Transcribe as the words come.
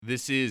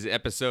This is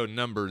episode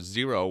number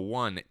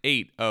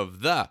 018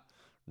 of the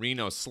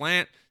Reno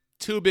Slant.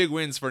 2 big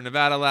wins for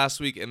Nevada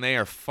last week, and they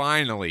are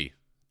finally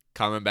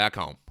coming back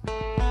home.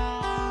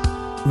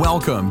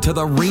 Welcome to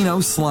the Reno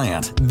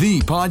Slant, the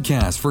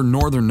podcast for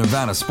Northern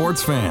Nevada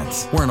sports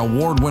fans, where an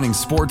award-winning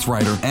sports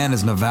writer and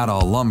his Nevada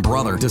alum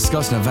brother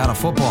discuss Nevada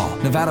football,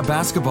 Nevada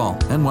basketball,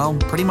 and, well,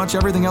 pretty much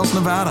everything else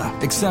Nevada,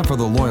 except for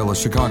the Loyola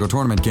Chicago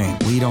tournament game.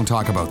 We don't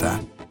talk about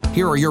that.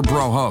 Here are your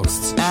bro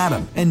hosts,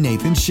 Adam and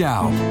Nathan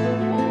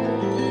Shoups.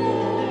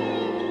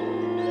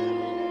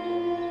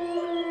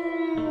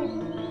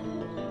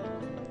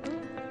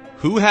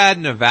 Who had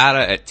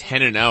Nevada at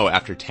 10-0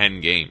 after 10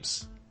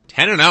 games?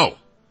 10-0.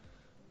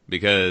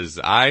 Because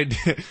I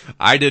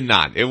did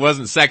not. It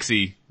wasn't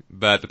sexy,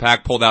 but the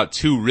Pack pulled out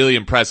 2 really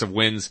impressive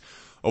wins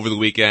over the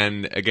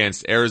weekend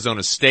against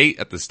Arizona State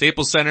at the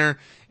Staples Center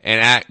and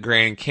at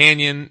Grand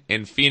Canyon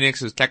in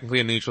Phoenix. It was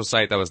technically a neutral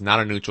site. That was not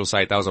a neutral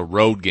site. That was a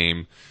road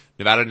game.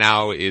 Nevada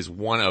now is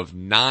one of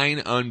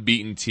 9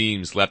 unbeaten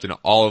teams left in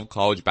all of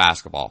college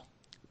basketball.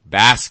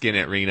 Baskin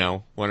at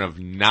Reno, one of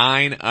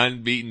 9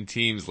 unbeaten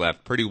teams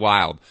left. Pretty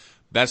wild.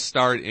 Best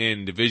start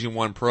in Division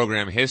I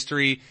program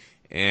history,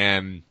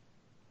 and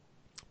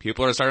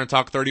people are starting to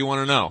talk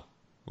 31-0,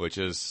 which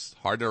is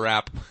hard to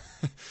wrap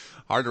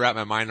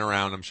my mind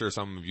around. I'm sure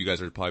some of you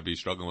guys are probably be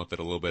struggling with it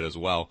a little bit as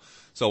well.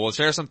 So we'll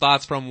share some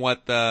thoughts from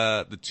what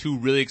the 2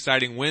 really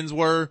exciting wins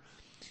were.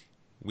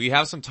 We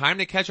have some time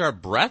to catch our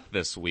breath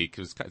this week.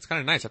 It's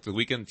kind of nice after the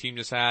weekend the team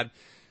just had.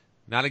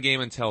 Not a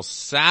game until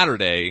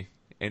Saturday,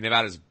 and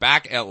Nevada's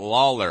back at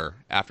Lawlor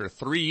after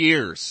 3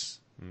 years.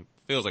 It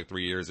feels like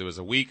 3 years. It was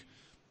a week.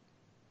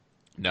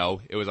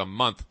 No, it was a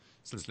month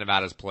since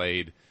Nevada's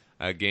played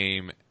a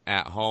game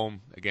at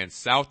home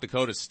against South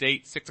Dakota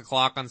State, 6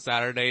 o'clock on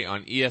Saturday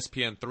on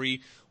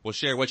ESPN3. We'll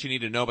share what you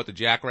need to know about the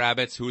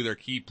Jackrabbits, who are their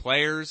key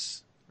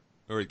players,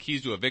 or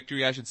keys to a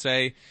victory, I should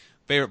say,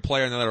 favorite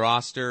player on the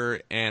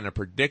roster, and a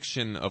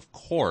prediction, of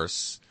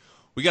course.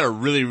 We got a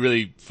really,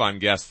 really fun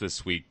guest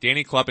this week,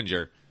 Dani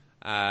Klupenger.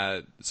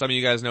 Some of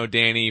you guys know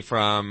Dani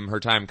from her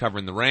time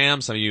covering the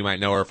Rams. Some of you might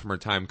know her from her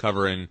time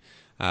covering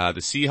the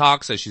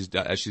Seahawks, as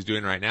she's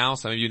doing right now.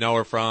 Some of you know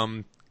her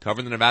from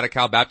covering the Nevada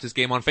Cal Baptist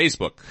game on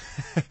Facebook.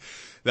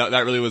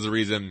 that really was the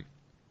reason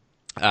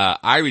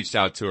I reached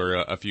out to her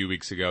a few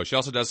weeks ago. She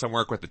also does some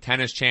work with the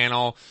Tennis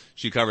Channel.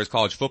 She covers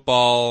college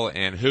football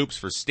and hoops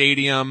for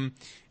Stadium,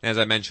 and as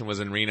I mentioned, was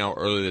in Reno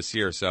earlier this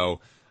year.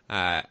 So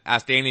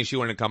asked Dani if she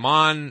wanted to come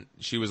on.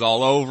 She was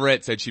all over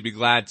it, said she'd be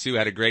glad to.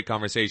 Had a great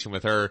conversation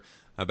with her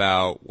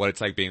about what it's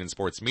like being in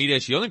sports media.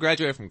 She only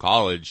graduated from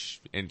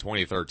college in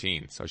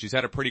 2013, so she's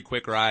had a pretty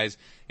quick rise.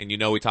 And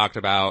we talked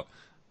about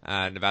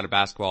Nevada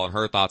basketball and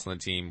her thoughts on the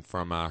team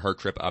from her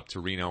trip up to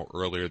Reno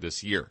earlier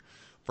this year.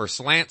 For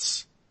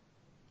Slants,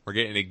 we're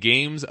getting the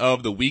games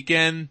of the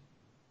weekend.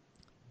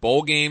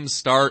 Bowl games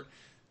start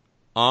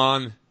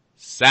on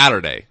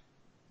Saturday.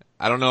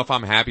 I don't know if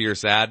I'm happy or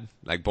sad.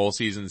 Like, bowl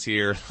season's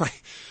here.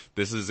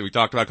 We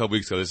talked about a couple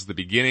weeks ago, this is the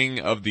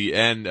beginning of the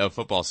end of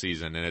football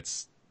season, and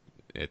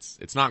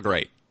it's not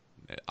great.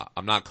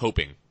 I'm not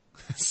coping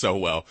so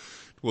well.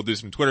 We'll do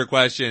some Twitter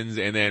questions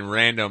and then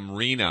random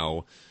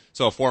Reno.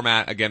 So a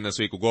format again this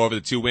week. We'll go over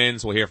the 2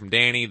 wins. We'll hear from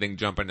Dani, then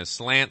jump into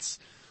Slants.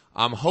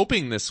 I'm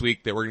hoping this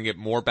week that we're going to get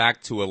more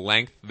back to a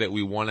length that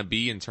we want to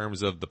be in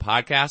terms of the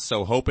podcast.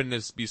 So hoping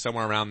to be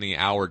somewhere around the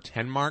hour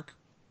 10 mark.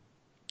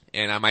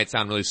 And I might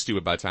sound really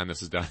stupid by the time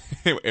this is done,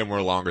 and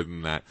we're longer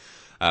than that.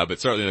 But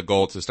certainly the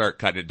goal to start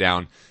cutting it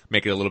down,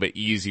 make it a little bit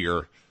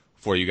easier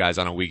for you guys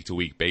on a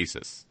week-to-week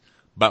basis.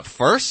 But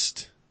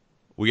first,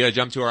 we got to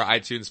jump to our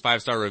iTunes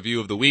 5-star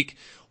review of the week.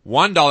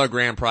 $1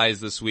 grand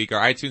prize this week.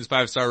 Our iTunes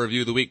 5-star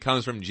review of the week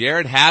comes from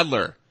Jared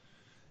Hadler.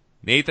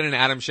 Nathan and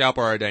Adam Shoup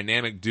are a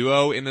dynamic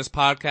duo in this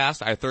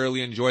podcast. I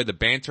thoroughly enjoyed the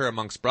banter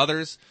amongst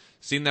brothers.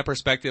 Seeing that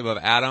perspective of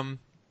Adam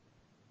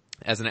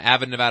as an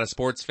avid Nevada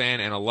sports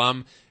fan and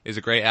alum is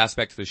a great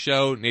aspect to the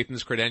show.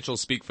 Nathan's credentials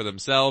speak for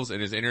themselves,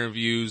 and his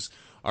interviews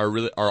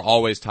are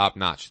always top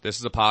notch. This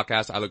is a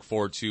podcast I look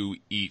forward to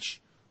each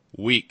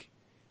week.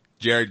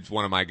 Jared's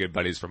one of my good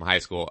buddies from high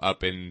school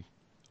up in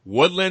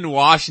Woodland,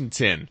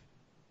 Washington.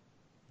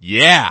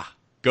 Yeah,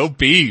 go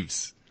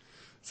Beavs.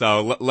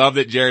 So love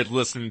that Jared's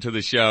listening to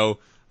the show.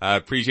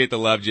 Appreciate the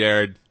love,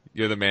 Jared.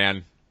 You're the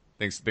man.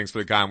 Thanks for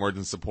the kind words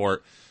and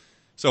support.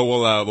 So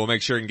we'll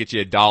make sure and get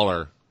you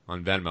 $1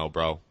 on Venmo,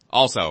 bro.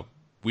 Also,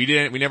 we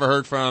never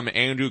heard from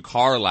Andrew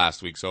Carr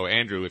last week. So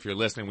Andrew, if you're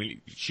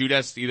listening, shoot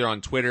us either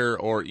on Twitter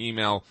or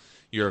email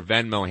your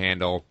Venmo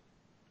handle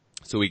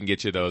so we can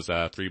get you those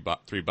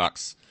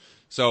 $3.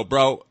 So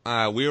bro,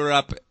 we were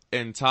up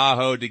in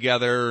Tahoe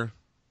together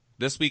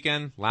this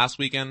weekend, last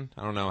weekend.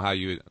 I don't know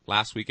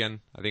last weekend,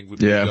 I think we'd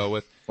go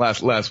with.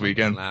 Last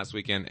weekend. Last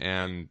weekend,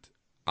 and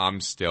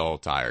I'm still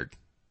tired.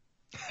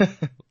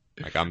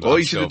 Well,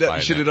 you should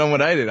have done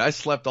what I did. I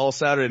slept all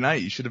Saturday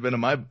night. You should have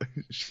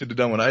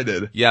done what I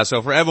did. Yeah,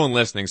 so for everyone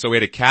listening, so we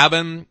had a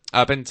cabin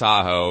up in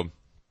Tahoe.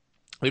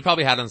 We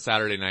probably had on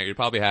Saturday night, we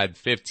probably had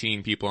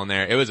 15 people in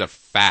there. It was a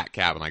fat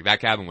cabin. Like,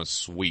 that cabin was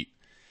sweet.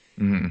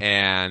 Mm-hmm.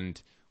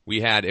 And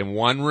We had in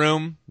one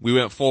room, we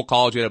went full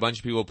college. We had a bunch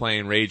of people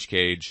playing Rage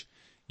Cage.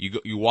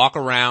 You walk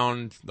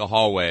around the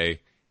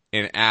hallway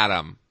and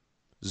Adam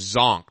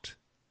zonked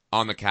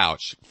on the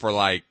couch for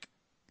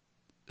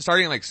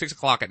starting at 6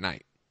 o'clock at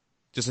night.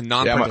 Just a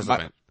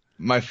non-participant.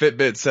 My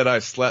Fitbit said I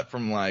slept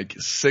from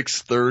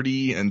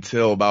 6:30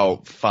 until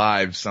about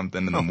 5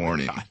 something in the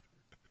morning. God.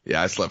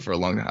 Yeah, I slept for a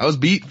long time. I was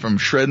beat from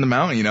shredding the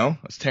mountain, I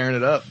was tearing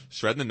it up.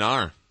 Shredding the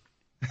gnar.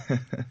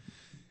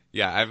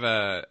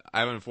 Yeah,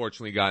 I've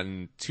unfortunately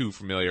gotten too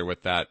familiar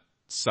with that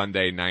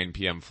Sunday 9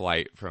 p.m.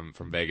 flight from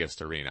Vegas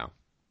to Reno.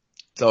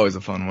 It's always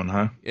a fun one,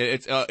 huh?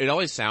 It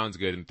always sounds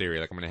good in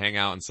theory. I'm going to hang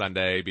out on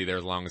Sunday, be there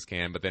as long as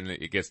can, but then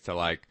it gets to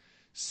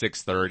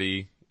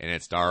 6:30 and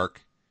it's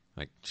dark.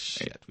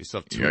 Shit, we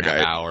still have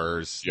 2.5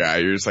 hours. Yeah,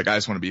 you're just I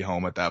just want to be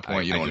home at that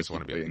point. You don't just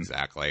want to be waiting.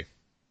 Exactly.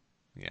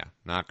 Yeah,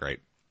 not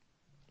great.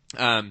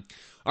 All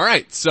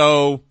right,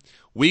 so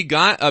we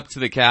got up to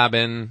the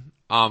cabin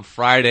on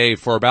Friday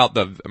for about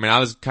I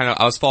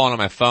was following on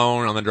my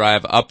phone on the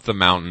drive up the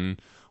mountain.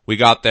 We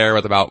got there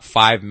with about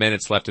 5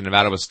 minutes left and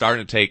Nevada was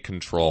starting to take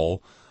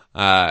control.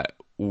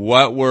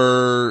 What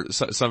were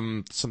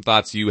some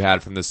thoughts you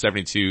had from the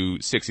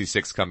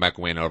 72-66 comeback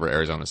win over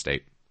Arizona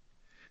State?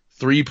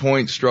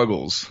 3-point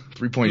struggles,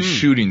 3-point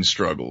shooting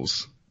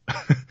struggles.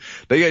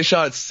 They get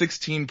shot at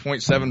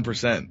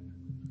 16.7%.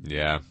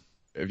 Yeah.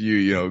 If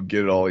you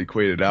get it all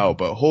equated out,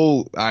 but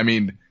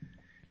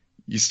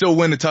you still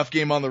win a tough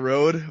game on the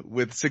road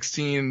with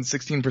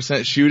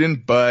 16%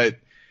 shooting, but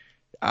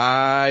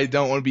I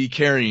don't want to be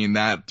carrying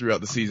that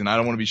throughout the season. I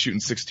don't want to be shooting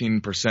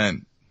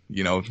 16%,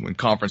 when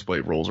conference play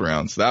rolls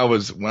around. So that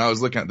was, when I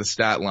was looking at the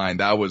stat line,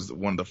 that was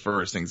one of the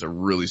first things that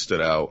really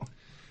stood out.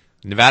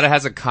 Nevada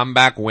has a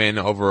comeback win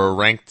over a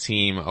ranked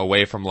team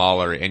away from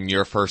Lawlor, and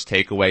your first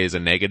takeaway is a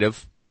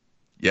negative?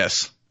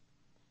 Yes.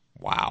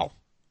 Wow.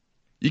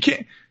 You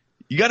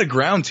gotta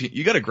ground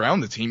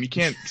the team. You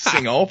can't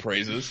sing all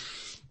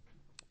praises.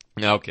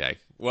 Okay.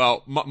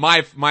 Well,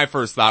 my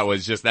first thought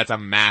was just that's a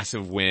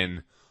massive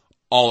win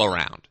all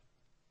around.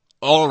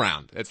 All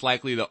around. It's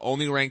likely the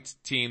only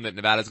ranked team that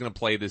Nevada's going to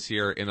play this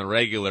year in the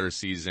regular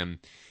season.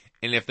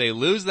 And if they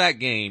lose that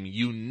game,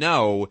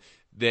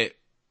 that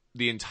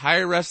the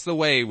entire rest of the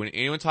way, when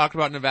anyone talked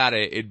about Nevada,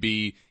 it'd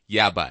be,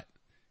 but.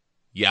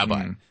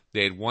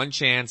 They had one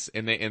chance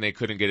and they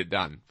couldn't get it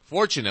done.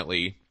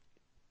 Fortunately,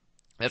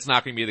 that's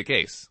not going to be the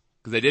case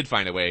because they did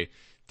find a way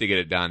to get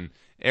it done.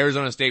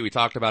 Arizona State, we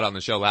talked about it on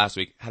the show last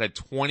week, had a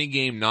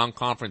 20-game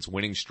non-conference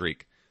winning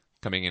streak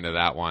coming into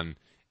that one.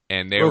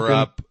 And they were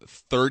up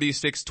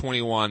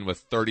 36-21 with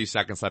 30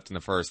 seconds left in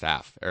the first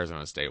half.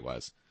 Arizona State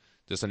was.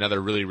 Just another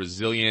really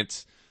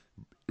resilient,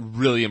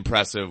 really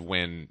impressive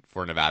win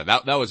for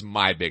Nevada. That was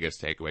my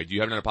biggest takeaway. Do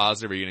you have another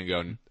positive or are you going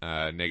to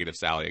go negative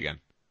Sally again?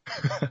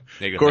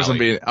 Of course I'm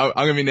going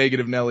to be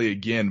negative Nelly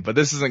again, but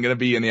this isn't going to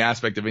be in the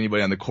aspect of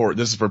anybody on the court.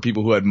 This is for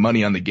people who had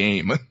money on the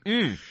game.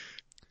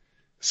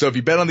 So if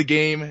you bet on the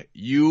game,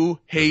 you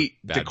hate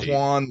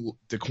Daquan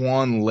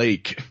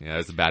Lake. Yeah,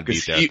 that's a bad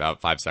beat there. About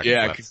 5 seconds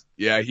left.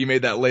 Yeah, he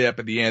made that layup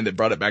at the end that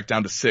brought it back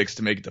down to 6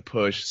 to make it to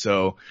push.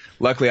 So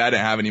luckily I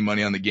didn't have any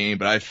money on the game,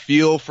 but I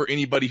feel for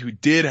anybody who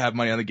did have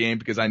money on the game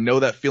because I know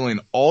that feeling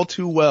all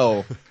too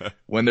well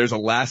when there's a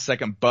last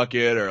second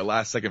bucket or a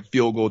last second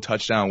field goal,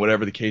 touchdown,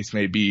 whatever the case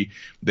may be,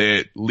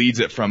 that leads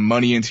it from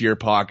money into your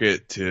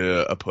pocket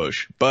to a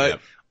push. But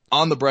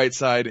on the bright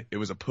side, it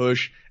was a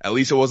push. At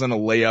least it wasn't a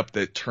layup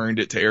that turned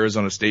it to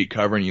Arizona State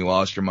cover and you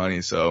lost your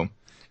money. So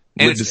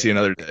live to see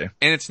another day.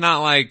 And it's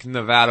not like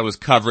Nevada was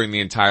covering the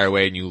entire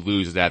way and you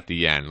lose it at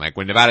the end. Like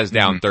when Nevada's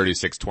down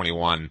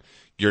 36-21,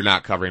 you're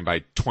not covering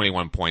by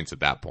 21 points at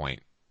that point.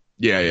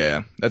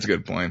 Yeah. That's a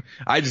good point.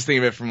 I just think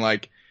of it from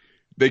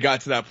they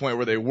got to that point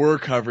where they were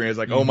covering. It's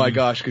oh my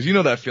gosh, because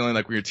that feeling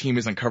when your team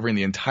isn't covering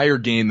the entire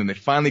game, then they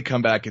finally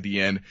come back at the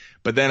end.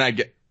 But then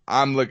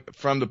I'm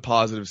from the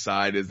positive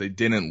side is they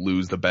didn't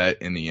lose the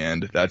bet in the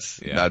end. That's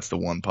the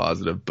one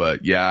positive.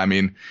 But yeah,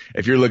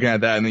 if you're looking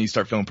at that and then you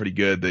start feeling pretty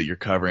good that you're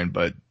covering,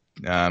 but,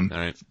 all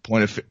right.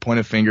 Point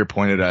a finger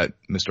pointed at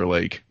Mr.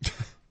 Lake.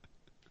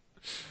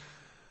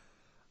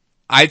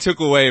 I took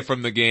away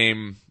from the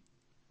game,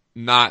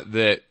 not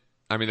that,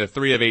 the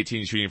 3 of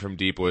 18 shooting from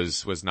deep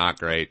was not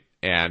great.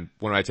 And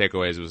one of my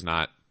takeaways was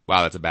not,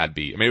 wow, that's a bad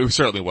beat. It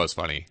certainly was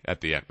funny at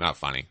the end. Not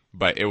funny,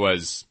 but it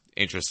was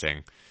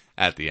interesting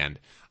at the end.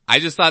 I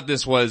just thought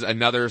this was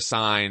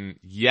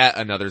yet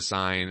another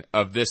sign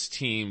of this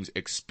team's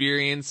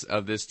experience,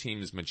 of this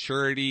team's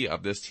maturity,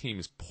 of this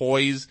team's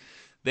poise.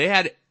 They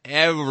had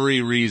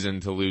every reason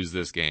to lose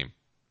this game.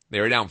 They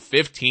were down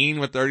 15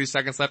 with 30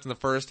 seconds left in the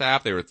first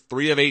half. They were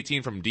 3 of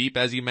 18 from deep,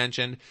 as you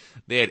mentioned.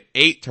 They had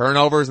 8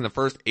 turnovers in the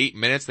first 8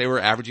 minutes. They were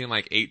averaging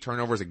 8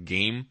 turnovers a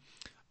game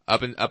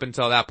up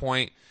until that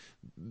point.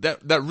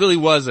 That really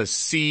was a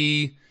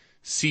C-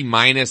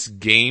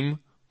 game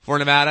for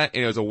Nevada,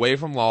 and it was away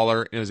from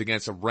Lawlor, and it was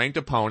against a ranked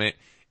opponent,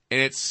 and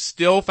it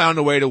still found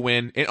a way to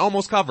win. It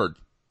almost covered.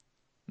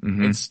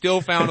 It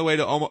still found a way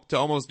to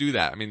almost do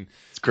that.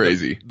 It's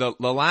crazy. The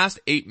last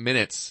 8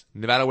 minutes,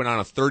 Nevada went on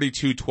a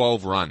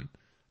 32-12 run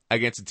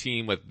against a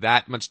team with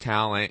that much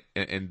talent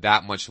and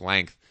that much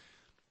length.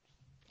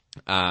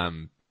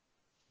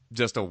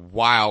 Just a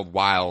wild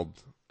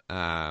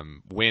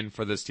win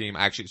for this team.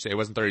 Actually, it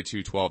wasn't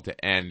 32-12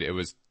 to end. It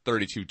was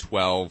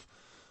 32-12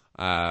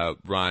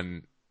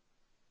 run.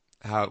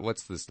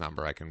 What's this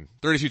number?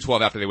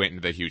 32-12 after they went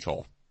into the huge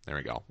hole. There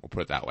we go. We'll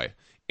put it that way.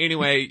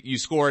 Anyway, you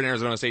score an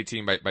Arizona State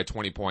team by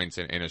 20 points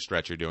in a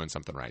stretch. You're doing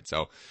something right.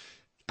 So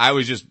I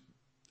was just,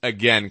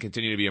 again,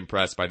 continue to be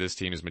impressed by this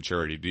team's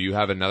maturity. Do you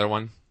have another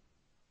one?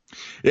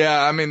 Yeah,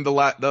 I mean, the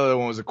other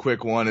one was a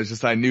quick one. It's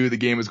just I knew the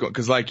game was going,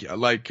 cause like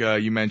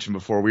you mentioned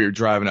before, we were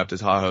driving up to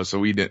Tahoe,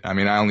 so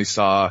I only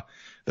saw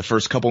the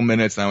first couple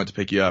minutes and I went to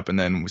pick you up, and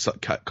then we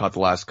caught the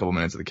last couple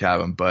minutes of the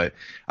cabin. But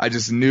I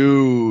just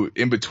knew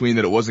in between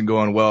that it wasn't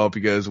going well,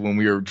 because when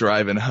we were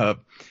driving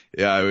up,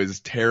 yeah, it was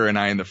Tara and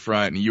I in the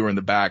front and you were in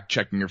the back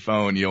checking your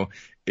phone,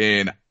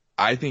 and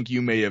I think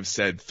you may have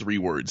said 3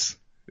 words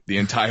the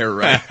entire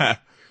ride.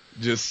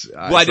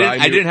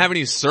 I didn't have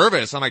any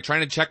service. I'm like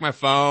trying to check my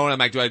phone. I'm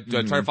like, do I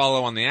try to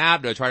follow on the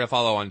app? Do I try to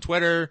follow on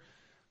Twitter?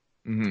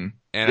 Mm-hmm.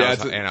 And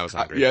I was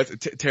hungry. Yeah,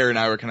 Tara and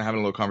I were kind of having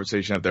a little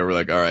conversation up there. We're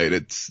like, all right,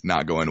 it's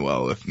not going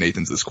well if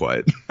Nathan's this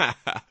quiet.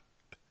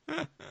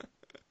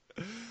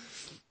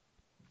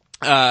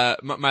 My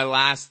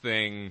last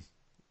thing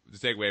to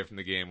take away from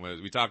the game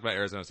was we talked about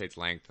Arizona State's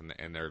length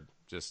and their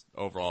just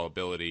overall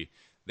ability.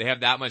 They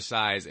have that much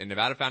size, and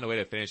Nevada found a way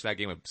to finish that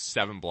game with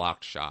 7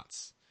 blocked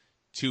shots.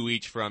 2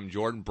 each from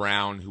Jordan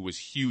Brown, who was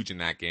huge in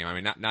that game. I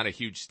mean, not a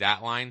huge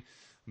stat line,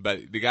 but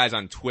the guys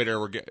on Twitter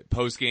were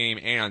post-game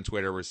and on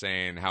Twitter were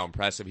saying how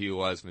impressive he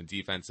was from the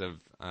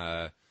defensive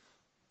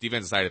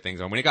side of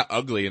things. And when it got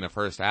ugly in the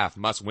first half,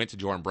 Muss went to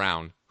Jordan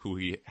Brown, who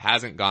he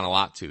hasn't gone a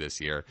lot to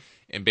this year,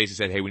 and basically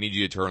said, "Hey, we need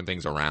you to turn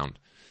things around."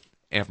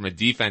 And from a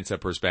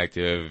defensive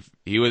perspective,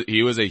 he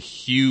was a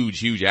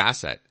huge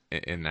asset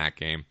in that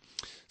game.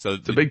 So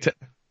it's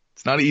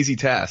it's not an easy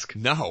task.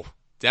 No,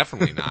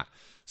 definitely not.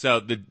 So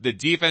the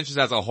defense just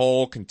as a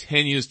whole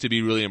continues to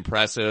be really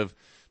impressive.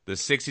 The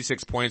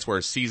 66 points were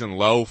a season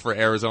low for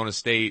Arizona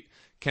State.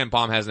 Ken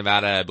Palm has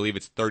Nevada, I believe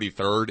it's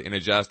 33rd in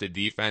adjusted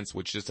defense,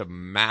 which is just a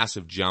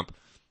massive jump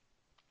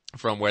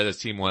from where this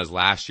team was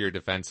last year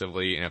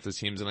defensively. And if this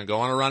team's going to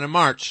go on a run in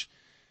March,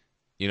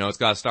 it's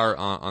got to start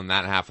on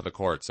that half of the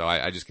court. So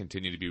I just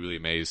continue to be really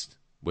amazed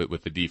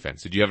with the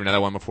defense. Did you have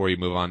another one before you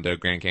move on to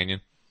Grand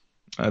Canyon?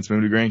 Let's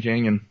move to Grand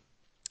Canyon.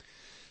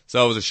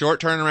 So it was a short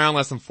turnaround,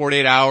 less than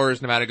 48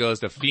 hours. Nevada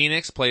goes to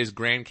Phoenix, plays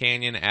Grand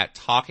Canyon at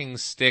Talking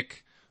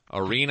Stick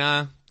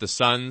Arena, the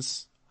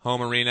Suns'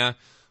 home arena,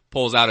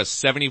 pulls out a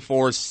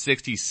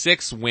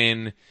 74-66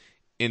 win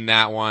in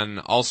that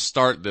one. I'll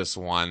start this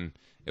one.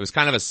 It was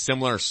kind of a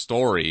similar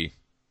story.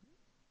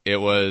 It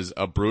was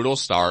a brutal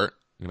start.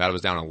 Nevada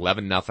was down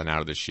 11-0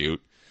 out of the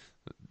chute.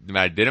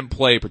 Nevada didn't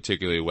play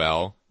particularly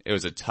well. It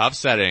was a tough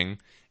setting,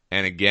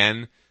 and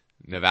again,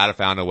 Nevada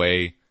found a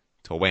way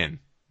to win.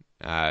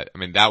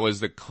 That was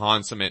the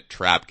consummate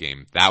trap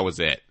game. That was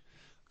it.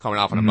 Coming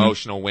off an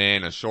emotional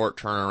win, a short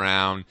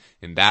turnaround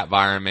in that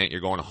environment.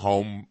 You're going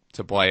home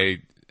to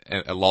play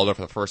at Lawlor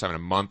for the first time in a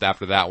month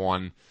after that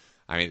one.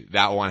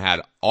 That one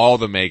had all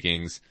the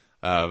makings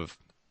of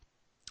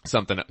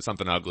something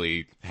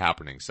ugly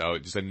happening. So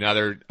just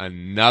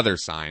another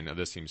sign of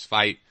this team's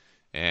fight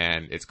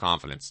and its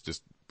confidence.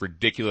 Just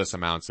ridiculous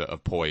amounts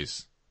of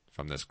poise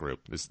from this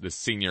group. This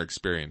senior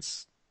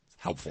experience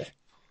helpful.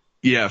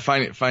 Yeah,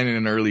 finding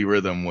an early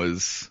rhythm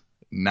was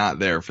not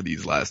there for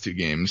these last 2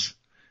 games.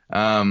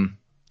 I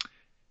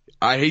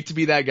hate to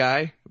be that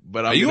guy,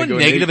 but Are you going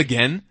negative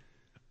again?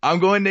 I'm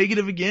going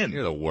negative again.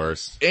 You're the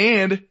worst.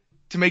 And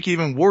to make it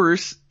even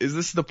worse, is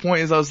this the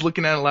point as I was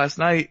looking at it last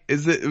night,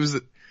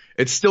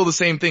 it's still the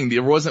same thing.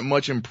 There wasn't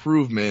much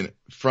improvement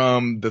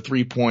from the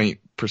 3-point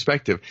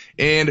perspective.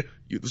 And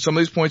some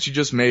of these points you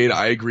just made,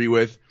 I agree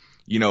with.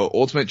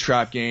 Ultimate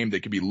trap game. They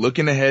could be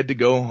looking ahead to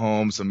go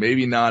home, so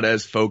maybe not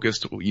as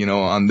focused,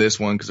 on this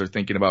one because they're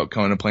thinking about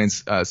coming and playing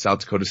South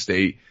Dakota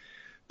State.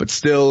 But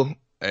still,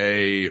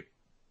 a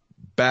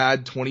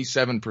bad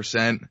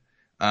 27%.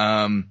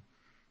 I'll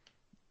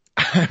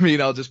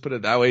just put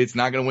it that way. It's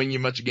not going to win you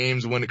much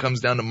games when it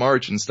comes down to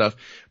March and stuff.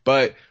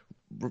 But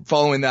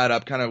following that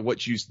up, kind of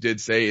what you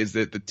did say is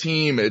that the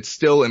team, it's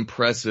still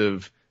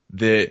impressive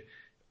that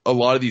a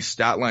lot of these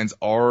stat lines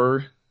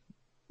are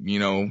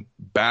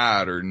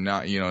bad or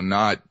not,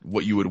 not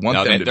what you would want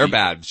them to be. They're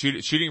bad.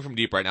 Shooting from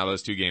deep right now,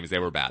 those 2 games, they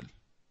were bad.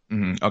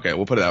 Mm-hmm. Okay,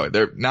 we'll put it that way.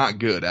 They're not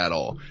good at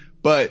all.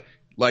 But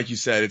like you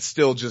said, it's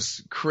still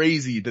just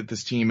crazy that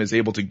this team is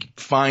able to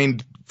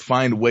find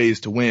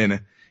ways to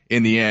win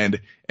in the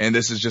end. And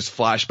this is just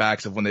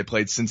flashbacks of when they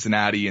played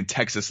Cincinnati and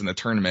Texas in the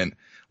tournament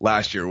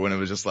last year, when it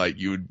was just like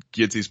you would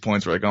get these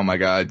points where like, oh my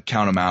God,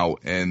 count them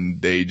out.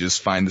 And they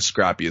just find the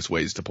scrappiest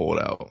ways to pull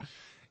it out.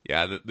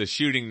 Yeah, the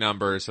shooting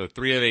numbers, so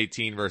 3 of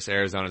 18 versus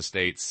Arizona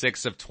State,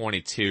 6 of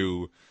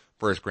 22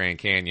 versus Grand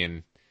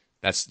Canyon.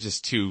 That's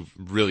just 2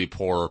 really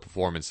poor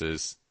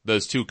performances.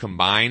 Those 2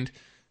 combined,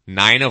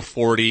 9 of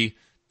 40,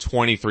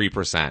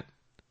 23%.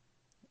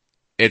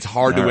 It's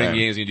hard to win right.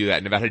 games when you do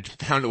that. Nevada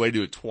found a way to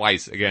do it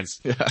twice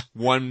against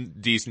one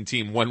decent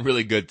team, one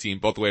really good team,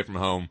 both away from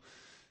home.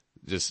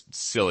 Just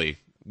silly.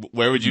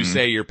 Where would you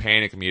say your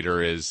panic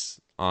meter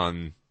is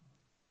on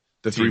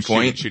the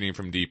 3-point shooting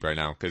from deep right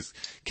now? Because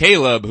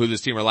Caleb, who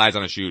this team relies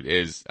on to shoot,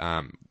 is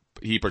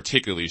he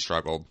particularly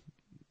struggled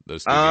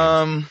those 2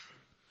 games.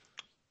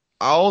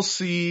 I'll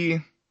see.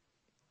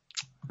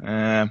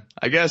 I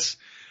guess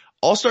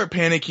I'll start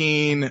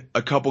panicking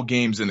a couple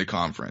games into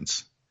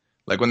conference.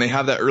 Like when they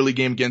have that early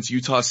game against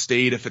Utah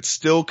State, if it's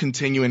still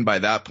continuing by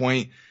that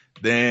point,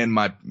 then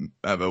my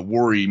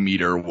worry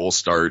meter will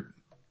start.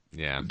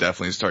 Yeah,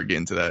 definitely start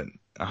getting to that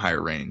a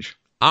higher range.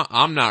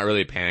 I'm not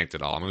really panicked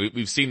at all. I mean,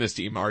 we've seen this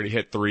team already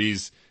hit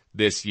threes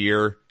this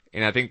year,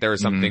 and I think there are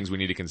some things we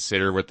need to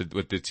consider with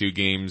the 2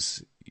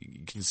 games.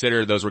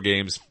 Consider those were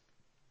games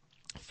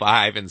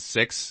 5 and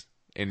 6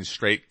 in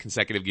straight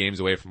consecutive games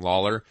away from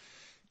Lawlor.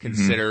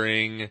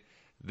 Considering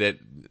that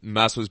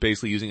Muss was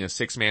basically using a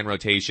 6-man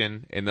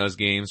rotation in those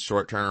games,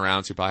 short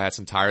turnarounds, he probably had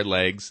some tired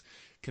legs.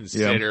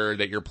 Consider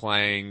that you're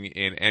playing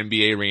in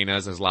NBA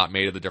arenas. There's a lot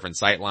made of the different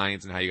sight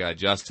lines and how you got to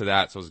adjust to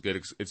that. So it was a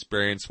good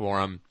experience for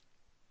him.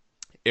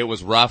 It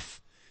was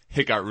rough.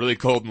 It got really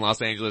cold in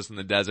Los Angeles in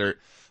the desert,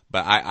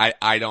 but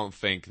I don't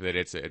think that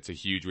it's a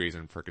huge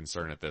reason for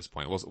concern at this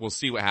point. We'll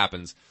see what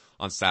happens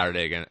on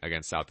Saturday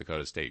against South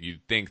Dakota State.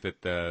 You'd think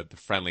that the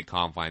friendly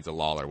confines of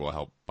Lawlor will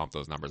help bump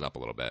those numbers up a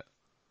little bit.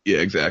 Yeah,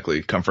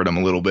 exactly. Comfort them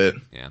a little bit.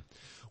 Yeah.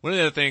 One of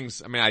the other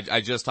things, I mean,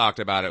 I just talked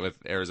about it with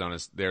the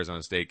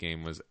Arizona State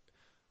game, was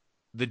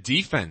the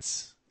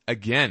defense.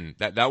 Again,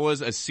 that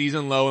was a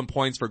season low in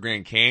points for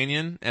Grand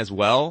Canyon as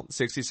well,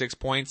 66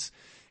 points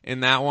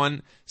in that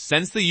one.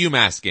 Since the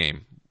UMass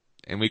game,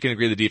 and we can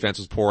agree the defense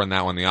was poor in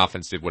that one, the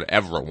offense did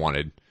whatever it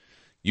wanted.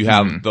 You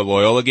have the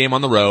Loyola game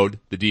on the road,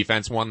 the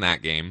defense won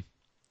that game.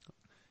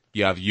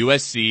 You have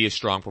USC, a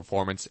strong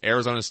performance,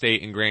 Arizona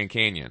State and Grand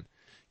Canyon.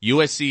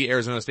 USC,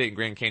 Arizona State, and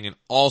Grand Canyon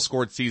all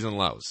scored season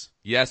lows.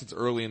 Yes, it's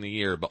early in the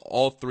year, but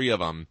all 3 of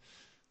them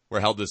were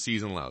held to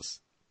season lows.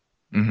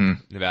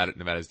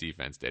 Nevada's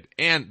defense did.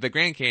 And the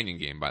Grand Canyon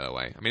game, by the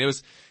way, I mean,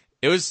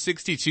 it was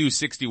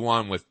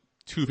 62-61 with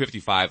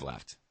 2:55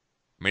 left.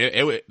 I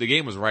mean, the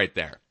game was right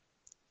there.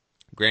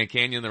 Grand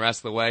Canyon the rest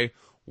of the way,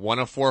 1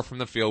 of 4 from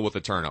the field with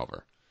a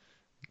turnover.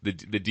 The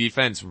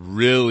defense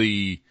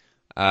really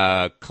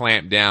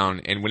clamped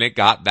down, and when it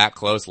got that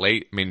close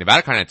late, I mean,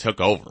 Nevada kind of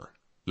took over.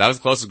 That was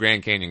as close as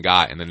Grand Canyon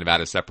got, and then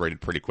Nevada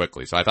separated pretty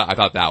quickly. So I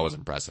thought that was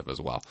impressive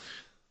as well.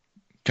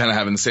 Kind of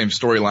having the same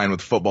storyline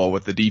with football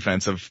with the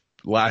defense of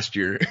last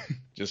year,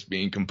 just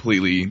being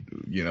completely,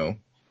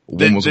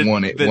 almost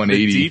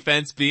 180. The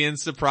defense being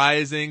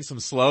surprising, some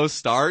slow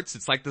starts.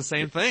 It's like the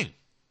same thing.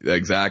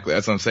 Exactly.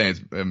 That's what I'm saying.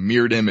 It's a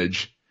mirrored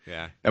image.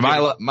 Yeah. And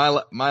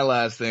my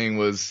last thing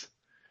was,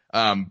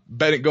 going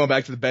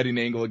back to the betting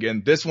angle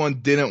again. This one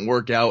didn't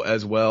work out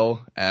as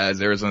well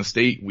as Arizona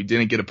State. We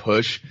didn't get a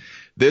push.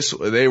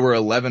 They were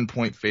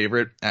 11-point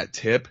favorite at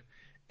tip.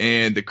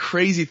 And the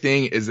crazy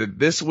thing is that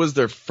this was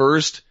their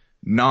first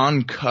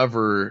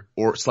non-cover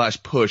or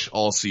 / push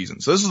all season.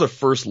 So this is their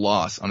first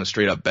loss on a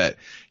straight up bet.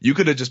 You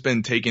could have just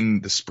been taking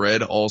the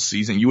spread all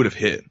season. You would have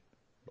hit.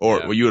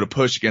 Or you would have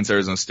pushed against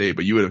Arizona State,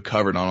 but you would have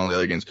covered on all the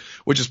other games,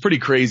 which is pretty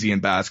crazy in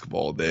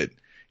basketball that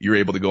you're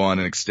able to go on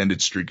an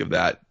extended streak of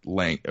that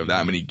length, of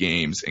that many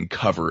games and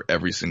cover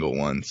every single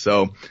one.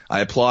 So I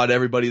applaud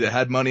everybody that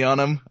had money on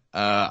them.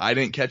 I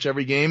didn't catch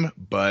every game,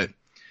 but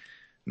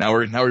now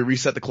we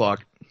reset the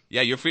clock.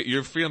 Yeah,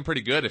 you're feeling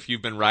pretty good if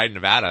you've been riding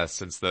Nevada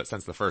since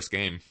the first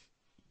game.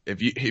 I'll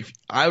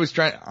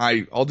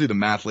do the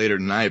math later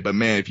tonight, but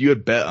man, if you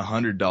had bet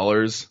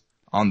 $100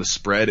 on the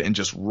spread and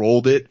just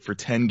rolled it for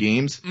 10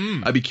 games,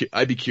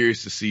 I'd be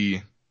curious to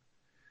see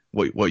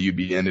what you'd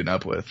be ending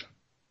up with.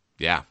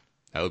 Yeah,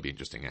 that would be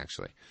interesting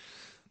actually.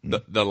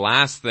 The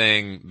last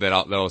thing that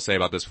I'll say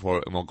about this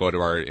before and we'll go to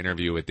our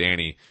interview with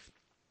Dani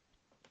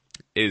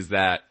is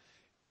that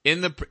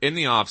in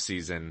the off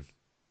season,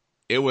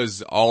 it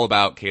was all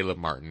about Caleb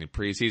Martin, the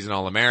preseason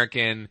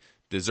All-American,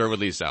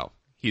 deservedly so.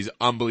 He's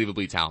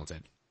unbelievably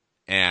talented,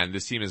 and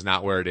this team is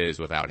not where it is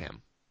without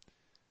him.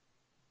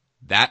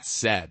 That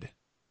said,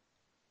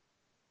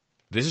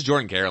 this is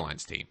Jordan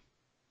Caroline's team.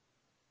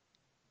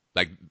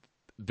 Like,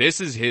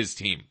 this is his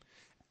team.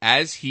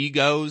 As he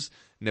goes,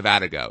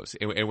 Nevada goes.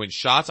 And when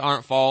shots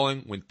aren't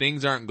falling, when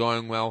things aren't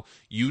going well,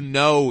 you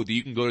know that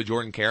you can go to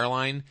Jordan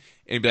Caroline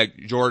and be like,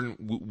 Jordan,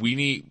 we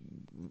need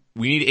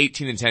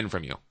 18 and 10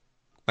 from you.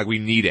 Like, we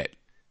need it.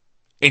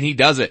 And he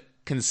does it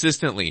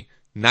consistently,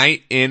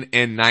 night in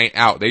and night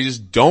out. They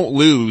just don't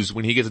lose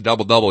when he gets a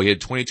double-double. He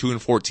had 22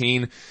 and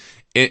 14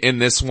 in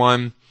this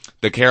one.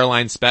 The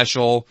Caroline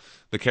Special,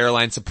 the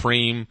Caroline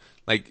Supreme.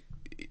 Like,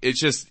 it's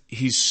just,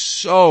 he's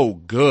so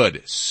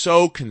good,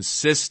 so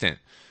consistent.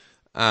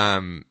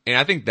 And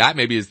I think that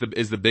maybe is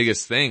the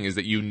biggest thing, is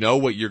that you know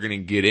what you're going to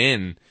get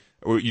in,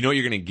 or you know what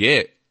you're going to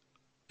get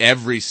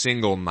every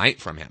single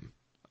night from him.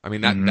 I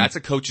mean, that's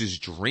a coach's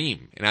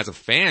dream. And as a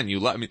fan,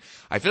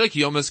 I feel like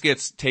he almost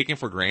gets taken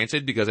for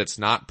granted because it's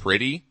not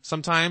pretty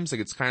sometimes.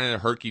 Like, it's kind of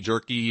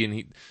herky-jerky,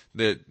 and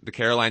the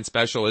Caroline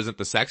special isn't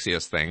the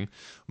sexiest thing,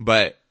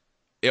 but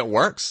it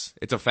works.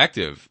 It's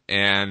effective.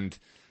 And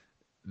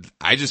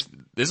this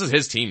is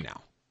his team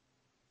now.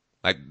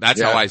 Like,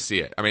 that's how I see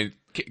it. I mean,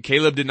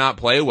 Caleb did not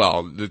play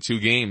well the 2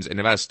 games, and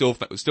Nevada still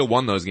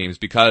won those games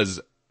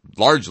because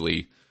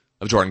largely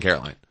of Jordan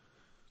Caroline.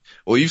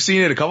 Well, you've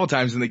seen it a couple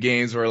times in the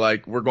games where,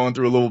 like, we're going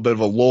through a little bit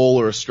of a lull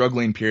or a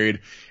struggling period,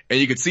 and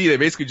you could see they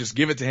basically just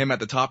give it to him at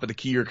the top of the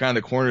key or kind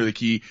of the corner of the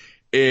key,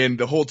 and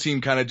the whole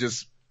team kind of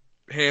just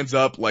hands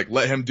up, like,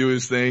 let him do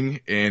his thing,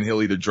 and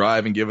he'll either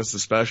drive and give us the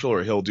special,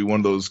 or he'll do one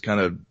of those kind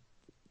of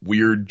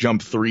weird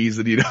jump threes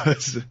that he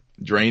does,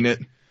 drain it.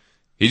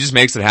 He just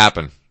makes it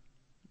happen.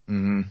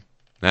 Mm-hmm.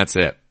 That's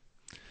it.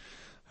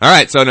 All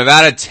right, so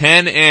Nevada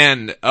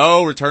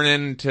 10-0,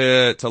 returning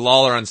to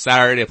Lawlor on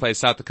Saturday to play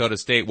South Dakota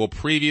State. We'll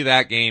preview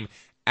that game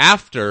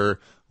after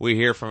we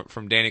hear from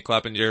Dani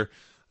Klupenger.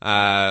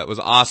 It was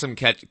awesome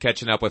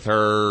catching up with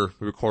her.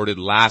 We recorded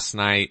last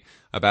night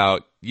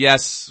about,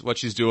 what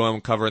she's doing,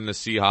 covering the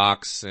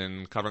Seahawks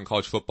and covering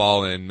college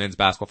football and men's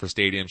basketball for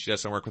Stadium. She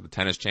does some work with the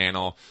Tennis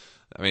Channel.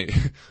 I mean,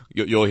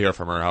 you'll hear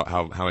from her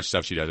how much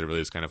stuff she does. It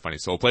really is kind of funny.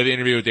 So we'll play the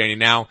interview with Dani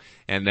now,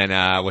 and then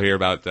we'll hear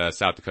about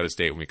South Dakota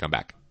State when we come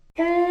back.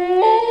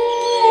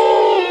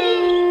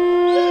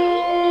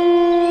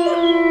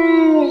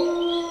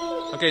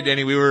 Okay,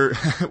 Dani, we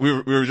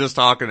were just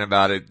talking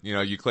about it. You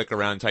know, you click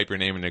around, type your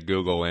name into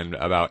Google, and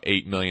about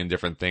 8 million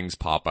different things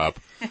pop up.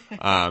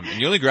 And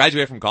you only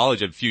graduated from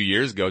college a few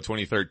years ago,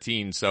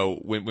 2013. So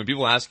when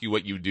people ask you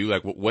what you do,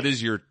 like, what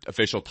is your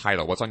official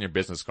title? What's on your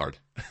business card?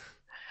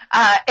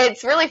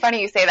 It's really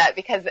funny you say that,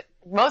 because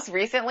most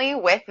recently,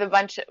 with the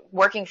bunch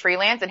working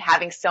freelance and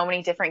having so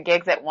many different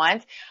gigs at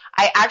once,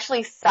 I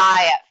actually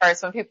sigh at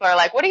first when people are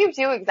like, what do you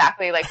do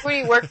exactly? Like, who do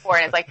you work for?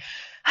 And it's like,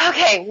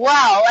 okay,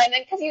 well, and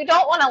then, cause you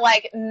don't want to,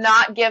 like,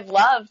 not give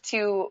love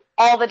to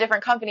all the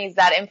different companies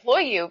that employ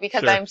you,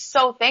 because I'm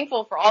so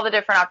thankful for all the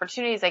different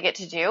opportunities I get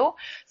to do.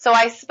 So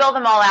I spill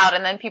them all out,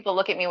 and then people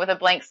look at me with a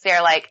blank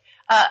stare like,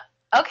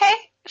 okay,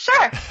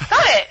 sure,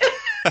 got it.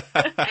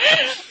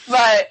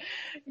 But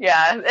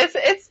yeah,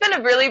 it's been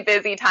a really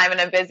busy time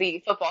and a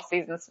busy football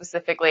season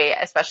specifically,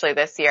 especially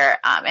this year,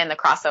 and the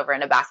crossover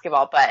into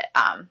basketball, but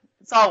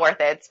it's all worth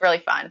it. It's really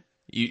fun.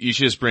 You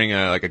should just bring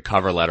a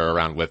cover letter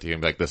around with you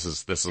and be like, this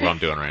is what I'm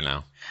doing right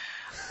now.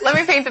 Let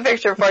me paint the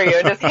picture for you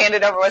and just hand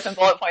it over with some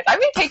bullet points. I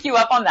may take you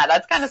up on that.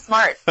 That's kind of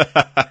smart.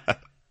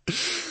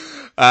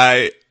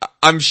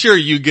 I'm sure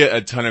you get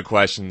a ton of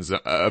questions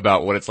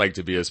about what it's like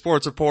to be a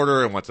sports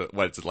reporter and what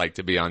it's like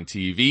to be on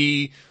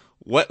TV.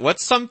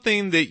 What's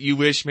something that you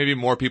wish maybe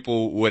more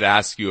people would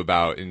ask you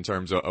about in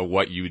terms of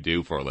what you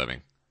do for a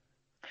living?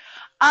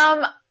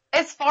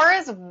 As far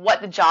as what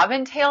the job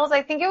entails,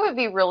 I think it would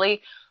be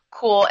really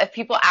cool if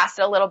people asked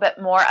a little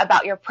bit more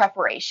about your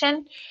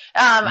preparation.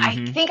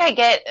 I think I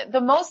get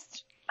the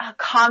most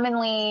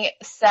commonly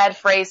said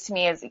phrase to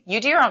me is,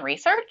 you do your own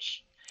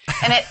research?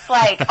 And it's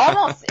like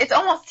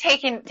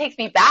takes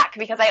me back,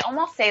 because I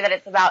almost say that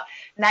it's about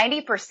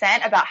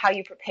 90% about how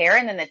you prepare,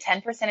 and then the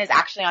 10% is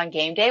actually on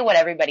game day, what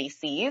everybody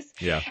sees.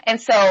 Yeah. And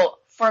so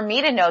for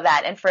me to know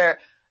that, and for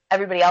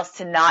everybody else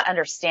to not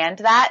understand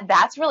that,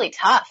 that's really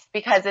tough,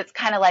 because it's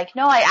kind of like,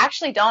 no, I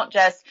actually don't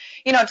just,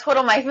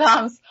 twiddle my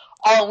thumbs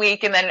all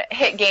week and then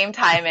hit game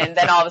time and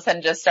then all of a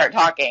sudden just start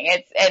talking.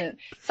 And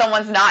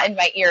someone's not in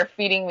my ear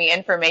feeding me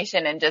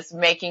information and just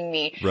making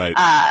me,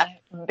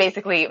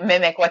 basically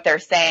mimic what they're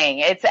saying.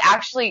 It's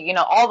actually,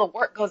 all the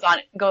work goes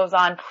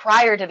on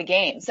prior to the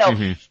game. So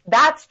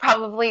that's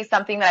probably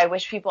something that I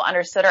wish people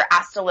understood or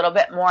asked a little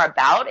bit more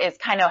about, is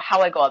kind of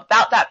how I go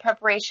about that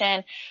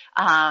preparation.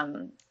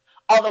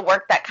 All the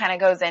work that kind of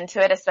goes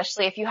into it,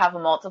 especially if you have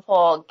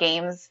multiple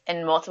games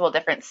in multiple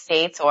different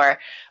states or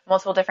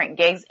multiple different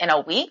gigs in a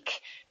week,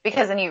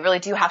 because then you really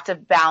do have to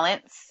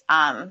balance.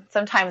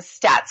 Sometimes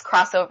stats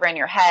cross over in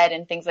your head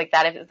and things like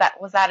that.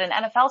 Was that an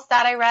NFL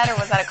stat I read, or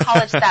was that a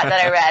college stat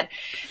that I read?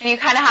 And you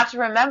kind of have to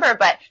remember,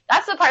 but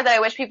that's the part that I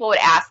wish people would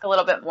ask a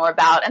little bit more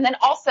about. And then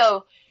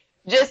also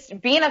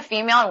just being a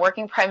female and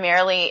working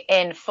primarily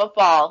in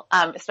football,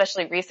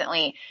 especially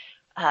recently,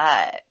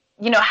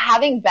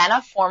 having been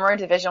a former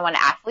Division I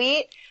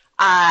athlete,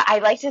 I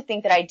like to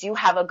think that I do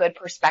have a good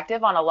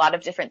perspective on a lot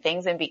of different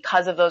things. And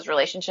because of those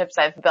relationships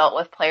I've built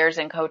with players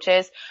and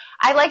coaches,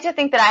 I like to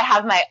think that I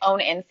have my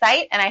own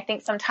insight. And I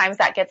think sometimes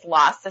that gets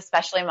lost,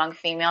 especially among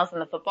females in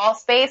the football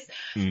space.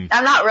 I'm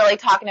not really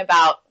talking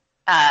about,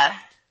 I'm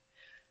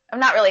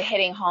not really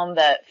hitting home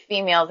the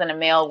females in a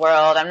male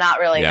world.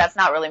 That's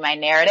not really my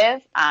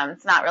narrative.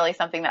 It's not really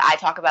something that I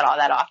talk about all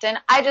that often.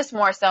 I just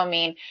more so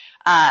mean,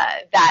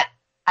 that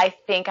I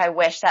think I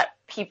wish that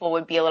people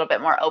would be a little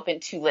bit more open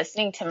to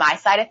listening to my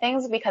side of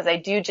things, because I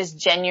do just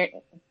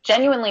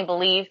genuinely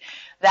believe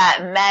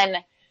that men,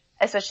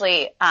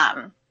 especially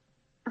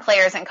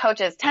players and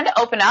coaches tend to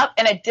open up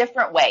in a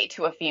different way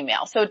to a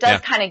female. So it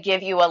does kind of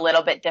give you a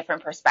little bit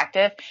different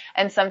perspective.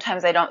 And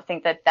sometimes I don't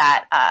think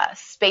that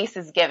space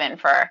is given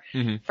for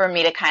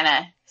me to kind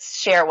of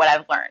share what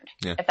I've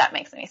learned, if that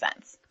makes any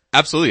sense.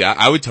 Absolutely.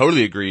 I would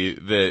totally agree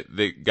that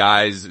the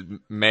guys,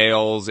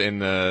 males in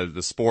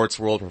the sports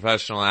world,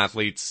 professional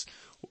athletes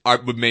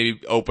would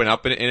maybe open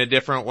up in a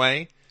different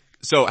way.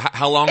 So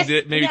how long did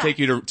it maybe take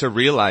you to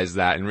realize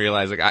that and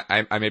realize like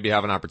I maybe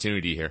have an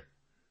opportunity here?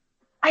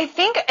 I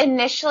think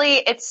initially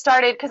it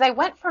started because I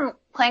went from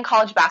playing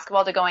college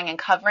basketball to going and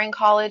covering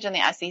college in the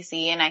SEC.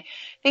 And I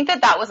think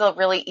that was a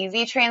really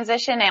easy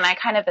transition. And I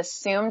kind of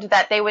assumed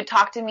that they would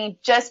talk to me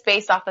just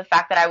based off the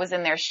fact that I was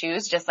in their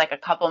shoes just like a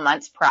couple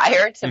months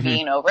prior to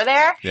being over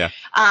there. Yeah.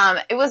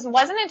 It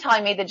wasn't until I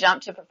made the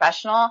jump to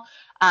professional,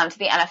 to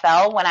the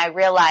NFL when I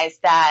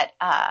realized that,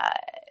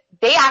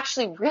 they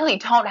actually really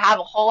don't have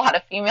a whole lot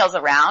of females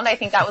around. I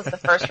think that was the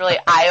first really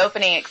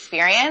eye-opening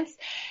experience.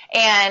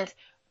 And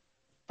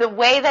the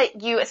way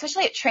that you,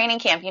 especially at training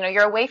camp,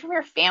 you're away from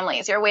your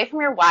families, you're away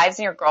from your wives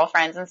and your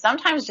girlfriends, and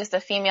sometimes just a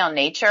female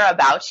nature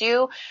about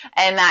you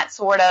and that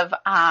sort of,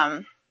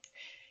 that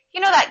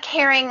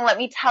caring, let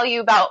me tell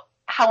you about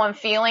how I'm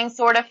feeling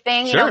sort of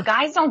thing. Sure.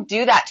 Guys don't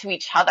do that to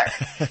each other.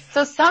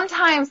 So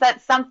sometimes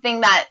that's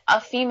something that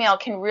a female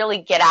can really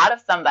get out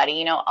of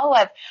somebody.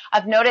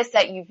 I've noticed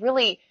that you've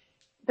really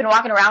been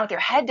walking around with your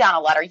head down a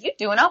lot. Are you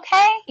doing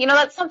okay?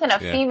 That's something a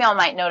female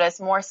might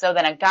notice more so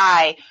than a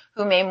guy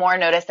who may more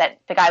notice that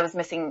the guy was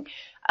missing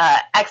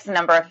X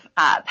number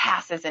of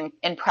passes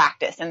in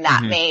practice, and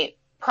that may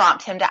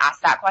prompt him to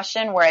ask that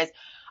question, whereas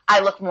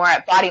I look more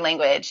at body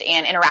language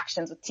and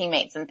interactions with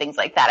teammates and things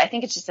like that. I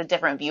think it's just a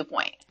different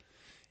viewpoint.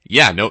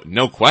 Yeah,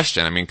 no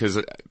question. I mean,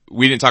 cause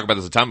we didn't talk about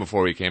this a ton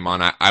before we came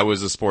on. I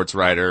was a sports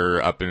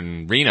writer up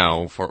in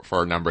Reno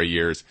for a number of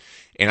years.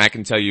 And I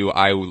can tell you,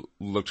 I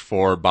looked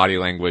for body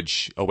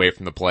language away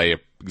from the play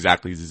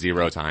exactly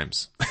 0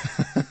 times.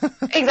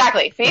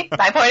 Exactly. See,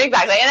 my point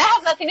exactly. And it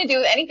has nothing to do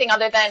with anything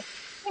other than,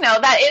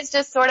 that is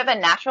just sort of a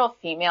natural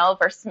female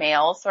versus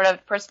male sort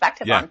of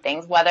perspective on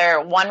things.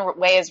 Whether one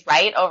way is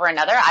right over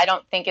another, I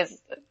don't think is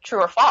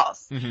true or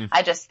false.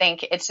 I just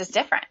think it's just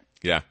different.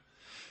 Yeah.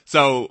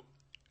 So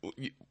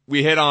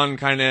we hit on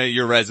kind of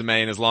your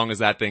resume, and as long as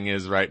that thing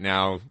is right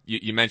now,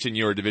 you mentioned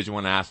you were a Division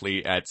I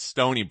athlete at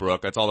Stony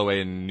Brook. That's all the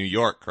way in New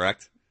York,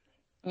 correct?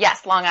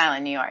 Yes, Long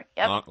Island, New York.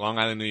 Yep. Long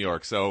Island, New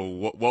York. So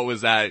what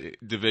was that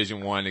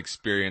Division I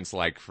experience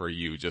like for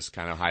you, just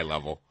kind of high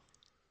level?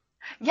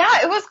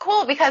 Yeah, it was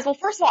cool because, well,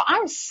 first of all,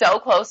 I'm so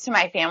close to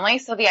my family,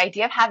 so the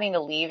idea of having to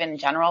leave in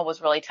general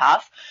was really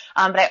tough.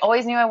 But I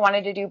always knew I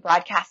wanted to do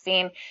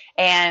broadcasting,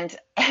 and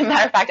as a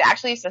matter of fact, I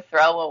actually used to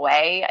throw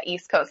away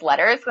East Coast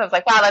letters because I was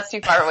like, wow, that's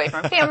too far away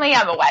from family.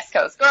 I'm a West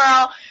Coast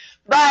girl.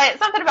 But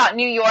something about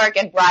New York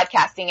and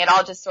broadcasting, it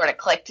all just sort of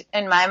clicked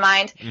in my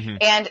mind.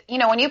 And,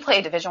 when you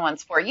play Division I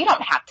sport, you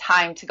don't have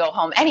time to go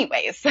home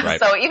anyways. Right.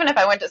 So even if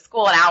I went to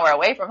school an hour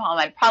away from home,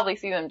 I'd probably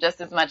see them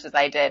just as much as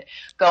I did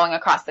going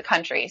across the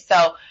country.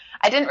 So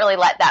I didn't really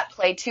let that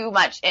play too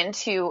much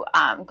into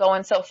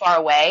going so far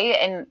away.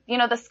 And,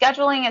 the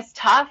scheduling is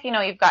tough.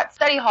 You've got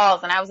study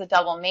halls, and I was a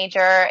double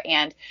major,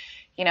 and,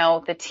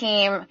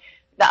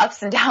 the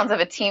ups and downs of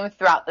a team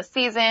throughout the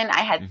season.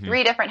 I had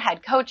 3 different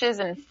head coaches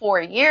in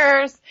 4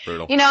 years.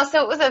 Brutal.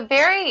 So it was a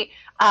very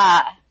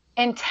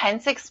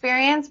intense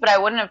experience, but I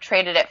wouldn't have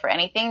traded it for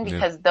anything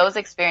because those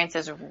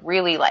experiences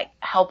really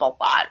help a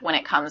lot when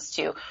it comes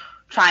to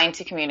trying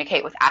to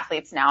communicate with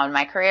athletes now in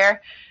my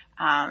career.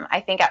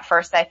 I think at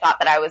first I thought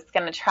that I was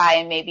going to try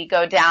and maybe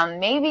go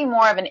down maybe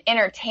more of an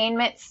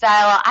entertainment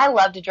style. I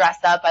love to dress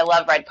up. I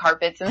love red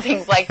carpets and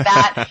things like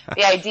that.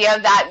 The idea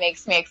of that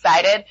makes me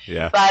excited.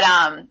 Yeah.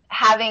 But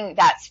having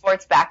that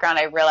sports background,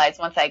 I realized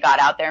once I got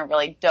out there and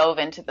really dove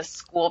into the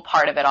school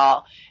part of it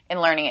all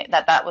and learning it,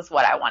 that was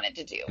what I wanted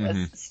to do,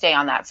 was stay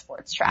on that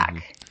sports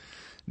track.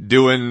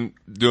 Doing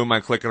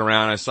my clicking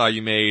around, I saw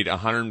you made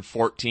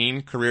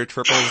 114 career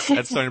triples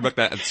at Stony Brook.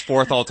 That's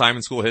 4th all time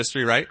in school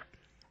history, right?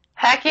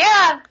 Heck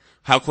yeah.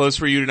 How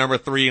close were you to number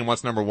 3, and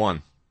what's number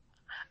 1?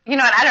 You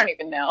know what? I don't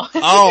even know.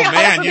 Oh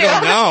man, you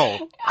don't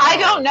know. I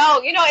don't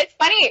know. It's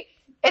funny.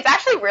 It's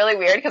actually really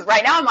weird because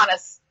right now I'm on a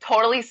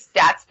totally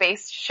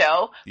stats-based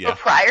show. Yeah. But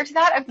prior to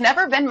that, I've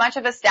never been much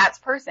of a stats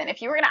person.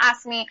 If you were going to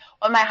ask me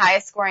what my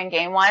highest scoring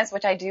game was,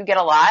 which I do get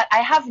a lot,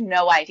 I have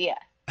no idea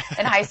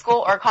in high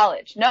school or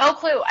college. No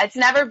clue. It's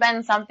never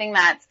been something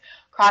that's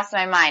crossed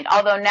my mind.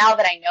 Although now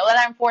that I know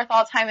that I'm 4th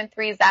all time in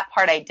threes, that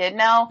part I did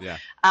know. Yeah.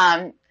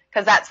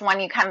 Because that's one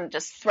you kind of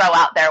just throw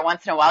out there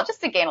once in a while just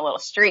to gain a little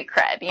street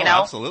cred, you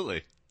know?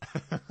 Absolutely.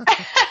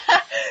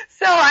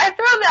 So I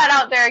throw that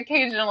out there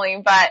occasionally,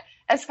 but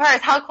as far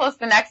as how close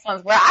the next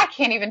ones were, I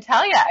can't even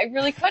tell you. I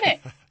really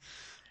couldn't.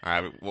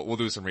 All right, we'll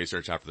do some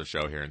research after the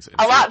show here. And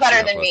a lot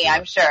better than me,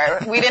 I'm sure.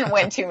 We didn't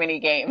win too many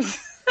games.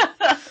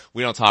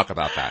 We don't talk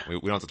about that. We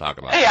don't have to talk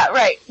about that. Yeah,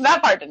 right.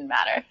 That part didn't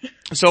matter.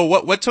 So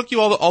what took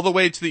you all the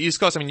way to the East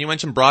Coast? I mean, you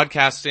mentioned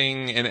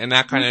broadcasting and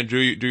that kind of drew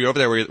you over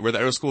there. Were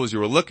there other schools you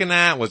were looking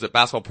at? Was the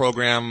basketball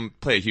program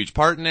play a huge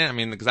part in it? I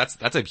mean, because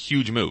that's a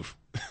huge move.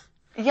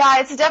 Yeah,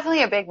 it's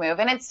definitely a big move,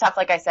 and it's tough,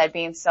 like I said,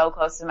 being so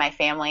close to my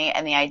family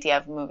and the idea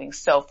of moving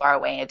so far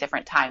away in a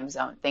different time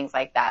zone, things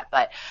like that.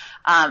 But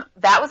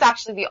that was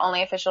actually the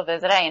only official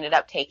visit I ended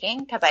up taking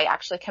because I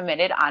actually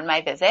committed on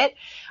my visit.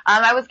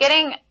 I was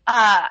getting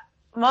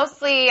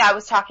mostly I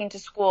was talking to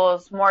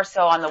schools more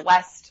so on the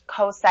West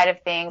Coast side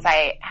of things.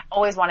 I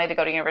always wanted to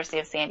go to University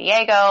of San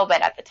Diego,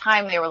 but at the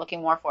time they were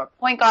looking more for a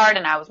point guard,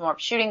 and I was more of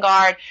a shooting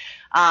guard.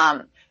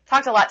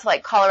 Talked a lot to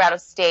like Colorado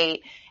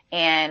State,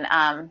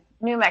 and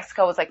New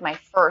Mexico was like my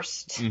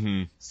first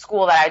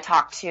school that I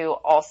talked to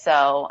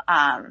also.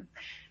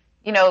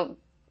 You know,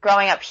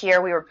 growing up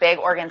here, we were big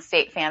Oregon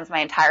State fans. My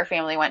entire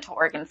family went to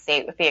Oregon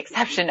State with the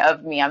exception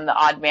of me. I'm the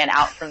odd man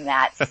out from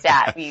that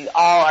stat. We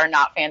all are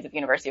not fans of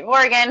University of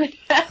Oregon.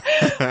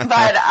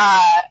 But,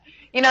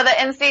 you know,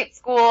 the in-state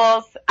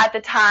schools at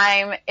the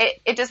time,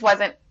 it just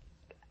wasn't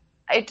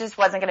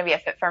going to be a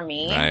fit for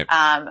me. Right.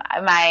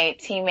 My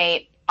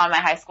teammate on my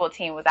high school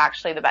team was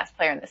actually the best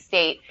player in the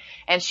state,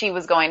 and she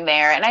was going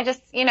there. And I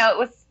just, you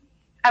know,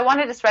 I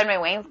wanted to spread my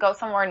wings, go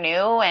somewhere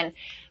new.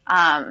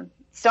 And,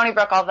 Stony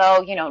Brook,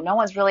 although, you know, no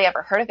one's really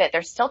ever heard of it,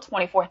 there's still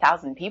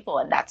 24,000 people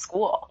in that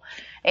school.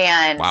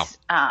 And,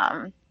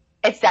 wow.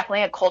 It's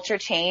definitely a culture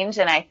change.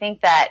 And I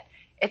think that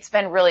it's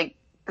been really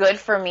good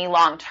for me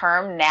long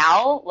term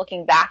now,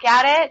 looking back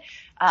at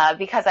it,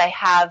 because I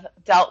have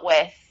dealt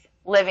with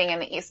living in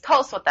the East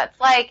Coast, what that's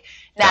like,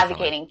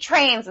 navigating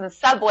trains and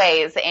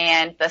subways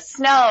and the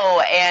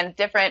snow and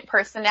different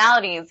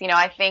personalities. You know,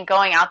 I think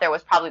going out there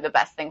was probably the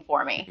best thing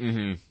for me.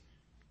 Mm-hmm.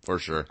 For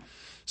sure.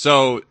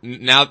 So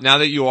now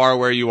that you are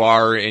where you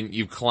are and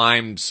you've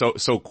climbed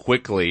so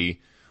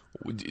quickly,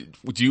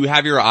 do you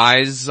have your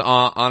eyes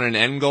on an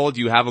end goal?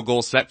 Do you have a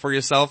goal set for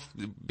yourself?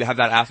 Have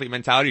that athlete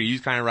mentality, or are you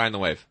just kind of riding the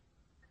wave?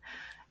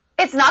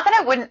 It's not that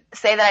I wouldn't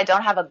say that I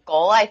don't have a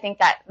goal. I think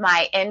that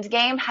my end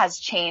game has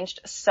changed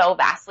so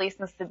vastly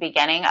since the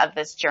beginning of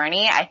this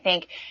journey. I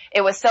think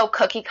it was so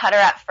cookie cutter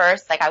at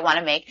first. Like I want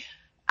to make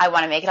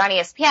it on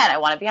ESPN. I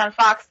want to be on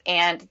Fox,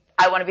 and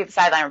I want to be the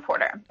sideline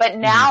reporter. But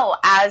now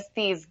as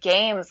these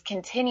games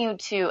continue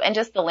to, and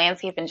just the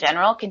landscape in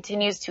general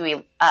continues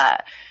to,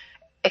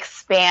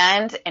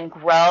 expand and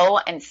grow,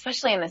 and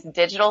especially in this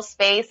digital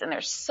space, and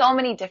there's so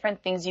many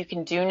different things you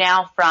can do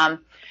now, from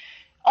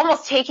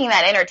almost taking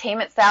that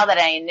entertainment style that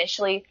I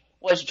initially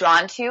was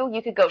drawn to.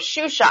 You could go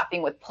shoe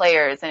shopping with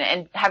players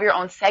and have your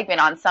own segment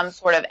on some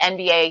sort of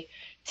NBA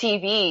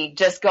TV,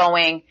 just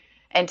going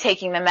and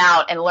taking them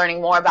out and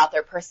learning more about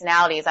their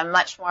personalities. I'm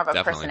much more of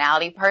a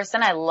personality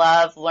person. I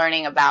love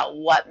learning about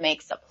what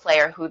makes a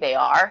player who they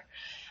are.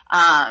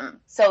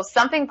 So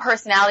something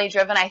personality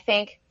driven, I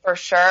think, for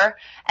sure.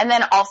 And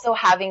then also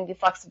having the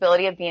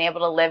flexibility of being able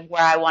to live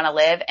where I want to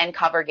live and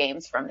cover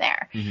games from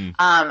there.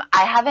 I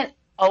haven't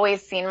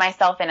always seen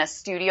myself in a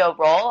studio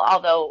role,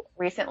 although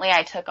recently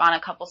I took on a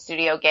couple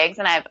studio gigs,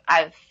 and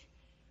I've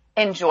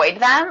enjoyed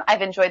them.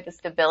 I've enjoyed the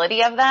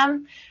stability of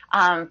them.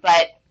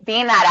 But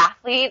being that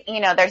athlete, you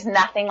know, there's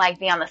nothing like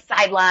being on the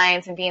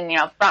sidelines and being, you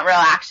know, front row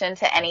action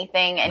to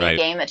anything, any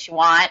game that you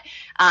want.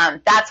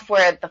 That's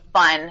where the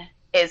fun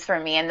is for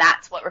me, and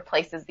that's what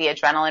replaces the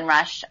adrenaline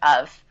rush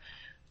of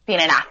being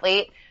an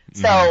athlete.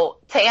 So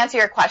to answer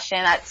your question,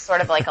 that's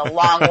sort of like a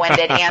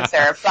long-winded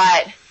answer,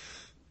 but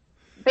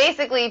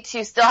basically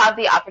to still have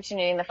the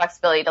opportunity and the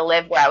flexibility to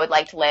live where I would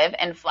like to live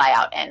and fly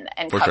out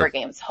and cover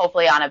games,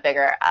 hopefully on a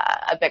bigger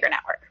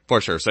network.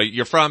 For sure. So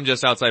you're from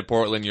just outside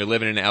Portland. You're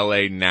living in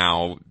LA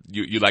now.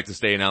 You'd like to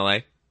stay in LA?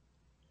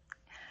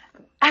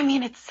 I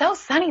mean, it's so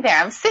sunny there.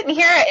 I'm sitting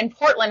here in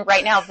Portland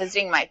right now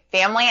visiting my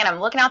family, and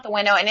I'm looking out the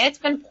window, and it's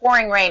been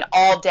pouring rain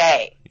all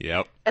day.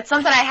 Yep. It's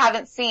something I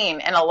haven't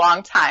seen in a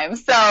long time.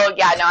 So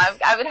yeah, no,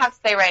 I would have to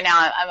say right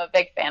now I'm a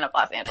big fan of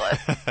Los Angeles.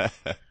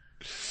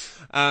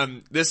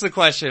 This is a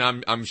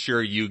question I'm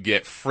sure you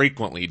get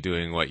frequently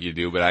doing what you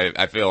do, but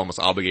I feel almost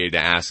obligated to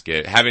ask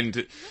it.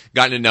 Having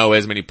gotten to know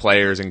as many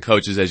players and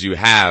coaches as you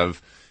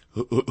have,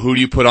 who do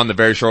you put on the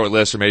very short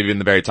list, or maybe in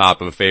the very top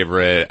of a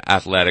favorite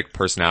athletic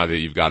personality that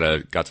you've got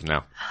to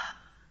know?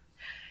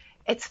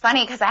 It's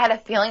funny because I had a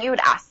feeling you would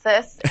ask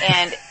this,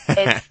 and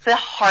it's the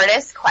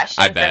hardest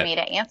question for me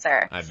to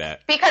answer. I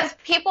bet. Because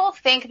people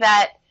think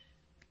that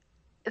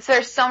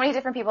there's so many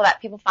different people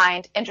that people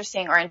find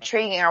interesting or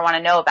intriguing or want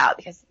to know about,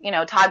 because, you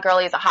know, Todd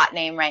Gurley is a hot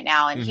name right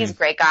now, and he's a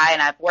great guy,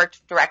 and I've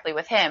worked directly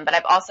with him. But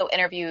I've also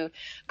interviewed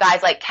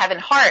guys like Kevin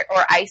Hart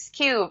or Ice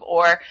Cube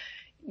or,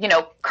 you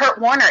know,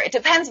 Kurt Warner. It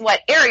depends what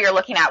area you're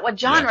looking at, what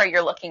genre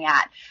you're looking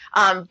at.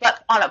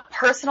 But on a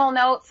personal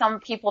note,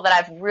 some people that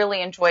I've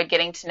really enjoyed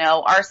getting to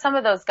know are some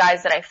of those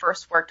guys that I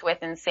first worked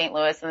with in St.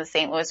 Louis and the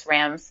St. Louis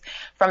Rams,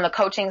 from the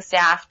coaching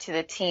staff to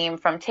the team,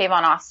 from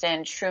Tavon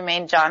Austin,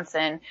 Trumaine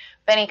Johnson,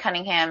 Benny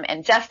Cunningham,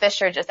 and Jeff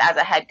Fisher just as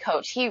a head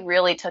coach. He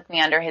really took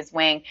me under his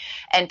wing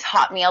and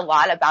taught me a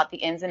lot about the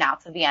ins and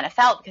outs of the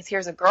NFL, because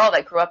here's a girl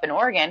that grew up in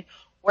Oregon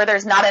where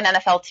there's not an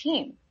NFL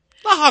team.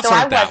 The Hawks so I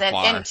aren't that wasn't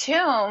far. in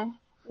tune.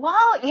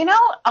 Well,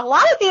 a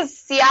lot of these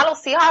Seattle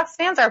Seahawks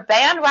fans are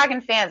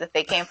bandwagon fans if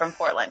they came from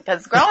Portland.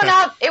 Because growing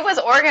up, it was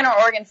Oregon or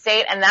Oregon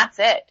State, and that's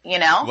it,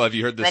 Well, have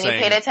you heard the saying? Then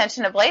you paid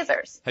attention to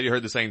Blazers. Have you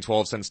heard the saying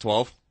 12 cents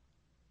 12?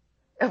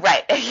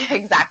 Right,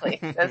 exactly.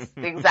 That's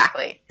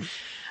exactly.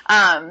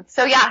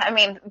 So yeah, I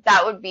mean,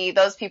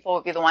 those people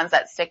would be the ones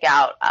that stick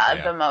out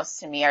the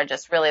most to me, are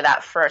just really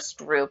that first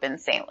group in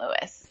St.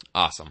 Louis.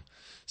 Awesome.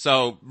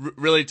 So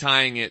really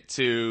tying it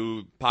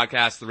to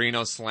podcast, the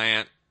Reno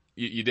Slant,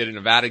 you did a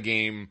Nevada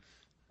game.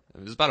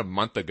 It was about a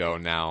month ago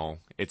now.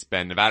 It's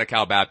been Nevada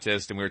Cal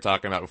Baptist, and we were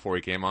talking about before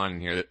we came on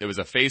here. It was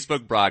a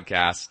Facebook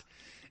broadcast.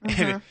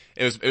 And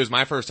it was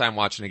my first time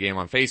watching a game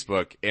on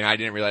Facebook, and I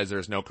didn't realize there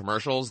was no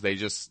commercials. They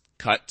just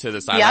cut to the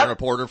sideline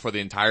reporter for the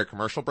entire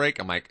commercial break.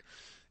 I'm like,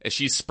 is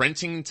she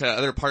sprinting to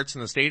other parts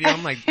in the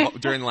stadium, like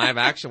during live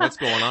action? What's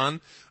going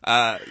on?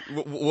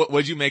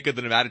 What'd you make of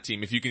the Nevada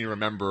team, if you can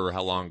remember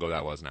how long ago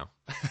that was now?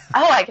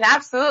 Oh, I can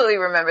absolutely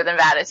remember the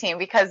Nevada team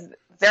because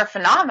they're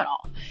phenomenal.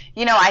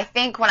 I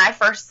think when I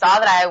first saw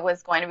that I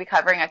was going to be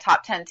covering a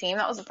top 10 team,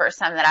 that was the first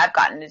time that I've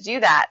gotten to do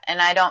that.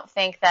 And I don't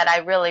think that I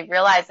really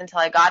realized until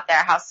I got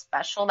there how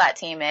special that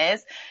team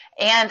is.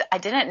 And I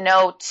didn't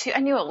know I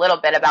knew a little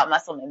bit about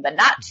Musselman, but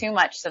not too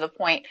much to the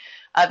point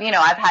of,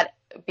 I've had,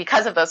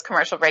 because of those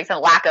commercial breaks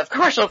and lack of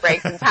commercial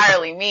breaks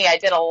entirely me, I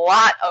did a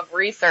lot of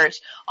research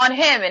on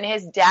him and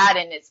his dad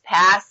and his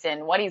past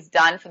and what he's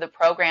done for the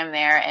program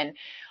there and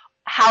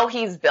how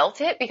he's built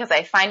it, because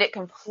I find it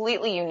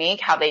completely unique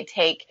how they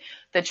take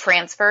the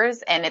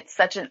transfers, and it's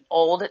such an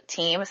old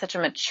team, such a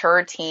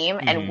mature team,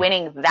 and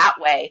winning that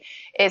way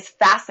is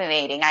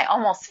fascinating. I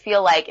almost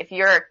feel like if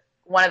you're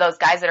one of those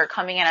guys that are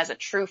coming in as a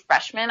true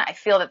freshman, I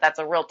feel that that's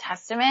a real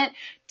testament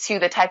to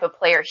the type of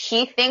player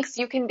he thinks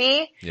you can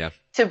be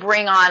to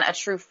bring on a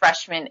true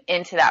freshman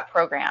into that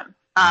program.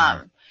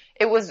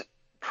 It was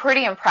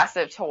pretty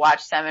impressive to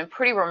watch them, and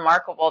pretty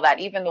remarkable that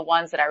even the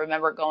ones that I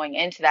remember going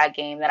into that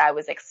game that I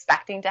was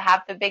expecting to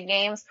have the big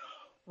games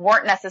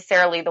weren't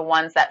necessarily the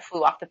ones that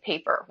flew off the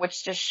paper,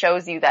 which just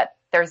shows you that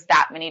there's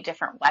that many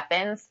different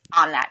weapons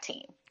on that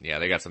team. Yeah,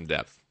 they got some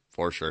depth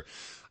for sure.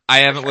 I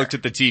haven't looked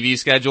at the TV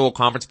schedule.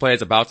 Conference play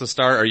is about to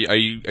start. Are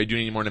you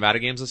doing any more Nevada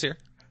games this year?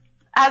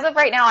 As of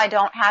right now, I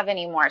don't have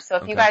any more. So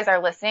if you guys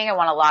are listening and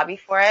want to lobby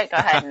for it, go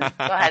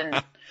ahead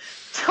and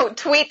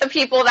tweet the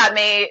people that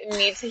may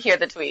need to hear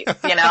the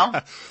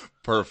tweets,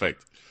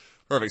 Perfect.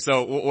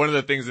 So one of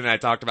the things that I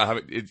talked about, how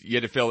you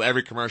had to fill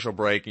every commercial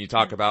break, and you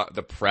talk about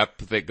the prep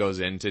that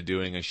goes into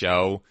doing a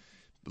show.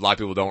 A lot of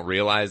people don't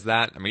realize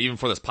that. I mean, even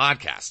for this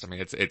podcast, I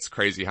mean, it's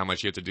crazy how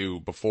much you have to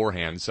do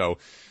beforehand. So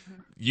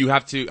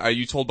are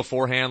you told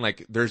beforehand,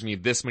 like, there's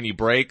this many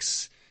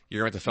breaks,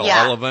 you're going to fill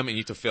all of them, and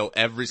you have to fill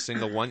every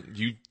single one?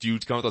 Do you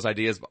come up with those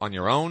ideas on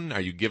your own?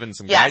 Are you given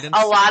some guidance?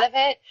 Yes, a lot of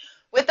it.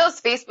 With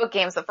those Facebook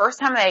games, the first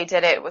time that I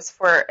did it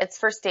it's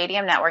for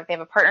Stadium Network. They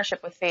have a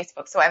partnership with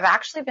Facebook. So I've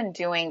actually been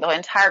doing the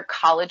entire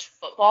college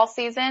football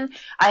season.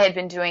 I had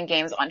been doing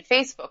games on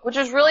Facebook, which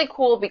is really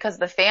cool because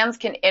the fans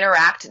can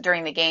interact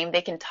during the game.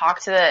 They can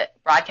talk to the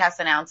broadcast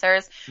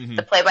announcers,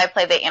 the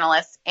play-by-play, the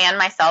analysts, and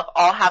myself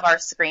all have our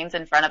screens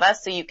in front of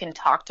us, so you can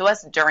talk to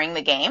us during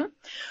the game,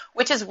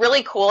 which is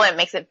really cool. It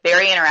makes it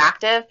very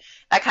interactive.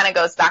 That kind of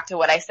goes back to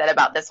what I said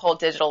about this whole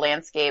digital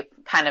landscape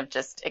kind of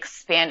just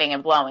expanding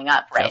and blowing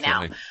up right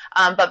now.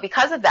 But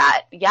because of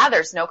that,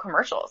 there's no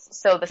commercials.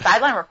 So the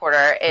sideline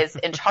reporter is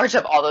in charge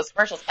of all those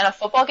commercials. In a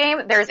football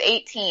game, there's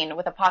 18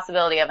 with a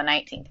possibility of a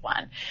 19th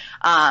one.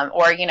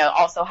 Or,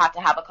 also have to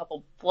have a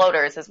couple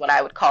floaters is what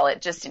I would call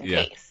it, just in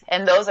case.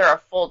 And those are a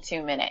full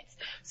 2 minutes.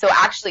 So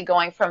actually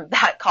going from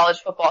that college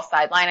football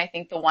sideline, I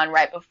think the one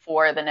right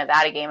before the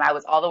Nevada game, I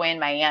was all the way in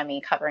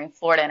Miami covering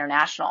Florida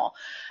International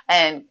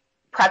and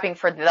prepping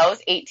for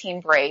those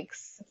 18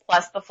 breaks,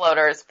 plus the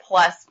floaters,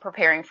 plus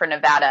preparing for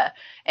Nevada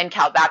and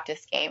Cal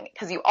Baptist game,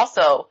 because you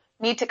also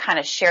need to kind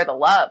of share the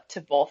love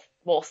to both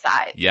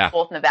sides,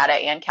 both Nevada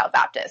and Cal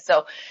Baptist.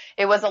 So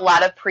it was a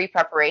lot of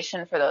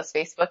pre-preparation for those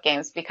Facebook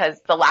games, because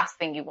the last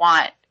thing you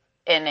want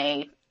in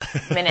a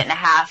minute and a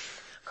half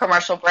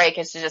commercial break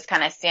is to just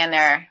kind of stand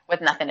there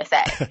with nothing to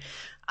say.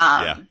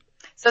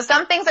 So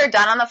some things are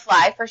done on the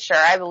fly for sure.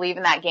 I believe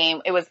in that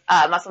game. It was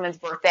Musselman's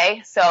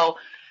birthday,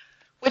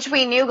 which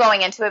we knew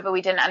going into it, but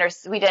we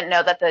didn't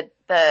know that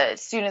the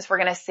students were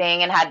going to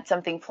sing and had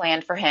something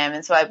planned for him.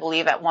 And so I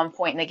believe at one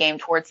point in the game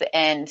towards the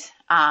end,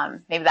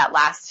 maybe that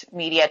last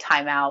media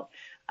timeout,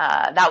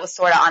 that was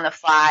sort of on the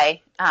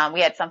fly.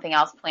 We had something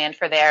else planned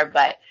for there,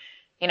 but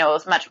it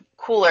was much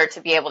cooler to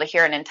be able to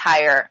hear an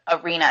entire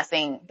arena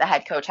sing the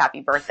head coach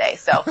happy birthday.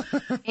 So,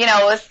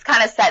 it was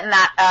kind of setting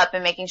that up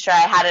and making sure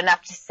I had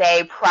enough to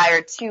say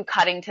prior to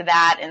cutting to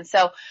that. And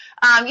so,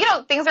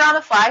 things are on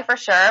the fly for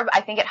sure. I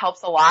think it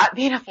helps a lot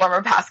being a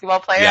former basketball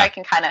player. I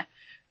can kind of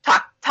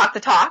talk the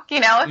talk,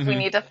 if we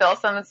need to fill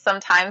some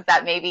times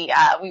that maybe,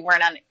 we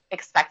weren't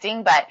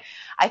expecting, but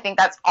I think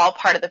that's all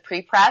part of the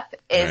pre-prep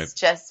is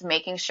just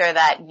making sure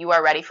that you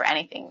are ready for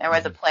anything. There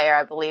was a player,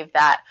 I believe,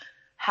 that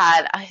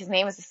his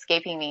name is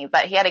escaping me,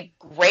 but he had a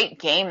great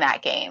game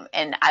that game.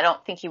 And I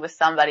don't think he was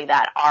somebody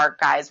that our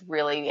guys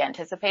really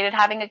anticipated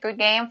having a good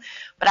game.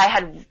 But I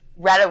had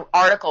read an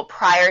article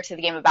prior to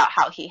the game about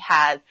how he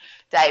has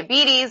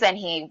diabetes and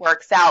he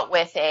works out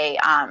with a,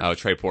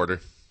 Trey Porter.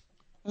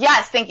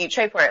 Yes, thank you.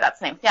 Trey Porter, that's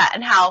the name. Yeah,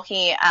 and how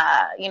he,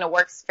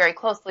 works very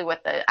closely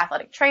with the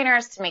athletic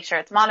trainers to make sure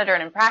it's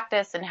monitored in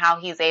practice and how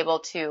he's able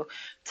to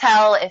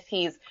tell if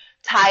he's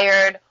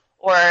tired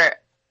or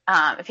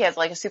if he has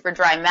like a super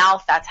dry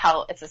mouth, that's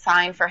how it's a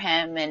sign for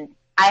him. And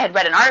I had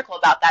read an article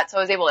about that, so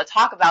I was able to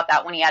talk about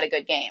that when he had a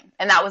good game.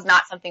 And that was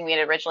not something we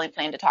had originally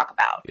planned to talk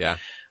about. Yeah.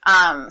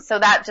 So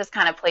that just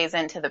kind of plays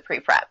into the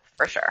pre-prep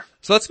for sure.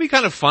 So let's be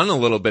kind of fun a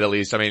little bit at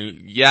least. I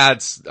mean, yeah,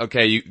 it's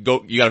okay. You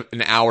got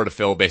an hour to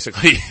fill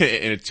basically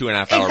in a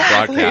 2.5 hour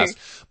broadcast,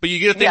 but you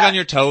get to think on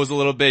your toes a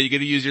little bit. You get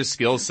to use your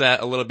skill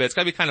set a little bit. It's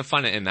gotta be kind of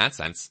fun in that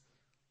sense.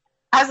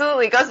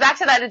 Absolutely. It goes back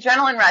to that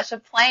adrenaline rush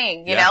of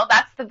playing. You know,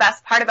 that's the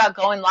best part about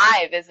going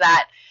live is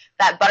that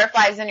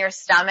butterflies in your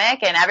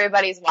stomach and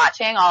everybody's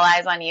watching, all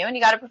eyes on you, and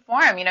you got to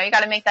perform. You know, you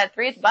got to make that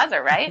 3 at the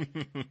buzzer, right?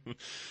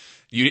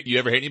 You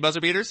ever hit any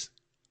buzzer beaters?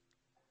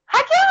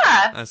 Heck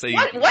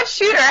yeah. What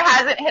shooter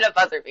hasn't hit a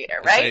buzzer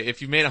beater, right?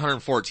 If you've made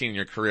 114 in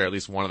your career, at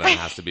least one of them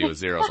has to be with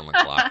zeros on the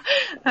clock.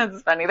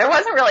 That's funny. There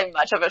wasn't really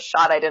much of a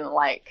shot I didn't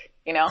like,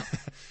 you know?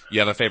 You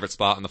have a favorite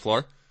spot on the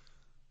floor?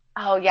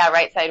 Oh yeah,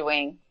 right side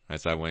wing. Right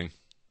side wing.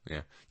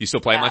 Yeah. You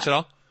still play much at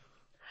all?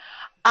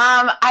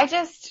 I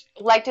just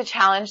like to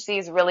challenge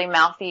these really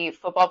mouthy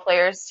football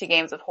players to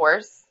games of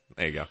horse.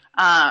 There you go.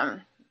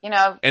 And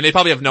they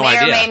probably have no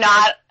idea.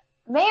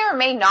 May or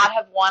may not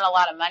have won a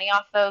lot of money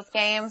off those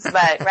games,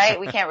 but right,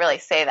 we can't really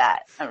say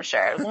that, I'm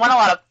sure. Won a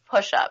lot of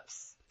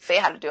push-ups. They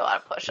had to do a lot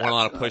of push-ups. Won a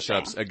lot of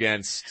push-ups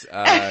against,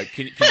 can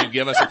you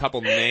give us a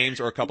couple names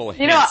or a couple of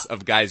hints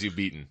of guys you've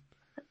beaten?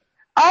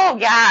 Oh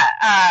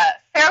yeah,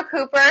 Farrell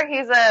Cooper,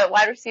 he's a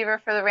wide receiver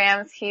for the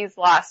Rams. He's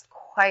lost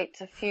quite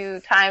a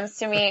few times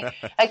to me.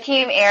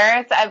 Akeem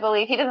Ayers, I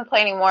believe, he doesn't play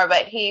anymore,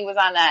 but he was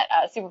on that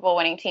Super Bowl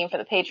winning team for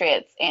the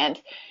Patriots,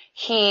 and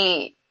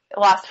he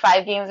lost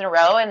 5 games in a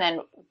row and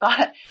then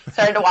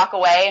started to walk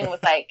away and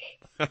was like,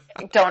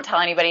 don't tell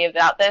anybody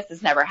about this.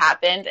 This never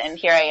happened. And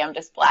here I am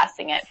just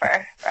blasting it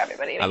for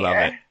everybody to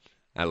hear.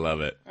 I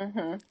love it.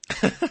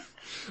 Mm-hmm.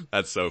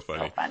 That's so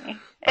funny. So funny.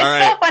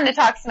 It's so fun to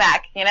talk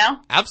smack, you know?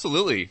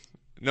 Absolutely.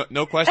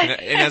 No question.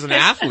 And as an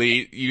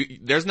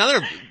athlete, there's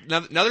another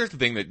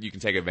thing that you can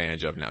take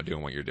advantage of now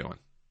doing what you're doing.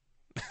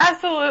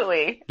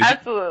 Absolutely.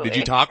 Did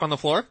you talk on the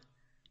floor?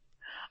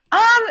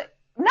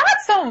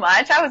 Not so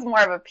much. I was more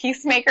of a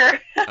peacemaker.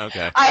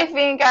 Okay. I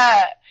think,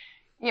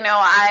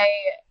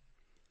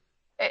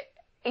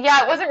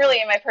 it wasn't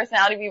really in my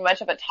personality to be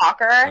much of a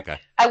talker. Okay.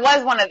 I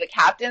was one of the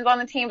captains on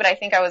the team, but I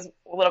think I was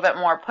a little bit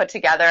more put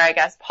together, I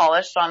guess,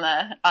 polished on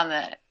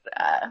the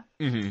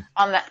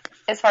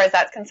as far as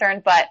that's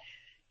concerned. But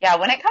yeah,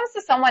 when it comes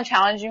to someone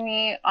challenging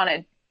me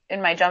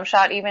in my jump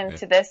shot, even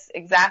to this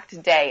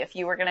exact day, if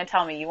you were going to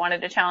tell me you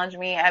wanted to challenge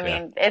me, I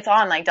mean, it's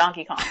on like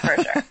Donkey Kong for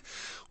sure.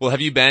 Well,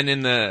 have you been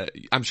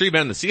I'm sure you've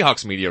been in the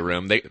Seahawks media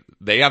room.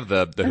 They have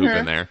the hoop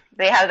in there.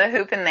 They have the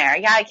hoop in there.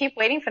 Yeah, I keep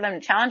waiting for them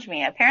to challenge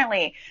me.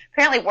 Apparently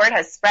word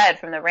has spread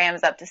from the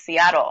Rams up to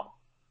Seattle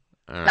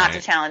not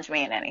to challenge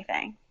me in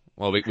anything.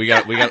 Well, we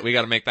got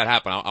to make that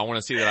happen. I want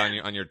to see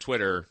that on your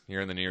Twitter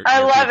here in the near.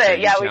 I love it.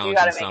 Yeah, we do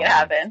got to make it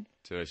happen.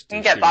 We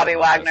can get Bobby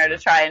Wagner to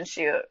try and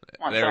shoot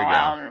once in a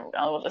while, and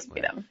we'll just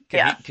beat him.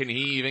 Can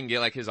he even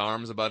get like his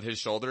arms above his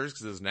shoulders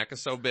because his neck is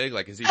so big?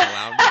 Like, is he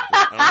allowed?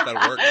 I don't know if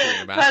that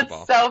works in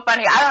basketball. That's so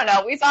funny. I don't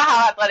know. We saw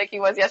how athletic he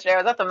was yesterday. I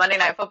was at the Monday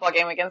Night Football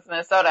game against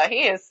Minnesota.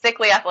 He is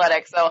sickly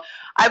athletic, so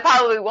I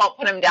probably won't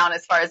put him down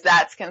as far as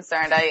that's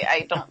concerned.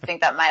 I don't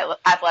think that my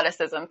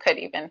athleticism could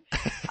even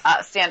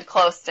stand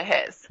close to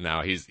his.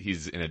 No,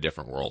 he's in a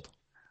different world.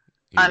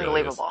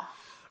 Unbelievable. Really.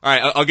 All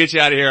right, I'll get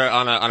you out of here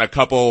on a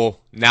couple.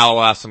 Now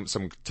I'll ask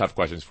some tough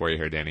questions for you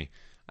here, Dani.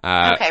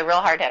 Okay, real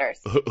hard hitters.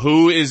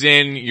 Who is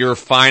in your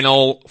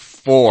final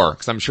 4?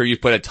 Because I'm sure you've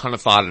put a ton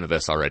of thought into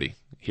this already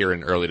here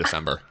in early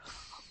December.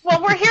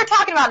 Well, we're here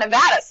talking about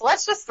Nevada, so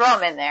let's just throw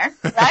them in there,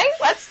 right?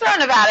 Let's throw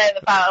Nevada in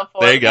the final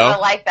 4. There you go. I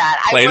like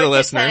that. Play the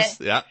listeners.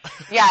 Yeah.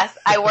 Yes,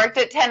 I worked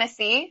at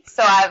Tennessee,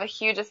 so I have a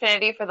huge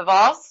affinity for the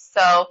Vols.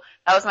 So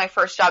that was my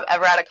first job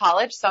ever out of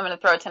college, so I'm going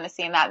to throw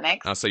Tennessee in that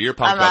mix. Oh, so you're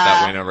pumped about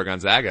that win over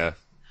Gonzaga.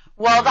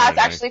 Well, that's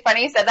actually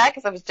funny you said that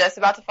because I was just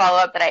about to follow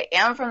up that I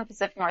am from the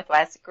Pacific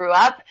Northwest, grew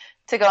up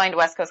to going to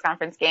West Coast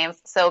Conference games,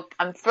 so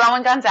I'm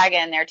throwing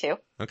Gonzaga in there too.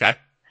 Okay.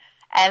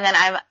 And then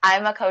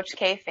I'm a Coach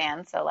K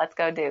fan, so let's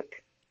go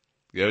Duke.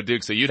 Go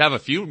Duke. So you'd have a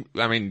few,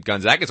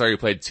 Gonzaga's already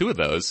played 2 of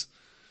those.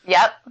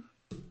 Yep.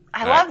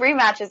 I love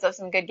rematches of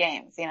some good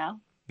games, you know?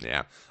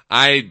 Yeah.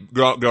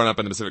 Growing up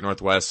in the Pacific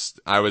Northwest,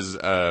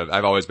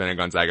 I've always been a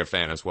Gonzaga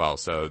fan as well,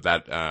 so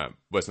that,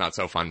 was not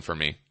so fun for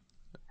me.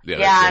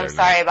 I'm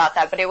sorry about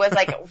that, but it was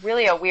like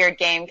really a weird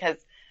game because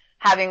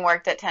having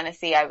worked at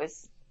Tennessee, I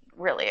was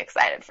really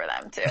excited for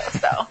them too,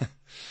 so.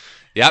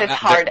 Yeah. It's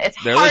hard. It's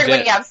hard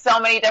when you have so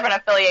many different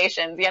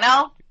affiliations, you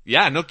know?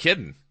 Yeah, no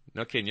kidding.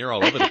 No kidding. You're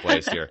all over the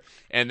place here.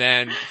 And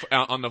then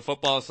on the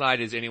football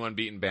side, is anyone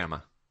beating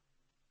Bama?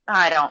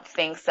 I don't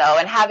think so.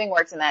 And having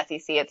worked in the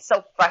SEC, it's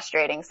so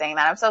frustrating saying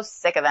that. I'm so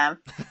sick of them.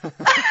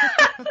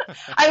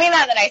 I mean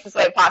that in the nicest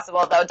way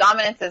possible, though.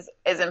 Dominance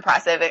is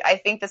impressive. I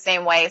think the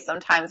same way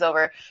sometimes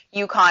over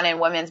UConn and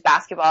women's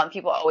basketball and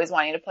people always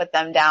wanting to put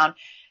them down.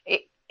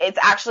 It's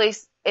actually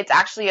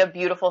a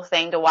beautiful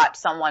thing to watch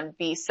someone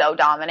be so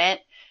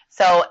dominant.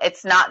 So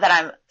it's not that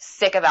I'm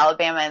sick of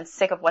Alabama and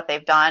sick of what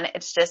they've done.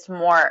 It's just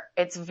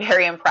it's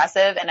very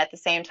impressive and at the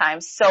same time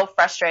so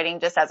frustrating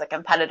just as a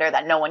competitor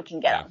that no one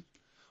can get them.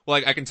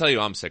 Well, I can tell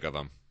you I'm sick of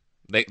them.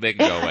 They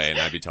can go away and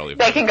I'd be totally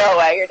fine. They can go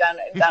away. You're done.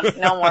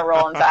 No more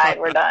rolling tide.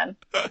 We're done.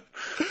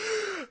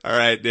 All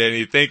right,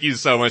 Dani, thank you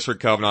so much for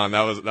coming on.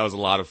 That was a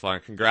lot of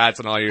fun. Congrats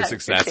on all your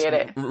success. Appreciate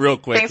it. Real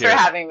quick. Thanks for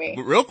having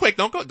me. Real quick.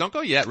 Don't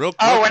go yet. We're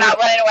not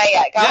running away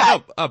yet. Go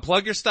ahead. No,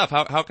 plug your stuff.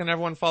 How can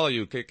everyone follow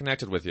you, get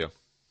connected with you?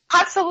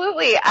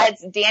 Absolutely.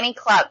 It's Dani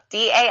Klup,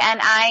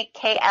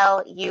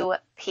 DANIKLUP,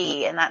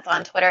 and that's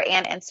on Twitter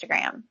and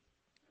Instagram.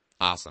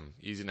 Awesome.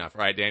 Easy enough.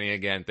 All right, Dani,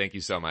 again, thank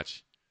you so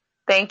much.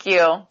 Thank you.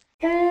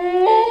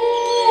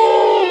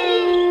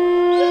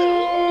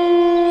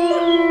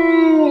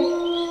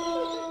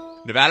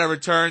 Nevada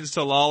returns to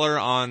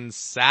Lawlor on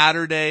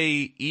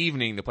Saturday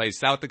evening to play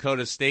South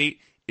Dakota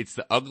State. It's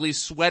the ugly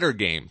sweater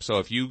game. So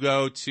if you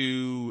go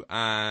to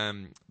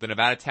the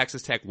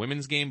Nevada-Texas Tech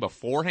women's game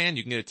beforehand,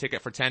 you can get a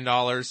ticket for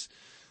 $10.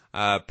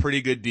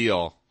 Pretty good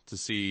deal to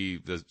see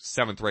the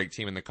 7th-ranked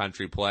team in the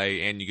country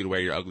play, and you get to wear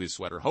your ugly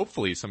sweater.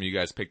 Hopefully some of you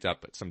guys picked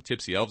up some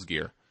Tipsy Elves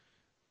gear.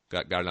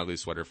 Got an ugly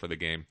sweater for the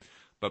game.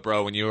 But,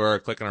 bro, when you were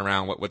clicking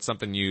around, what's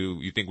something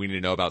you think we need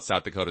to know about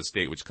South Dakota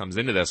State, which comes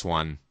into this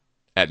one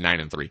at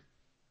 9-3?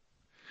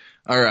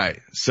 All right.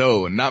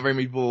 So not very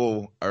many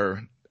people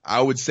I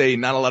would say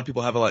not a lot of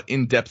people have a lot of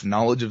in-depth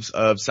knowledge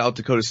of South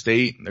Dakota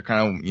State. They're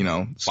kind of,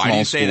 small Why do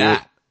you say school.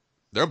 that?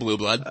 They're blue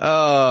blood.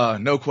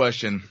 No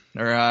question.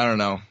 Or I don't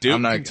know.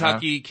 Duke,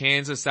 Kentucky,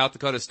 Kansas, South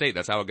Dakota State.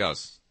 That's how it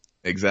goes.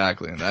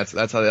 Exactly.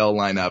 That's how they all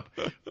line up.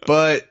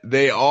 But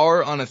they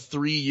are on a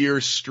 3-year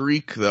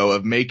streak though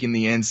of making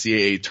the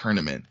NCAA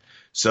tournament.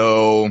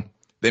 So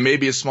they may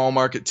be a small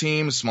market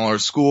team, smaller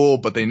school,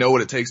 but they know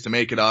what it takes to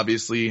make it,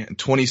 obviously. In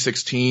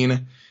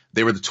 2016,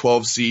 they were the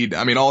 12 seed.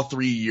 I mean, all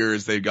 3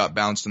 years they got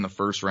bounced in the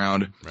first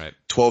round. Right.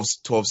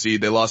 12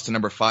 seed. They lost to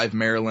number 5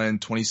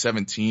 Maryland.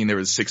 2017, they were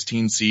the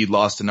 16 seed,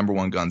 lost to number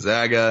 1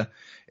 Gonzaga.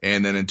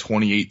 And then in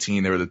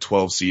 2018, they were the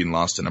 12 seed and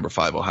lost to number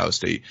 5 Ohio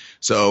State.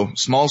 So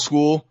small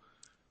school,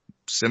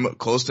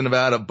 close to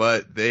Nevada,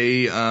 but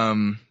they got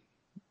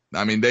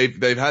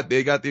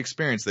the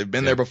experience. They've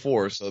been there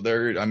before. So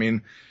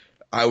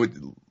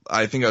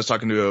I think I was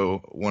talking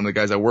to one of the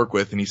guys I work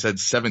with, and he said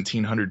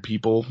 1,700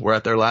 people were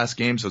at their last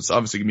game. So it's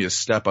obviously going to be a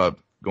step up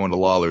going to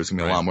Lawlor. It's going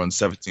to be a lot more than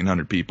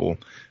 1,700 people.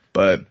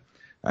 But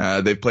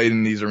they've played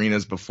in these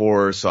arenas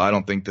before, so I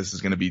don't think this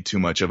is going to be too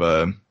much of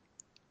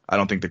I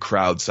don't think the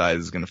crowd size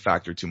is going to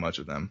factor too much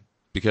with them.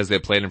 Because they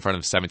played in front of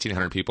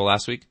 1,700 people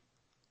last week?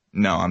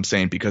 No, I'm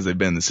saying because they've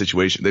been in the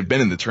situation. They've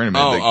been in the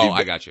tournament.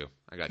 I got you.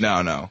 No.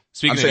 I'm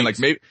saying like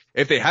maybe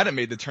if they hadn't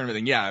made the tournament,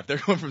 then yeah, if they're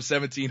going from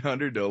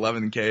 1,700 to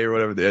 11K or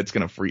whatever, it's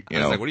going to freak, I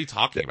was like, what are you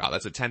talking about?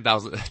 That's a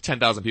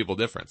 10,000 people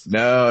difference.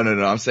 No.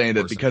 I'm saying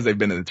that because they've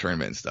been in the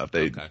tournament and stuff.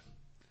 Okay.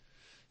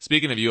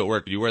 Speaking of you at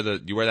work, you wear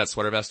that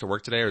sweater vest to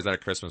work today, or is that a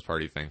Christmas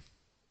party thing?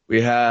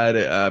 We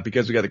had,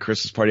 because we got the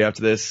Christmas party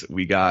after this,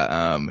 we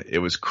got, it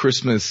was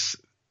Christmas,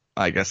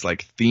 I guess,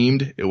 like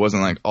themed. It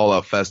wasn't like all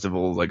out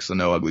festival, like, so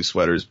no ugly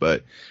sweaters,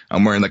 but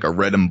I'm wearing like a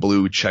red and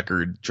blue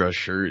checkered dress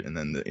shirt. And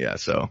then,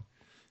 so.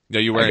 No,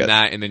 you're wearing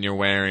that and then you're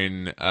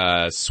wearing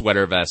a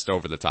sweater vest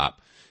over the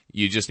top.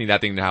 You just need that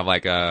thing to have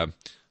like a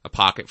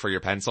pocket for your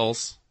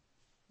pencils,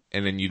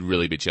 and then you'd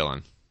really be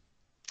chilling.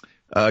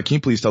 Can you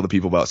please tell the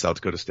people about South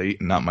Dakota State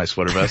and not my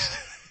sweater vest?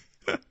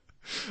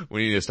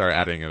 We need to start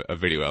adding a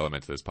video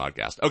element to this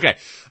podcast. Okay.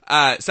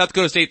 South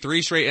Dakota State,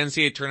 3 straight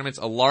NCAA tournaments.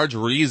 A large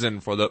reason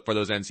for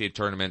those NCAA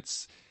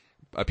tournaments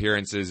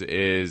appearances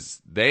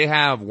is they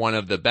have one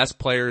of the best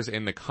players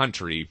in the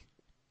country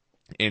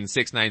in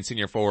 6'9"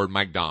 senior forward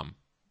Mike Daum.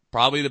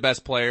 Probably the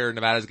best player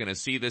Nevada's going to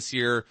see this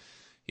year.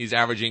 He's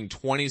averaging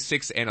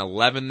 26 and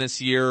 11 this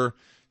year.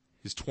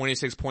 His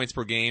 26 points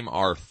per game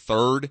are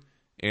 3rd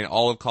in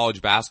all of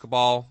college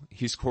basketball.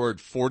 He scored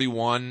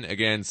 41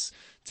 against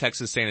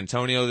Texas San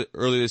Antonio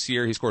earlier this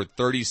year. He scored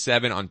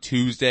 37 on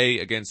Tuesday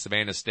against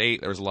Savannah State.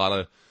 There was a lot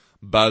of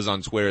buzz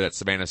on Twitter that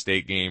Savannah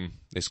State game.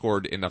 They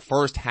scored in the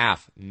first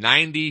half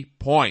 90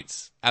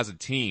 points as a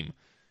team.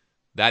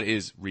 That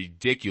is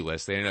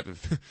ridiculous. They ended up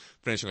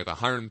finishing with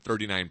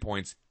 139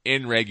 points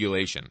in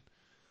regulation.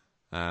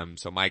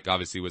 So Mike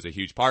obviously was a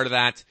huge part of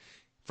that.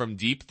 From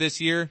deep this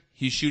year,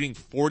 he's shooting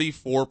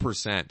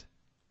 44%.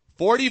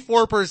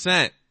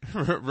 44%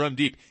 from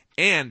deep.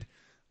 And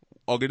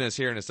I'll get into this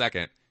here in a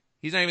second.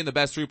 He's not even the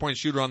best 3-point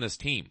shooter on this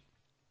team.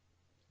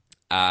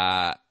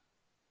 That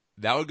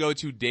would go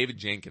to David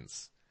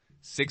Jenkins.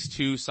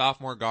 6'2",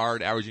 sophomore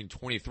guard, averaging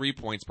 23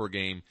 points per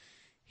game.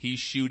 He's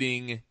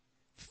shooting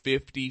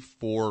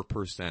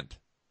 54%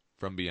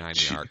 from behind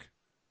the arc.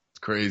 It's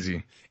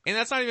crazy. And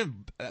that's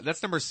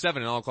number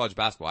 7 in all college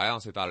basketball. I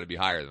honestly thought it'd be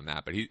higher than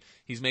that, but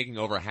he's making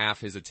over half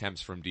his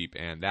attempts from deep,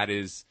 and that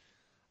is,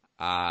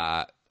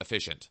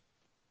 efficient.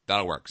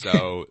 That'll work.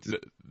 So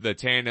the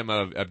tandem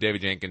of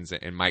David Jenkins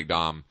and Mike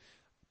Daum,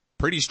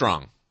 pretty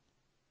strong.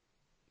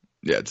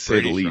 Yeah, to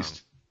say the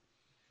least.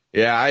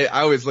 Yeah,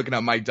 I was looking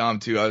at Mike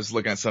Daum too. I was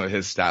looking at some of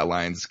his stat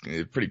lines.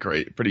 Pretty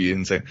great, pretty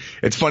insane.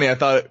 It's funny.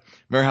 Remember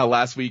how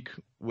last week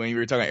when you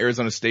were talking about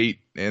Arizona State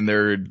and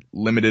their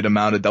limited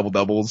amount of double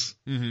doubles?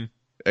 Mm-hmm.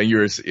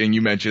 And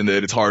you mentioned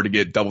that it's hard to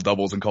get double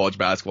doubles in college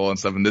basketball and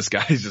stuff. And this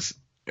guy's just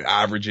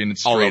averaging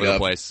straight all over up. The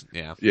place.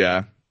 Yeah.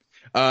 Yeah.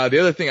 The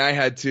other thing I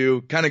had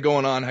to kind of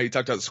going on how you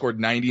talked about scored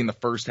 90 in the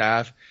first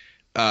half.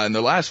 In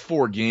the last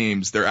 4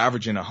 games, they're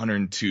averaging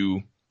close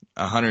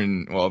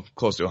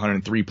to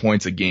 103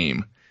 points a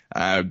game.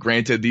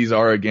 Granted, these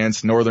are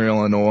against Northern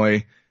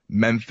Illinois,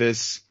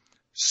 Memphis,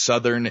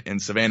 Southern,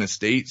 and Savannah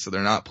State, so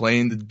they're not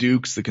playing the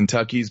Dukes, the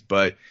Kentuckys,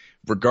 but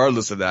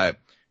regardless of that,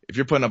 if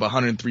you're putting up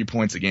 103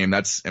 points a game,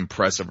 that's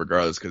impressive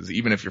regardless, because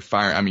even if you're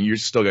firing, I mean, you're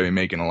still going to be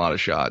making a lot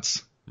of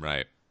shots.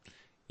 Right.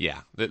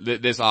 Yeah.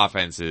 This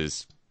offense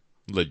is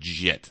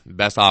legit.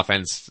 Best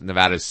offense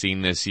Nevada's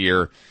seen this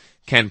year.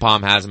 Ken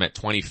Pom has them at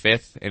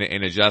 25th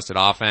in adjusted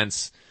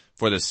offense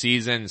for the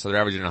season, so they're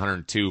averaging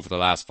 102 for the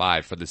last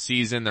 5. For the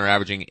season, they're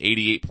averaging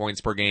 88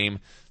 points per game.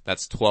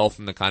 That's 12th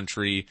in the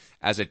country.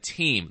 As a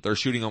team, they're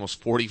shooting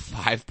almost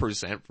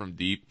 45% from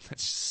deep.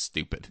 That's just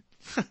stupid.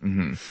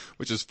 Mm-hmm.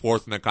 Which is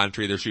 4th in the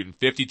country. They're shooting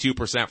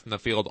 52% from the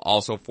field,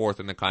 also 4th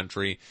in the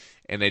country,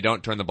 and they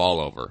don't turn the ball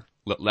over.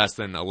 Less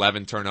than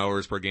 11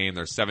 turnovers per game.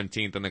 They're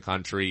 17th in the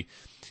country.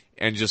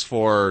 And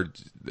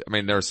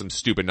there are some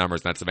stupid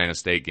numbers in that Savannah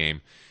State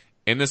game.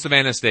 In the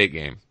Savannah State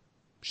game,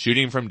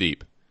 shooting from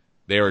deep,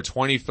 they were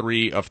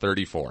 23 of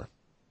 34.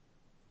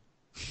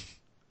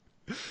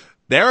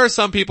 There are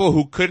some people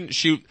who couldn't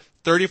shoot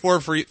 34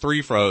 free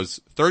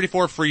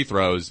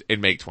throws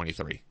and make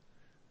 23.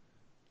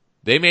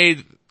 They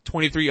made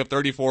 23 of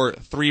 34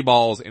 3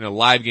 balls in a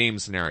live game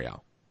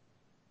scenario.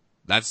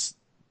 That's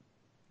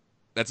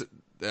dumb.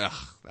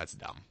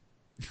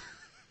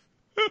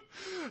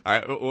 All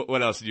right,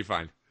 what else did you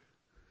find?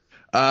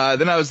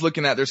 Then I was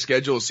looking at their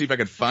schedule to see if I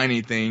could find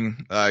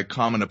anything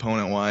common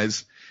opponent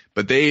wise.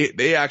 But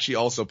they actually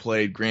also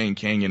played Grand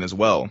Canyon as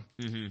well.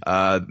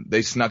 Mm-hmm.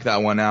 They snuck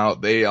that one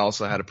out. They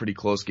also had a pretty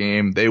close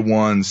game. They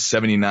won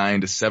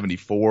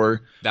 79-74.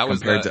 That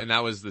was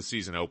the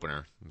season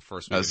opener, the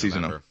first week of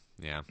November.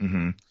 Yeah.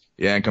 Mm-hmm.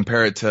 Yeah, and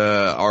compare it to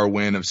our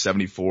win of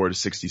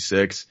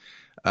 74-66.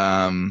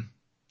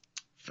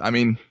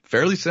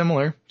 Fairly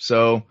similar.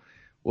 So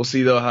we'll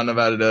see though how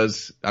Nevada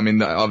does.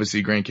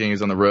 Obviously Grand Canyon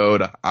is on the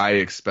road. I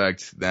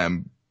expect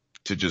them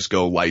to just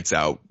go lights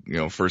out,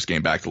 first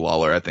game back to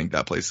Lawlor. I think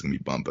that place is going to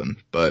be bumping,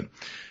 but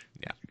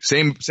yeah,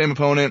 same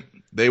opponent.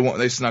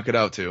 They snuck it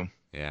out too.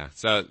 Yeah.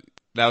 So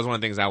that was one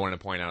of the things I wanted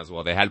to point out as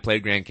well. They had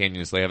played Grand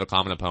Canyon, so they have a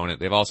common opponent.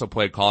 They've also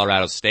played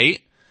Colorado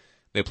State.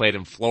 They played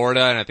in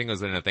Florida, and I think it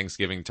was in a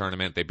Thanksgiving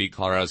tournament. They beat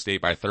Colorado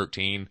State by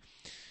 13.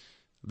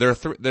 Their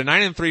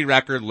 9-3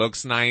 record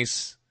looks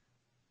nice.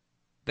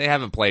 They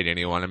haven't played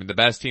anyone. The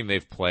best team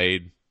they've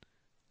played,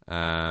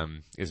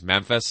 is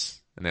Memphis.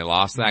 And they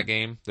lost that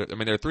game.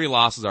 Their 3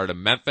 losses are to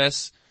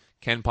Memphis.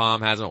 Ken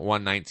Pom has them at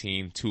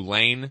 119.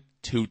 Tulane,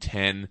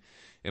 210.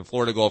 And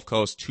Florida Gulf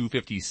Coast,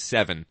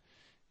 257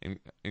 in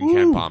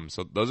Ken Pom.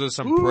 So those are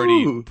some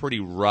pretty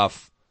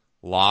rough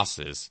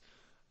losses.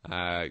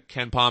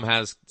 Ken Pom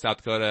has South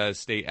Dakota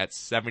State at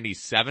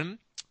 77.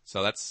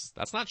 So that's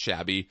not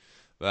shabby.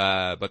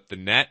 But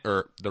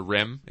the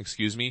rim,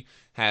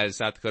 has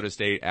South Dakota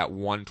State at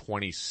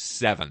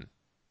 127.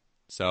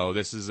 So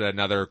this is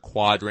another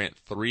quadrant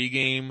 3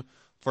 game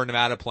for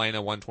Nevada, playing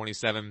at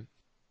 127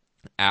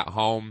 at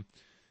home.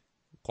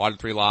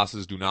 Quadrant 3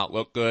 losses do not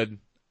look good.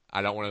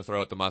 I don't want to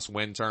throw out the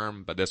must-win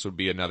term, but this would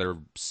be another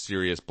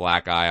serious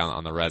black eye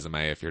on the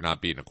resume if you're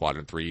not beating a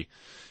quadrant 3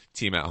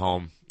 team at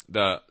home.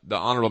 The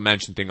honorable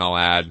mention thing I'll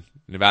add,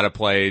 Nevada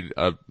played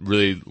a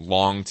really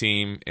long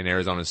team in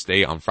Arizona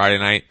State on Friday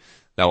night.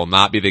 That will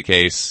not be the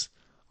case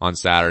on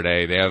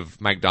Saturday. They have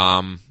Mike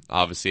Daum,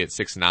 obviously, at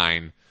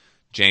 6'9".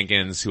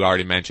 Jenkins, who I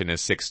already mentioned,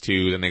 is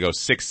 6'2". Then they go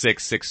 6'6",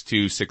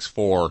 6'2",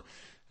 6'4",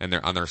 and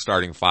they're on their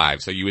starting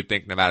 5. So you would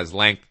think Nevada's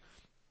length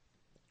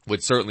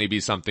would certainly be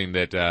something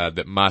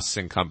that Muss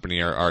and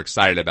company are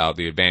excited about,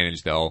 the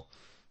advantage they'll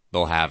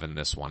have in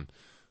this one.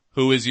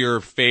 Who is your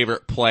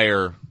favorite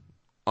player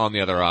on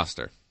the other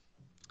roster?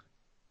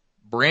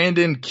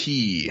 Brandon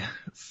Key,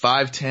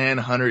 5'10",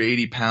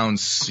 180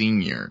 pounds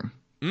senior.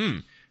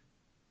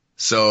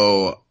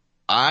 So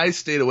I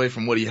stayed away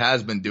from what he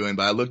has been doing,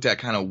 but I looked at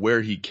kind of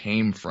where he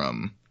came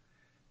from.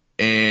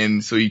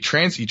 And so he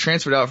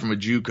transferred out from a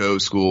JUCO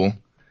school.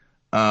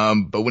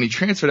 But when he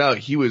transferred out,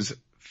 he was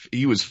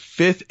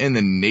 5th in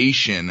the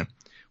nation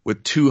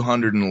with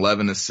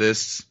 211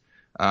 assists.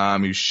 He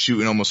was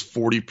shooting almost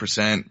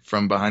 40%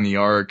 from behind the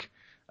arc.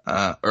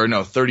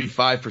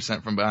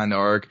 35% from behind the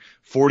arc,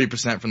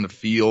 40% from the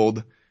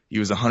field. He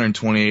was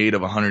 128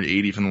 of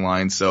 180 from the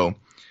line. So,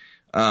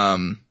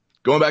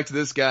 going back to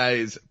this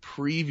guy's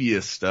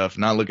previous stuff,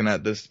 not looking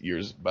at this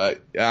year's,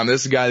 but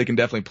this is a guy that can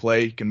definitely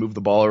play, can move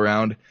the ball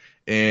around,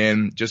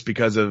 and just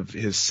because of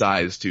his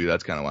size too,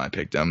 that's kind of why I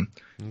picked him.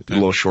 Okay. A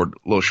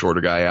little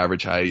shorter guy,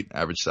 average height,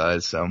 average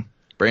size. So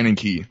Brandon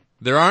Key.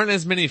 There aren't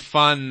as many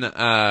fun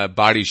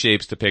body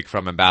shapes to pick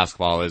from in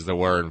basketball as there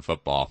were in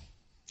football.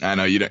 I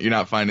know you're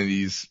not finding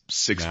these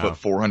 6 foot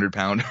 400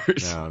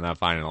 pounders. No, not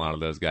finding a lot of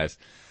those guys.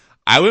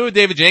 I went with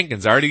David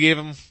Jenkins. I already gave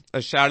him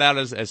a shout out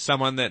as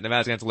someone that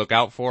Nevada's going to have to look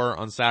out for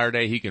on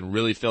Saturday. He can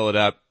really fill it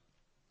up.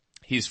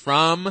 He's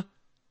from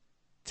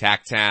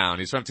Tacktown.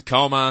 He's from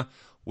Tacoma,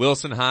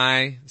 Wilson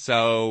High.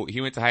 So he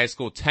went to high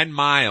school 10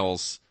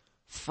 miles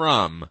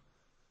from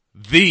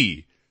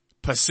the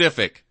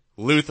Pacific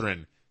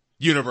Lutheran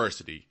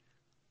University.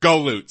 Go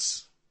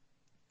Lutes.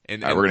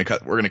 And we're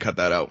gonna cut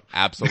that out.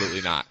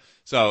 Absolutely not.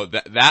 So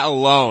that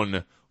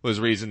alone was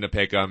reason to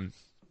pick him.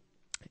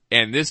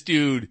 And this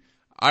dude,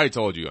 I already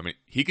told you, I mean,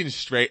 he can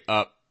straight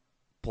up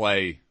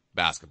play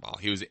basketball.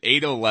 He was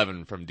 8 of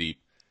 11 from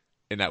deep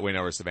in that win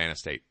over Savannah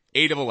State.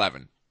 8 of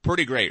 11.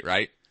 Pretty great,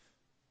 right?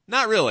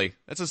 Not really.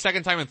 That's the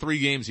second time in 3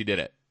 games he did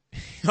it.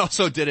 He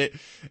also did it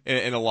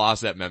in a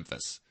loss at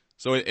Memphis.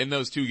 So in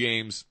those 2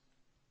 games,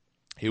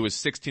 he was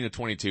 16 of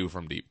 22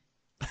 from deep.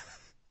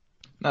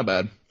 Not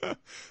bad.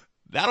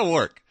 That'll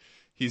work.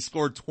 He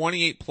scored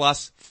 28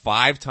 plus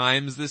 5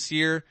 times this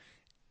year,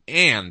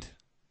 and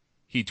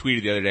he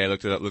tweeted the other day, I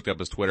looked up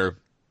his Twitter,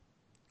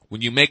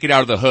 when you make it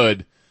out of the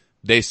hood,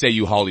 they say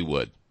you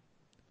Hollywood.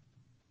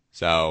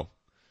 So,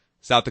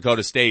 South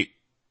Dakota State,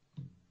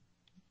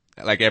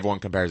 like everyone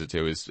compares it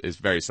to, is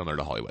very similar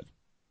to Hollywood.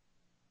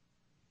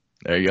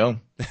 There you go.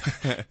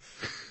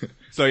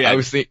 So yeah. I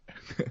was thinking,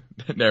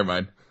 never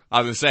mind.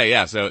 I was gonna say,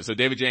 yeah, so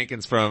David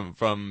Jenkins from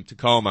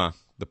Tacoma,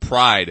 the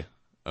pride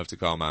of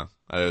Tacoma,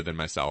 other than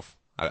myself.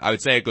 I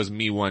would say it goes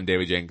me 1,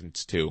 David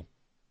Jenkins 2.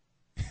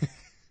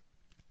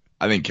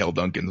 I think Kel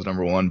Duncan's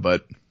number 1,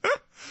 but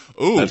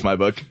ooh, that's my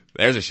book.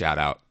 There's a shout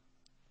out.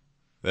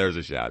 All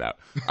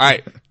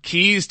right.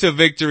 Keys to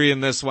victory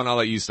in this one. I'll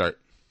let you start.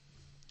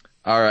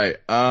 All right.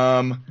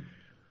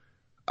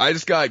 I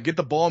just got get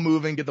the ball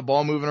moving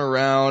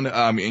around,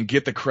 and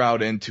get the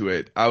crowd into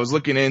it. I was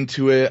looking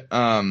into it.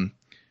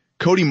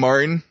 Cody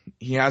Martin,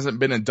 he hasn't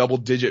been in double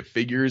digit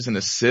figures in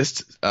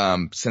assists,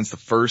 since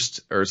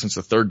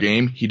the third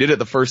game. He did it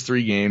the first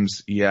 3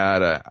 games. He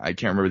had I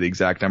can't remember the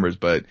exact numbers,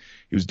 but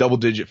he was double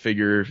digit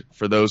figure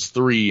for those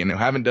 3 and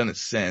haven't done it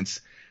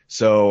since.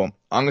 So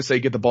I'm going to say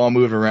get the ball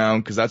moving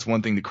around, cause that's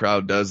one thing the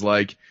crowd does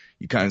like.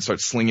 You kind of start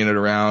slinging it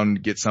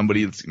around, get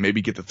somebody,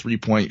 maybe get the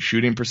 3-point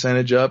shooting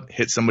percentage up,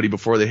 hit somebody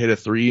before they hit a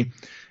 3,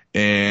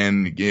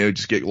 and,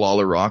 just get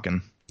Lawlor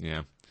rocking.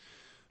 Yeah.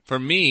 For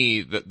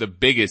me, the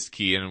biggest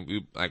key,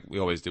 and we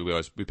always do,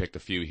 we picked a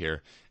few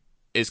here,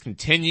 is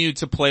continue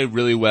to play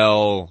really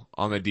well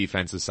on the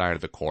defensive side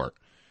of the court.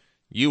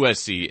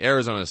 USC,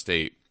 Arizona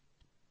State,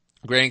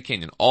 Grand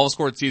Canyon, all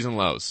scored season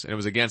lows, and it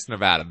was against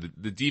Nevada.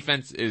 The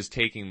defense is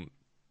taking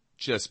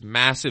just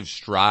massive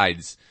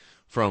strides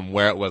from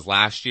where it was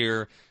last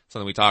year.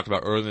 Something we talked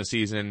about earlier in the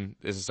season.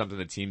 This is something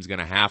the team's going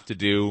to have to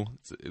do,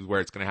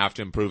 where it's going to have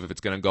to improve if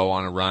it's going to go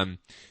on a run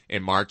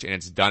in March, and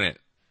it's done it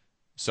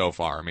so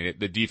far. I mean,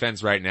 the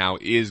defense right now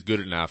is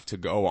good enough to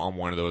go on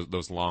one of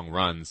those long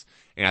runs.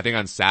 And I think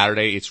on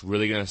Saturday, it's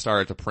really going to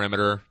start at the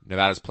perimeter.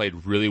 Nevada's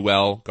played really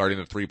well guarding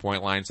the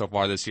 3-point line so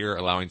far this year,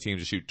 allowing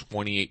teams to shoot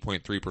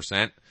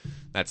 28.3%.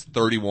 That's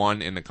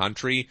 31 in the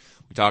country.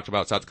 We talked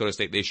about South Dakota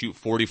State. They shoot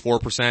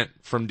 44%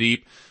 from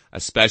deep,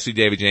 especially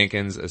David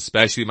Jenkins,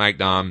 especially Mike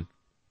Dahm.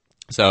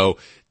 So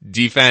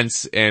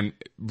defense, and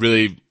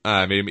really,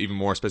 maybe even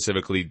more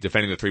specifically,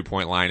 defending the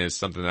 3-point line is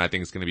something that I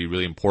think is going to be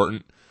really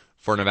important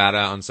for Nevada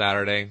on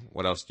Saturday.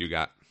 What else do you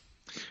got?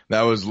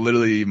 That was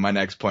literally my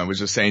next point, was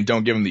just saying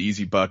don't give them the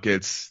easy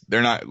buckets.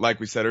 They're not, like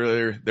we said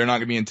earlier, they're not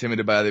going to be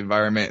intimidated by the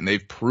environment, and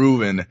they've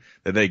proven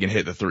that they can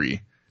hit the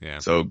 3. Yeah.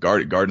 So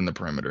guarding the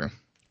perimeter.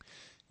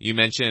 You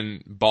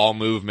mentioned ball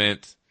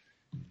movement.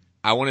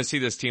 I want to see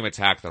this team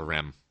attack the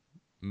rim.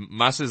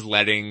 Muss is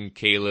letting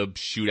Caleb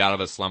shoot out of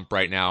a slump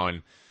right now,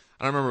 and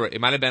I don't remember,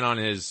 it might have been on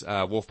his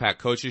Wolfpack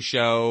coaches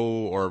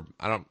show, or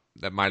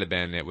that might have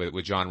been it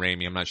with John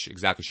Ramey. I'm not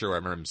exactly sure. I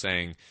remember him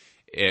saying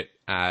it,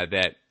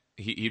 that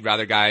he'd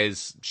rather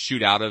guys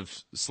shoot out of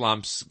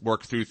slumps,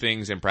 work through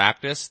things in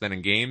practice than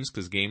in games,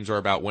 because games are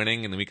about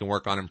winning, and then we can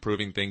work on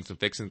improving things and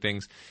fixing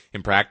things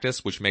in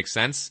practice, which makes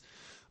sense.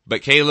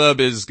 But Caleb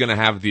is going to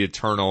have the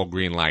eternal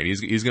green light.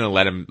 He's going to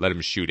let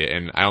him shoot it,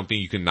 and I don't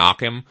think you can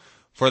knock him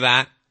for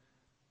that.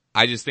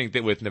 I just think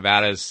that with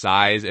Nevada's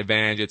size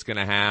advantage it's going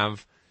to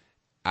have,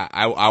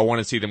 I want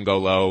to see them go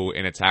low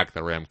and attack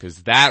the rim,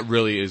 because that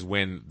really is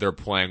when they're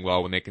playing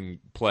well, when they can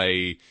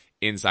play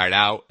inside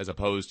out as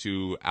opposed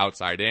to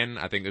outside in.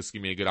 I think this is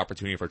going to be a good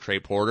opportunity for Trey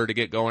Porter to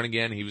get going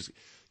again. He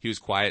was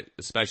quiet,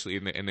 especially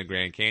in the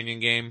Grand Canyon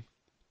game.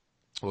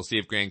 We'll see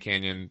if Grand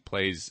Canyon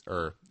plays,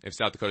 or if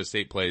South Dakota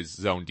State plays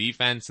zone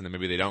defense, and then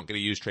maybe they don't get to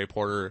use Trey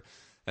Porter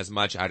as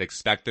much. I'd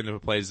expect them to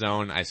play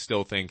zone. I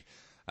still think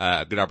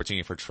a good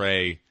opportunity for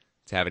Trey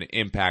to have an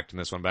impact in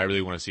this one, but I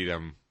really want to see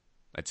them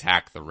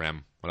attack the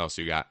rim. What else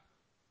you got?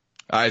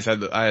 I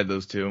had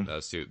those two.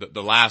 Those two.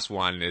 The last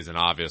one is an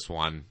obvious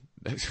one.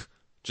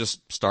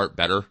 Just start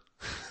better.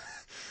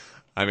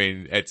 I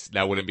mean,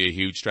 that wouldn't be a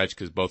huge stretch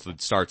because both of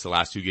the starts the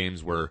last two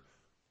games were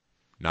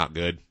not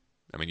good.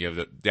 I mean, you have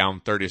the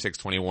down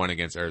 36-21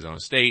 against Arizona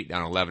State,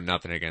 down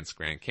 11-0 against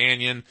Grand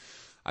Canyon.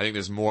 I think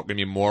there's going to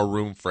be more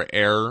room for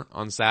error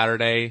on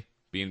Saturday,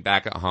 being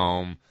back at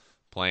home,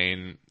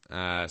 playing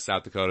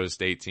South Dakota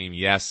State team.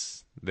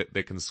 Yes,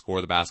 they can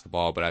score the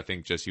basketball, but I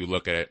think just you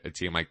look at a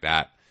team like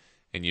that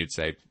and you'd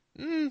say,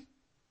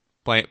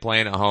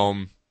 playing at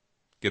home,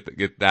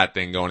 get that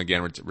thing going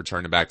again,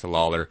 return it back to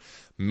Lawlor.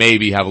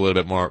 Maybe have a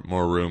little bit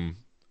more room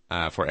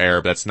for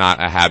error, but that's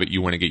not a habit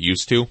you want to get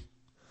used to.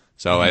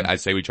 So I'd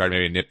say we try to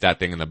maybe nip that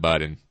thing in the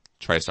bud and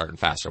try starting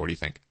faster. What do you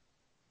think?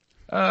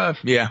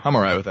 Yeah, I'm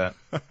alright with that.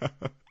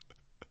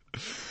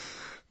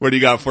 What do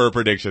you got for a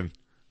prediction?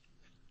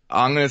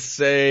 I'm gonna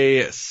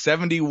say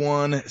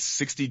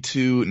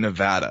 71-62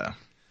 Nevada.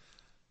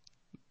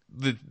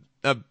 The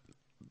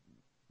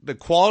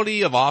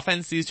quality of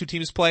offense these two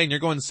teams play, and you're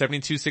going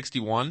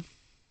 72-61?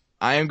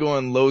 I am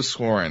going low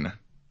scoring.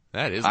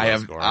 That is low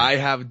scoring. I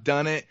have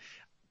done it.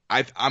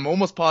 I'm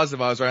almost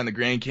positive I was right on the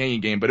Grand Canyon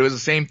game, but it was the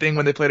same thing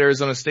when they played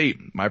Arizona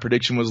State. My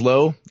prediction was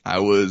low. I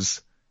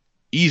was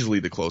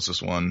easily the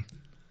closest one.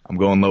 I'm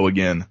going low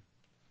again.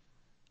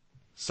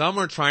 Some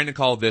are trying to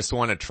call this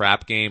one a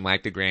trap game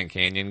like the Grand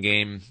Canyon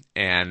game,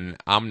 and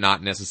I'm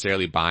not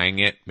necessarily buying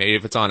it. Maybe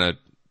if it's on a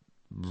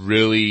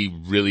really,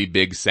 really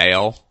big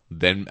sale,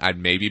 then I'd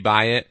maybe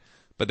buy it.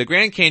 But the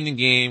Grand Canyon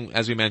game,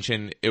 as we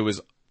mentioned, it was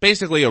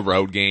basically a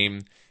road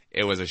game.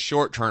 It was a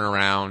short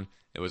turnaround.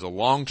 It was a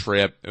long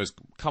trip. It was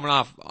coming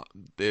off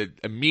the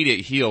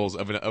immediate heels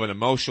of an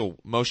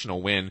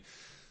emotional win.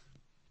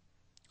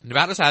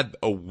 Nevada's had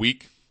a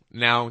week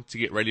now to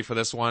get ready for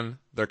this one.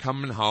 They're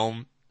coming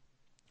home.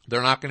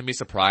 They're not going to be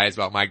surprised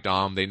about Mike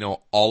Daum. They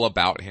know all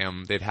about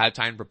him. They've had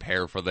time to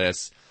prepare for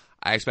this.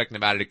 I expect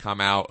Nevada to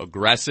come out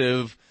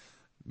aggressive.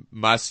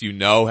 Muss,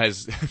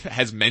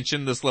 has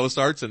mentioned the slow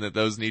starts and that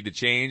those need to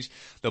change.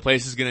 The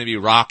place is going to be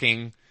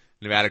rocking.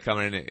 Nevada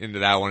coming into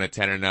that one at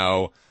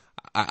 10-0.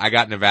 I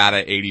got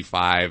Nevada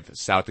 85,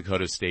 South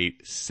Dakota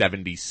State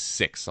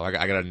 76. So I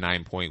got a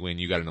 9-point win.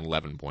 You got an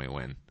 11-point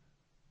win.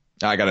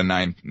 I got a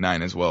 9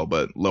 as well,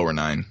 but lower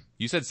 9.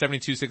 You said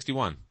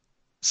 72-61.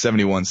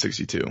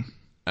 71-62.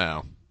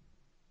 Oh.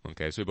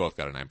 Okay, so we both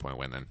got a 9-point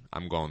win then.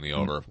 I'm going the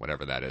over,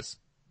 whatever that is.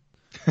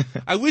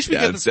 I wish we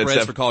get the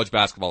spreads for college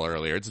basketball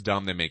earlier. It's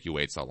dumb they make you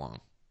wait so long.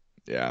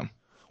 Yeah.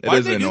 Why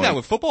did they do that?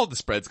 With football, the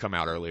spreads come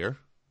out earlier.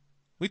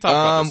 We talked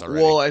about this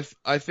already. Well,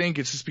 I think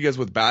it's just because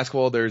with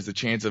basketball, there's the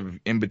chance of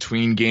in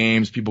between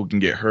games, people can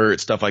get hurt,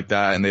 stuff like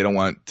that, and they don't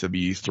want to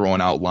be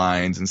throwing out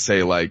lines and say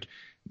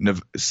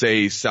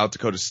South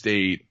Dakota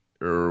State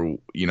or,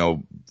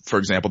 for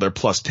example, they're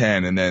plus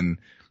 10 and then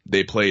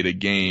they played a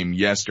game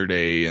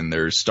yesterday and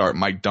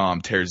Mike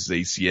Daum tears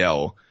his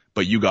ACL,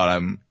 but you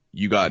got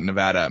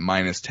Nevada at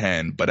minus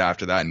 10, but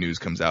after that news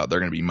comes out, they're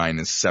going to be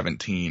minus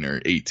 17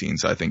 or 18.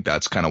 So I think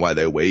that's kind of why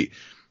they wait.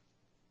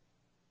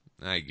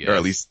 I guess. Or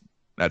at least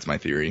that's my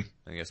theory.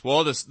 I guess.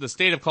 Well, the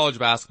state of college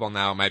basketball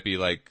now might be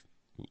like,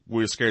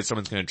 we're scared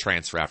someone's going to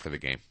transfer after the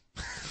game.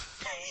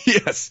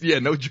 Yes. Yeah.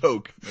 No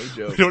joke.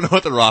 We don't know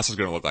what the roster's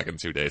going to look like in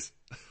 2 days.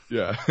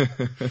 Yeah.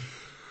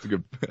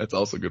 That's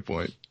also a good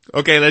point.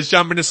 Okay, let's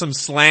jump into some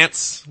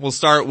slants. We'll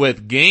start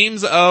with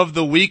games of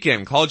the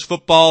weekend. College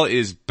football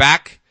is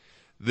back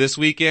this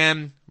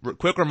weekend.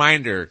 Quick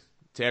reminder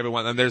to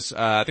everyone, and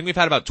I think we've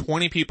had about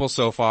 20 people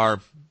so far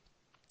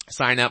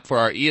sign up for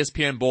our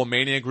ESPN Bowl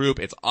Mania group.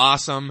 It's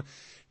awesome.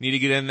 Need to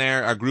get in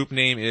there. Our group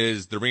name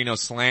is the Reno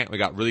Slant. We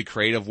got really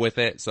creative with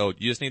it. So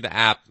you just need the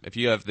app. If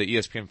you have the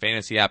ESPN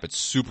Fantasy app, it's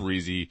super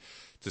easy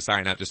to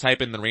sign up. Just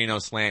type in the Reno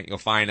Slant. You'll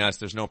find us.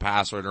 There's no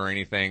password or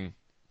anything.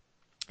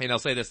 And I'll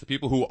say this, the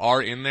people who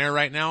are in there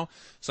right now,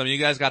 some of you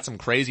guys got some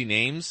crazy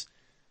names.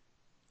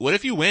 What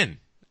if you win?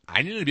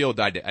 I need to be able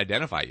to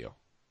identify you.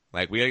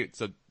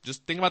 So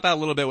just think about that a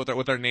little bit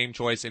with our name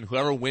choice, and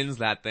whoever wins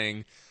that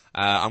thing,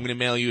 I'm going to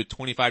mail you a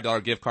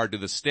 $25 gift card to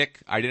the Stick.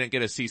 I didn't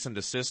get a cease and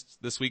desist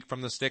this week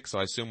from the Stick, so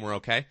I assume we're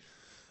okay.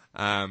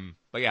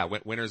 But yeah,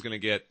 winner's going to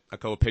get a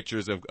couple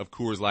pictures of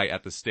Coors Light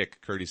at the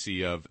Stick,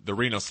 courtesy of the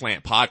Reno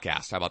Slant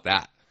podcast. How about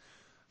that?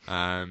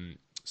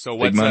 So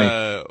what's one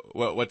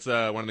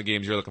of the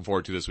games you're looking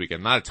forward to this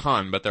weekend? Not a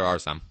ton, but there are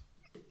some.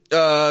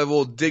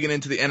 Well, digging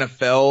into the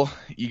NFL,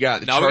 you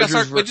got the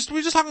Chargers.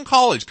 We're just talking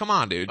college. Come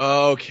on, dude.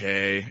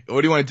 Okay. What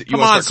do you want to do?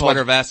 Come on,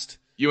 sweater vest.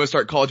 You want to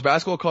start college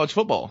basketball or college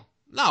football?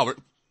 No.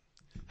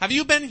 Have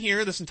you been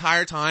here this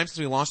entire time since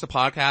we launched the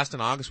podcast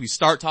in August? We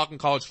start talking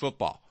college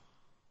football.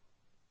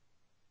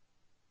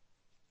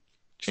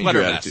 Change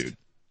your attitude.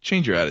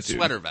 Change your attitude.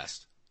 Sweater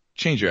vest.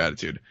 Change your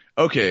attitude.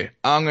 Okay,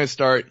 I'm going to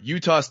start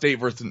Utah State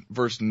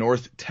versus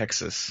North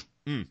Texas.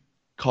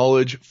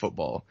 College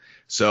football.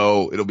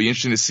 So it'll be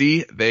interesting to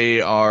see.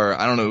 They are,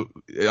 I don't know,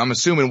 I'm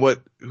assuming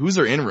who's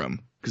their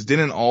interim? Because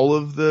didn't all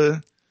of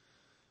the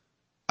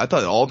I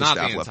thought all the Not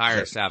staff the left.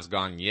 entire staff's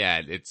gone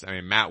yet.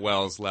 Matt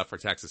Wells left for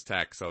Texas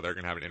Tech, so they're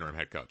going to have an interim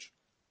head coach.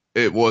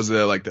 It was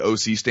like the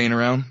OC staying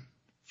around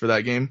for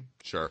that game.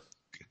 Sure.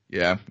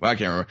 Yeah. Well, I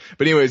can't remember.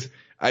 But anyways,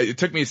 it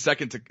took me a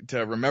second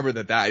to remember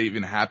that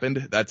even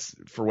happened. That's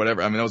for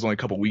whatever. I mean, that was only a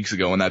couple weeks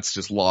ago, and that's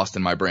just lost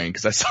in my brain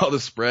because I saw the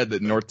spread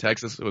that North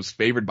Texas was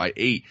favored by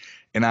 8.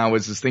 And I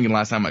was just thinking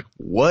last time, like,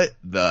 what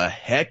the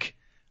heck?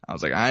 I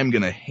was like, I'm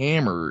going to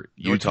hammer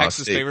Utah North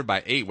Texas State. favored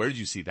by 8. Where did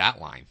you see that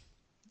line?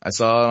 I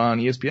saw it on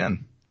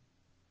ESPN.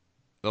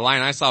 The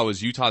line I saw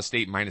was Utah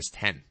State minus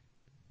 10.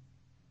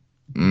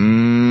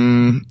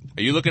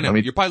 Are you looking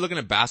at, you're probably looking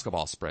at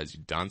basketball spreads,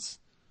 you dunce.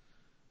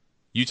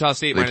 Utah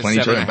State minus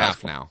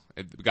 7.5 now.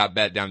 It got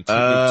bet down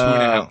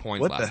 2.5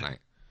 points last night.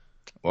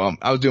 Well,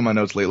 I was doing my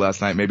notes late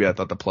last night. Maybe I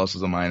thought the plus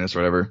was a minus or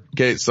whatever.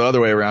 Okay. So other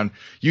way around,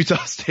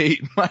 Utah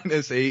State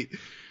minus 8.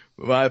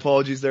 My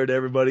apologies there to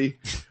everybody.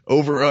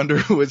 Over under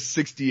was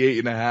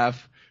 68.5.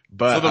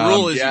 But so the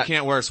rule is you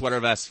can't wear a sweater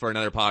vest for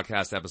another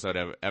podcast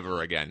episode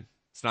ever again.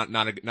 It's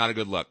not a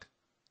good look.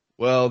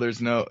 Well, there's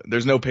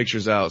no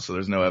pictures out, so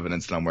there's no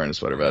evidence that I'm wearing a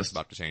sweater vest. It's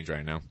about to change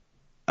right now.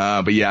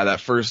 But yeah,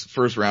 that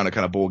first round of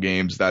kind of bowl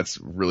games, that's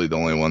really the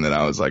only one that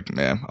I was like,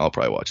 man, I'll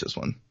probably watch this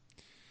one.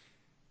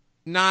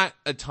 Not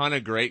a ton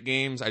of great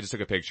games. I just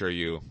took a picture of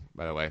you,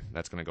 by the way.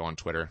 That's going to go on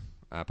Twitter.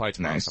 Probably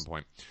tomorrow at some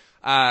point.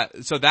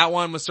 So that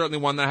one was certainly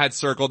one that I had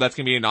circled. That's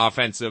going to be an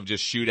offensive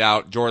just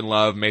shootout. Jordan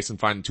Love, Mason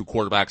Fine, 2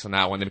 quarterbacks on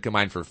that one. They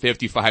combined for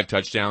 55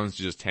 touchdowns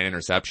to just 10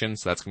 interceptions.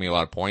 So that's going to be a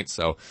lot of points.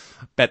 So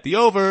bet the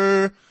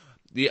over.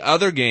 The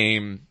other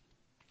game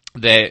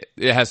that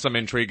it has some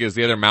intrigue is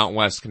the other Mountain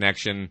West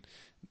connection.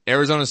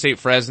 Arizona State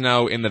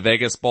Fresno in the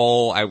Vegas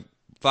Bowl. I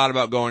thought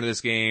about going to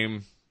this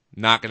game.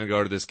 Not going to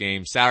go to this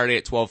game. Saturday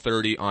at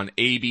 12:30 on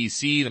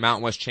ABC. The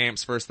Mountain West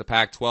champs versus the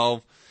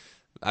Pac-12.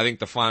 I think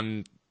the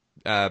fun,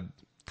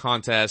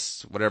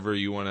 contest, whatever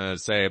you want to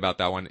say about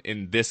that one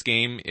in this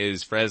game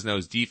is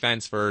Fresno's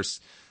defense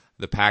versus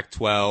the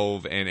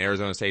Pac-12 and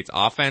Arizona State's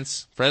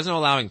offense. Fresno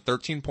allowing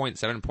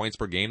 13.7 points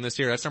per game this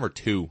year. That's number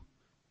 2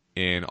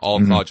 in all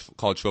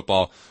college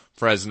football.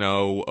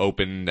 Fresno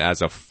opened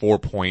as a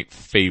 4-point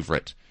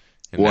favorite.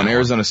 Well, and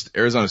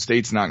Arizona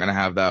State's not going to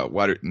have that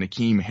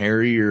N'Keem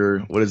Harry or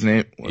what his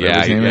name?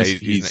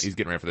 He's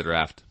getting ready for the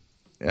draft.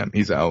 Yeah,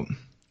 he's out.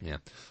 Yeah.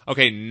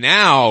 Okay,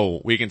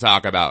 now we can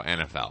talk about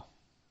NFL.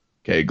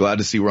 Okay, glad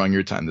to see we're on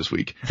your time this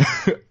week.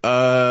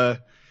 For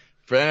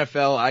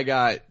NFL, I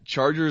got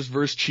Chargers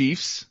versus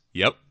Chiefs.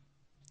 Yep.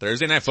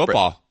 Thursday Night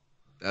Football.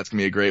 That's going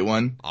to be a great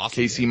one.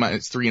 Awesome. KC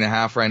minus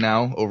 3.5 right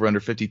now, over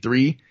under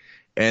 53.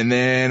 And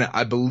then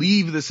I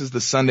believe this is the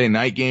Sunday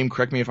night game.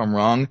 Correct me if I'm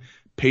wrong.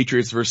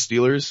 Patriots versus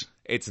Steelers.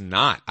 It's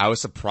not. I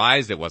was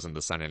surprised it wasn't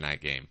the Sunday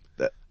night game.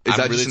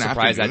 I'm really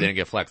surprised that didn't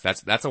get flexed.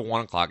 That's a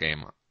 1:00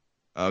 game.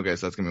 Okay,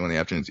 so that's going to be one of the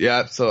afternoons.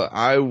 Yeah, so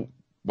I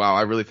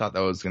really thought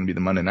that was going to be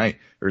the Monday night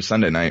or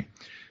Sunday night.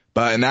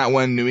 But in that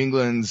one, New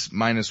England's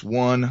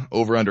 -1,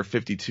 over under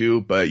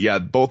 52. But yeah,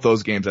 both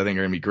those games I think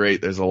are going to be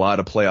great. There's a lot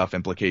of playoff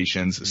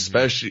implications,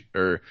 especially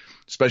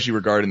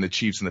regarding the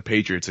Chiefs and the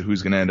Patriots, of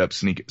who's going to end up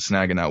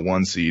snagging that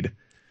 1 seed.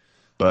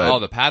 But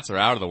the Pats are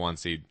out of the 1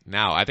 seed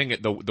now. I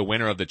think the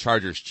winner of the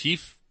Chargers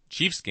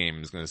Chiefs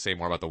game is going to say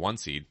more about the 1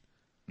 seed.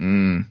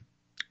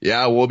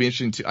 Yeah, will be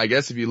interesting too. I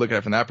guess if you look at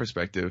it from that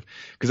perspective,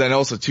 because I know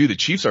also too the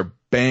Chiefs are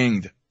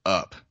banged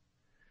up.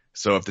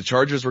 So if the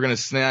Chargers were going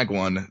to snag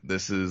one,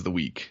 this is the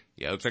week.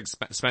 Yeah, it looks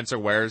like Spencer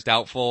Ware's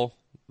doubtful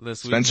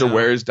this week. Spencer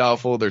Ware's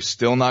doubtful. They're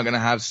still not going to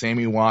have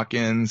Sammy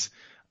Watkins.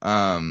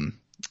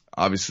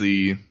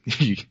 Obviously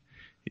you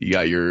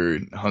got your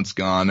Hunt's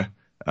gone.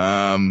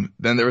 Then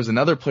there was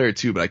another player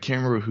too, but I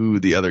can't remember who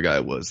the other guy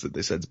was that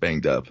they said's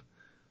banged up.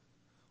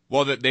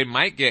 Well, they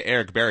might get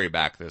Eric Berry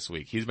back this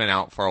week. He's been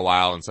out for a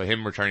while, and so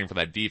him returning for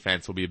that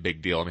defense will be a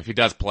big deal. And if he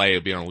does play,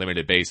 it'll be on a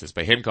limited basis,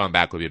 but him coming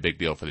back will be a big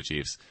deal for the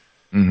Chiefs.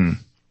 Mm-hmm.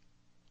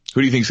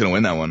 Who do you think's going to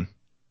win that one?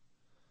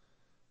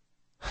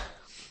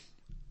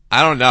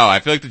 I don't know.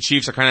 I feel like the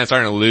Chiefs are kind of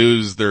starting to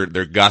lose their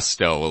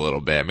gusto a little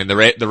bit. I mean,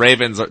 the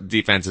Ravens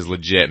defense is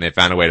legit, and they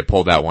found a way to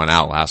pull that one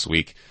out last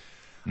week.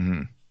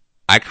 Mm-hmm.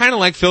 I kind of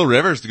like Phil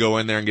Rivers to go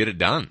in there and get it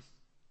done.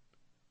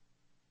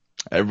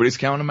 Everybody's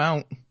counting him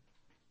out.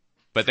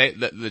 But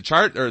the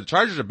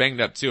Chargers are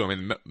banged up too. I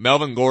mean,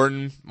 Melvin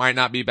Gordon might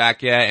not be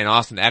back yet, and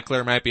Austin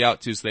Eckler might be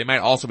out too, so they might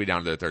also be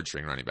down to their 3rd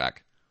string running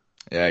back.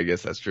 Yeah, I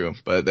guess that's true.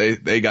 But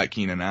they got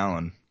Keenan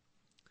Allen.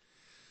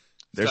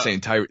 They're saying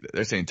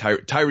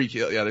Tyreek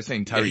Hill. Yeah, they're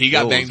saying Tyreek Hill. He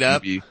got banged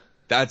up.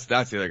 That's the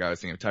other guy I was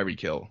thinking of,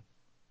 Tyreek Hill.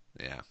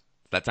 Yeah,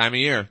 that time of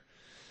year.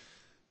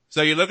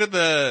 So you look at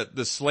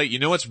the slate. You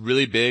know what's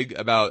really big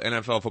about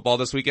NFL football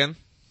this weekend?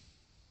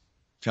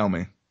 Tell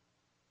me.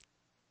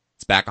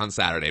 It's back on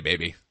Saturday,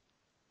 baby.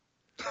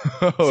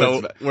 Oh,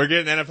 so we're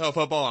getting NFL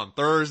football on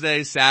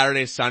Thursday,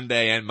 Saturday,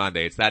 Sunday, and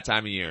Monday. It's that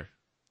time of year.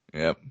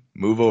 Yep.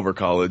 Move over,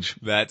 college.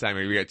 That time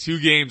of year. We got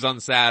 2 games on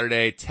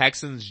Saturday.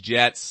 Texans,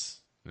 Jets.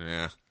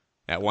 Yeah.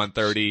 At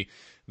 1:30.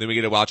 Then we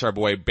get to watch our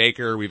boy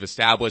Baker. We've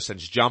established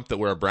since Jump that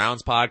we're a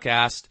Browns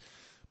podcast.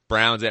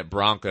 Browns at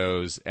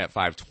Broncos at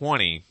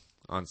 5:20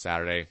 on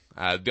Saturday.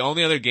 The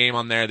only other game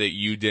on there that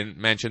you didn't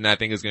mention that I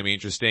think is going to be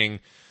interesting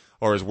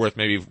or is worth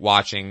maybe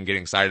watching,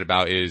 getting excited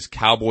about is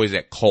Cowboys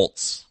at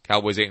Colts.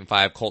 Cowboys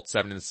 8-5, Colts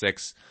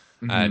 7-6.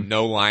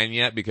 No line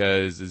yet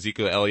because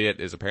Ezekiel Elliott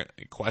is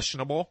apparently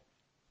questionable.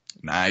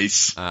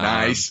 Nice.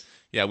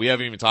 Yeah, we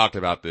haven't even talked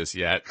about this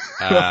yet.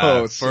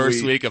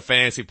 First week of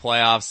fantasy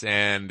playoffs,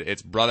 and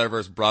it's brother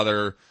versus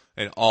brother,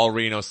 an all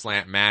Reno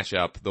slant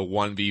matchup, the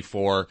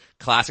 1v4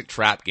 classic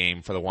trap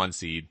game for the 1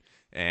 seed.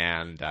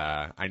 And,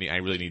 I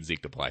really need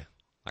Zeke to play.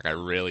 Like, I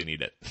really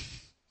need it.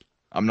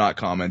 I'm not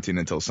commenting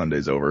until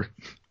Sunday's over.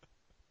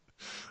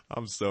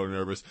 I'm so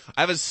nervous.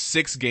 I have a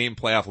 6-game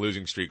playoff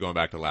losing streak going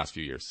back to the last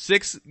few years.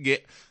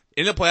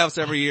 In the playoffs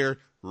every year,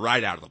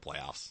 right out of the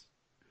playoffs.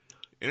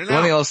 The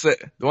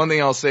one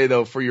thing I'll say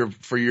though, for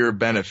your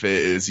benefit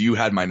is you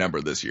had my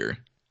number this year.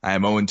 I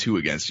am 0-2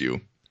 against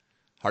you.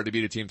 Hard to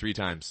beat a team 3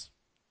 times.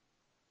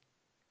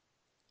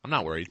 I'm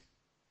not worried.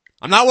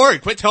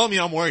 Quit telling me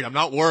I'm worried. I'm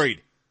not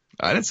worried.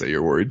 I didn't say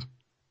you're worried.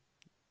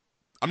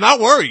 I'm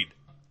not worried.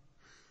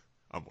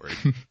 I'm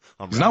worried.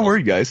 He's not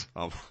worried, guys.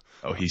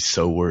 Oh, he's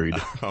so worried.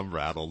 I'm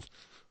rattled.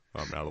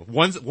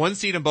 One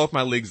seed in both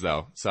my leagues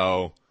though,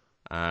 so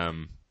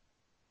I'm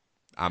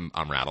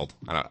rattled.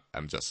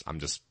 I'm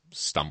just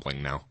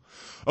stumbling now.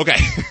 Okay.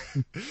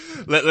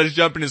 Let's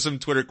jump into some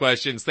Twitter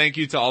questions. Thank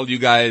you to all you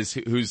guys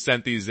who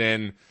sent these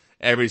in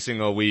every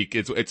single week.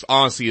 It's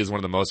honestly is one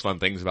of the most fun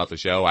things about the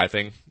show, I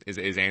think,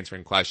 is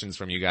answering questions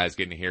from you guys,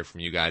 getting to hear from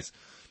you guys.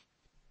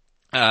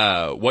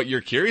 What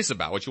you're curious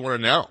about, what you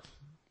want to know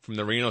from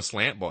the Reno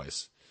Slant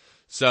Boys.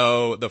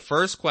 So the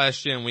first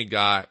question we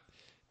got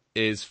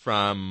is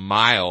from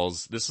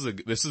Miles. This is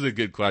a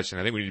good question.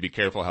 I think we need to be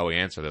careful how we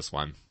answer this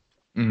one.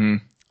 Mm-hmm.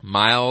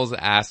 Miles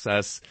asks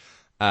us,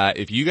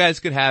 if you guys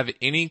could have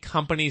any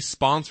company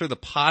sponsor the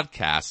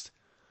podcast,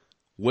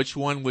 which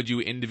one would you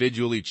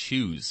individually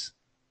choose?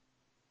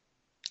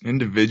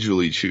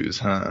 Individually choose,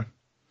 huh?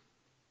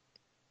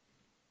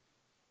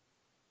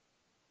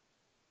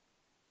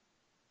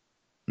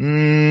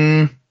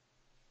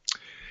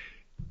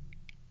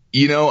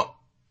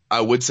 I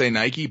would say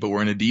Nike, but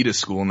we're an Adidas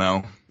school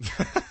now.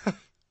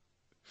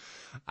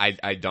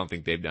 I don't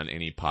think they've done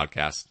any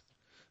podcast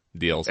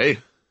deals. Hey,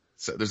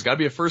 so there's got to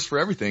be a first for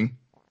everything.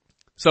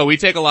 So we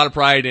take a lot of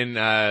pride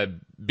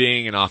in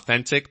being an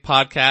authentic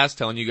podcast,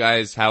 telling you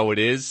guys how it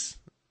is.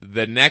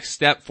 The next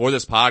step for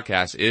this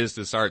podcast is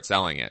to start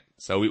selling it.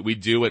 So we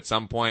do at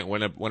some point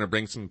want to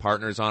bring some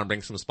partners on,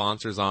 bring some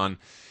sponsors on,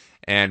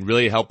 and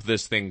really help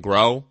this thing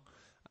grow.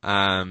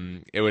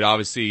 It would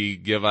obviously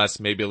give us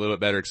maybe a little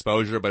bit better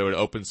exposure, but it would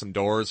open some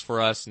doors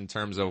for us in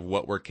terms of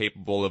what we're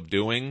capable of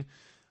doing.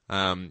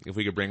 If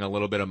we could bring a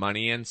little bit of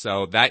money in.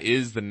 So that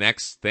is the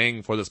next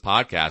thing for this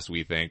podcast,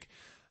 we think.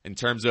 In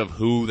terms of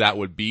who that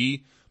would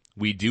be,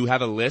 we do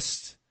have a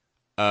list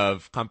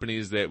of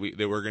companies that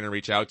we're going to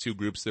reach out to,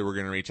 groups that we're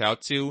going to reach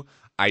out to.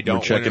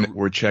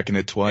 We're checking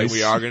it twice.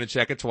 We are going to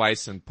check it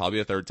twice and probably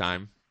a third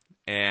time.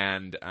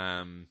 And,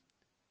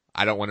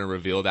 I don't want to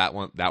reveal that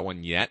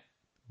one yet,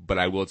 but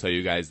I will tell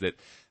you guys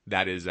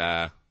that is,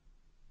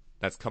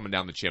 that's coming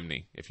down the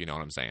chimney, if you know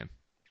what I'm saying.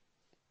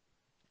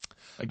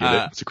 I get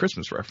it. It's a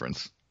Christmas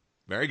reference.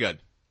 Very good.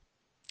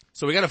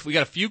 So we got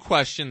a few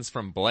questions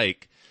from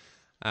Blake.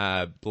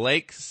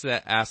 Blake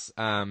asks,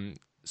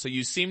 so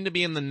you seem to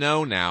be in the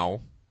know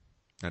now.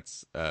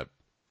 That's a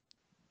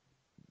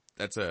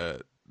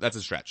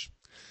stretch.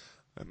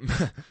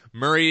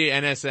 Murray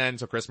NSN,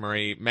 so Chris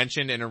Murray,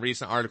 mentioned in a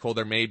recent article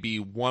there may be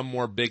one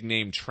more big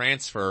name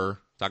transfer,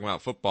 talking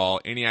about football.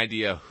 Any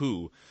idea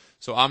who?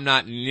 So I'm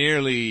not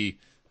nearly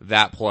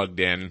that plugged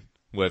in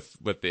with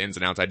the ins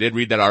and outs. I did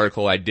read that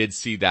article. I did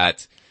see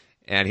that.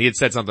 And he had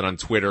said something on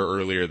Twitter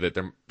earlier that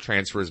the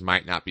transfers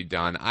might not be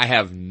done. I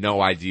have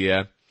no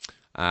idea.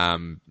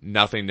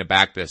 Nothing to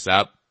back this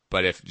up.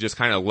 But if just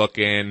kind of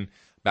looking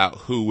about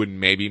who would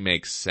maybe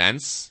make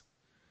sense,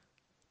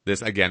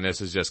 this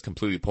is just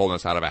completely pulling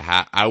us out of a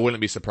hat. I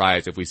wouldn't be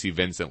surprised if we see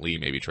Vincent Lee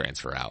maybe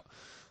transfer out.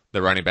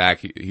 The running back,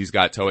 he's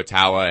got Toa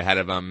ahead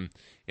of him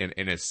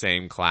in his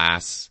same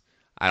class.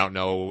 I don't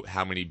know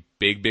how many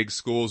big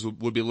schools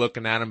would be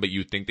looking at him, but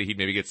you'd think that he'd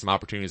maybe get some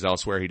opportunities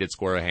elsewhere. He did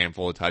score a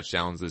handful of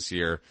touchdowns this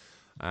year.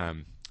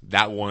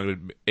 That one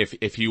would,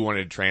 if he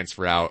wanted to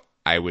transfer out,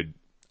 I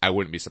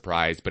wouldn't be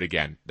surprised. But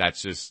again,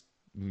 that's just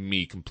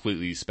me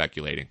completely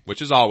speculating,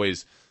 which is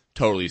always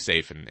totally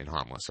safe and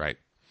harmless, right?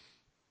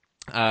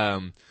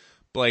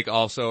 Blake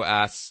also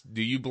asks,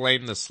 do you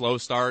blame the slow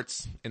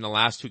starts in the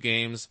last 2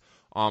 games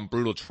on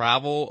brutal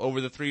travel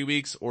over the 3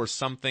 weeks or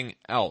something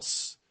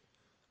else?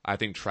 I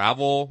think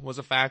travel was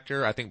a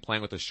factor. I think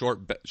playing with a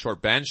short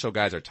bench so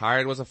guys are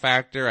tired was a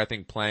factor. I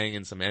think playing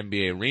in some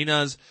NBA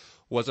arenas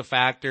was a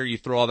factor. You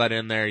throw all that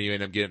in there, you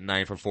end up getting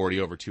 9 for 40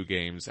 over 2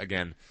 games.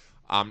 Again,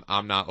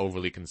 I'm not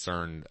overly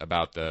concerned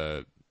about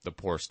the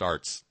poor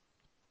starts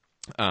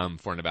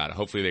for Nevada.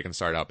 Hopefully they can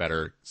start out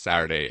better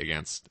Saturday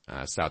against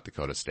South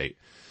Dakota State.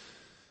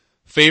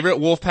 Favorite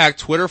Wolfpack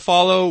Twitter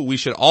follow? We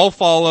should all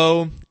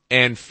follow.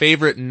 And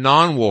favorite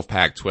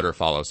non-Wolfpack Twitter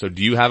follow. So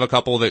do you have a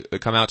couple that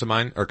come to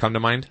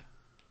mind?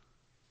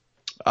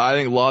 I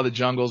think Law of the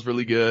Jungle is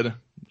really good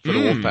for the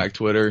Wolfpack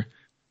Twitter.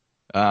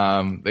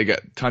 They got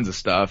tons of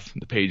stuff.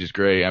 The page is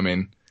great. I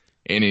mean,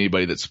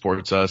 anybody that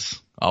supports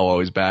us, I'll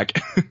always back.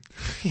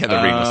 Yeah,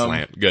 the Reno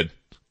slant. Good.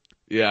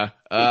 Yeah.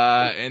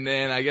 And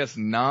then I guess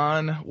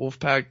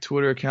non-Wolfpack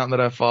Twitter account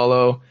that I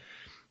follow,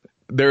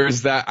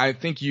 there's that, I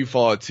think you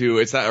follow it too.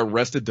 It's that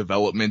Arrested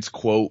Development's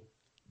quote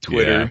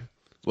Twitter. Yeah.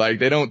 Like,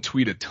 they don't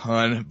tweet a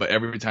ton, but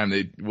every time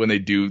when they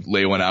do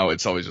lay one out,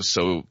 it's always just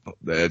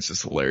it's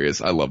just hilarious.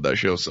 I love that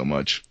show so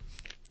much.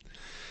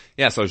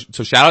 Yeah, so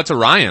shout out to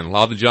Ryan,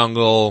 Law of the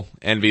Jungle,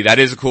 Envy. That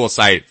is a cool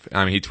site.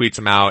 He tweets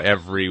them out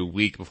every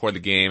week before the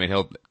game,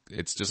 and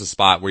it's just a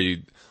spot where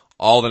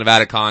all the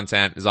Nevada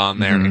content is on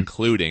there,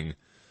 including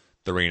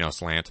the Reno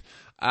slant.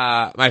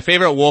 My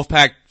favorite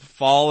Wolfpack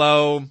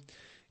follow,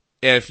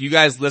 if you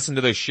guys listen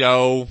to the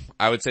show,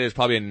 I would say there's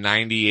probably a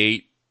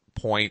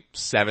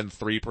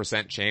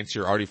 98.73% chance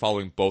you're already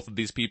following both of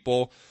these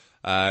people.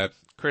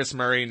 Chris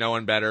Murray, no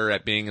one better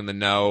at being in the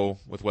know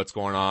with what's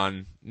going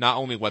on. Not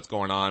only what's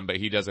going on, but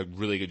he does a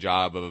really good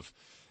job of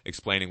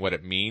explaining what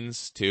it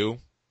means too.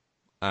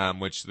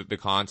 Which the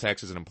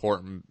context is an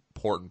important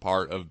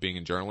part of being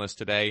a journalist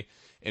today.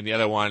 And the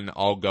other one,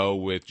 I'll go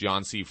with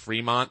John C.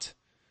 Fremont,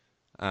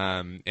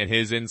 and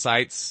his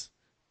insights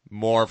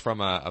more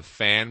from a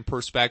fan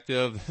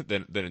perspective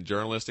than a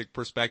journalistic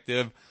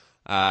perspective.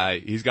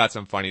 He's got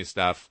some funny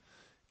stuff.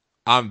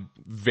 I'm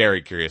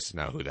very curious to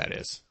know who that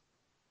is.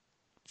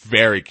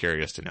 Very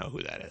curious to know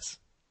who that is.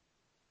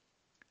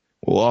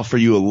 We'll offer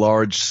you a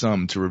large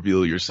sum to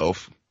reveal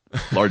yourself.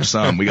 Large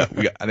sum. I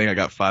think I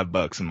got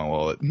 $5 in my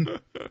wallet.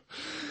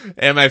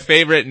 And my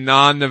favorite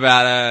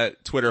non-Nevada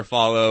Twitter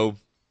follow,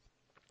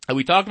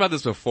 we talked about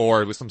this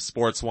before with some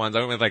sports ones.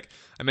 I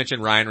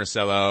mentioned Ryan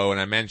Rossello, and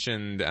I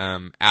mentioned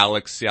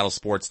Alex, Seattle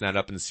Sportsnet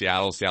up in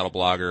Seattle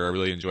blogger. I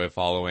really enjoy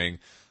following.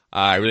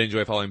 I really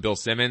enjoy following Bill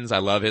Simmons. I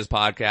love his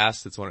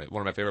podcast. It's one of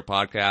my favorite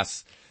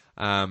podcasts.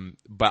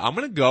 But I'm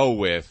gonna go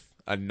with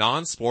a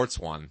non-sports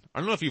one. I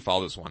don't know if you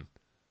follow this one.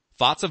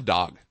 Thoughts of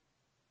Dog.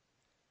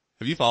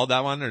 Have you followed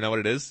that one or know what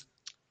it is?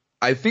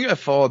 I think I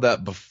followed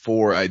that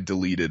before I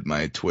deleted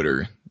my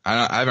Twitter.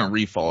 I haven't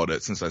refollowed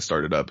it since I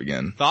started up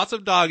again. Thoughts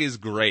of Dog is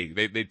great.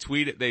 They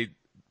tweet, they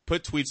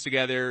put tweets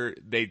together.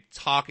 They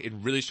talk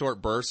in really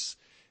short bursts.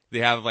 They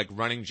have like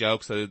running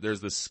jokes. So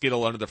there's the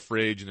Skittle under the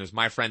fridge, and there's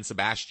my friend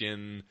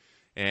Sebastian,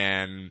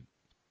 and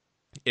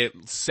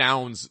it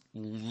sounds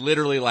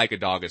literally like a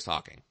dog is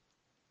talking.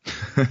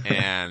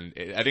 And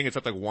I think it's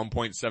up like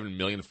 1.7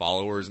 million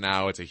followers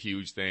now. It's a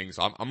huge thing.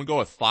 So I'm gonna go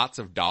with Thoughts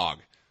of Dog.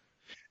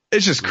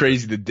 It's just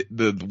crazy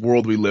the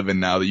world we live in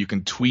now, that you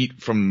can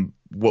tweet from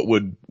what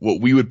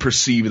we would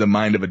perceive the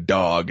mind of a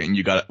dog, and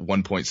you got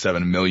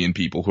 1.7 million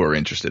people who are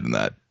interested in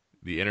that.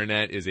 The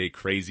internet is a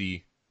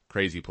crazy,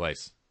 crazy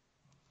place.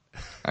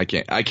 I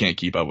can't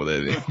keep up with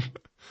it.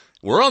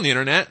 We're on the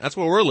internet. That's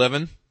where we're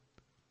living.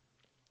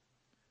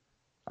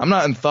 I'm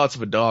not in Thoughts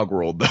of a Dog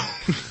world though.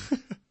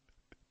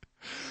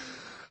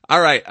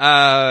 All right.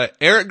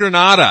 Eric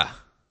Granada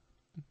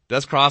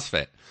does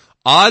CrossFit.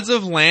 Odds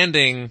of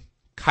landing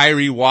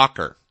Kyree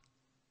Walker.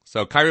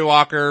 So Kyree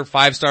Walker,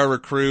 5-star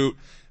recruit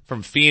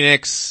from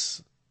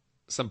Phoenix,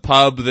 some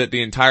pub that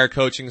the entire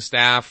coaching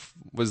staff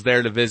was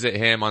there to visit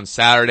him on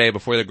Saturday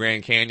before the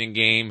Grand Canyon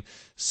game.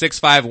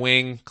 6'5"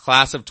 wing,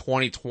 class of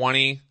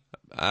 2020.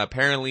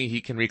 Apparently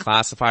he can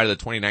reclassify to the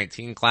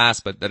 2019 class,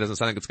 but that doesn't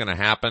sound like it's going to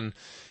happen.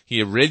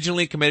 He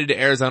originally committed to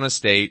Arizona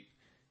State.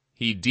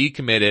 He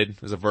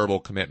decommitted as a verbal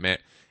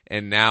commitment,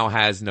 and now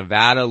has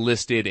Nevada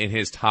listed in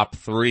his top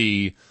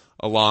 3,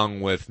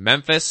 along with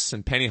Memphis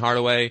and Penny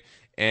Hardaway,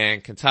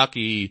 and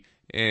Kentucky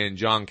and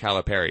John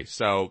Calipari.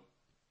 So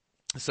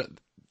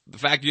the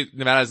fact that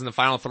Nevada's in the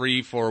final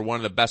 3 for one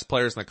of the best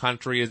players in the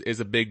country is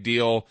a big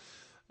deal.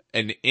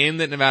 An in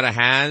that Nevada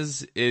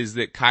has is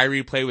that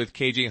Kyree played with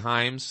KJ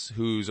Himes,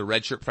 who's a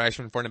redshirt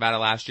freshman for Nevada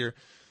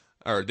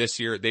this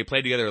year. They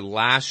played together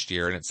last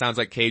year, and it sounds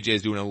like KJ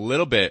is doing a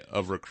little bit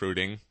of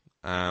recruiting.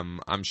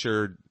 I'm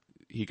sure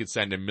he could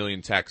send a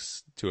million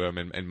texts to him,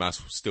 and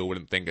Musk still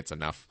wouldn't think it's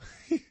enough.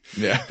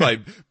 Yeah. Like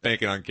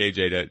banking on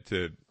KJ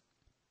to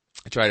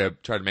try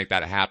to make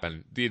that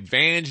happen. The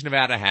advantage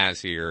Nevada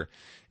has here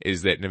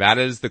is that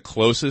Nevada is the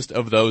closest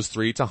of those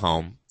 3 to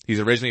home. He's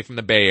originally from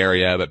the Bay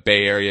Area, but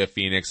Bay Area,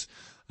 Phoenix,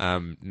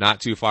 not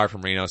too far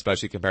from Reno,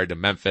 especially compared to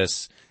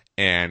Memphis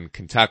and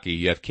Kentucky.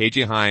 You have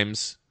KJ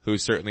Himes,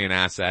 who's certainly an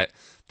asset.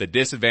 The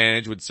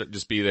disadvantage would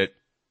just be that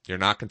you're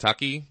not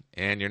Kentucky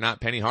and you're not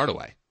Penny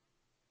Hardaway.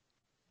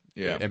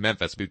 Yeah. And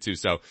Memphis would be too.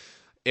 So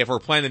if we're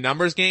playing the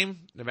numbers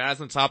game,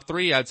 Nevada's in the top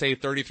 3, I'd say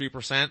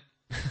 33%.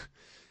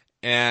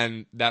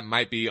 And that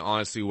might be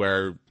honestly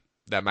where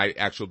that might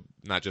actually,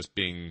 not just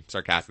being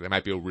sarcastic, that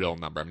might be a real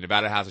number. I mean,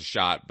 Nevada has a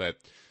shot, but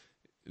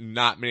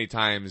not many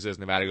times does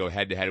Nevada go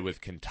head to head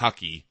with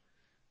Kentucky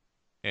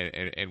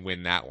and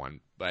win that one.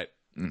 But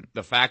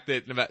the fact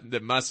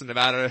that Muss and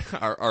Nevada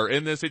are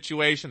in this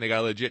situation, they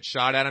got a legit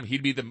shot at him.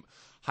 He'd be the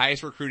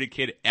highest recruited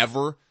kid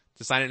ever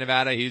to sign at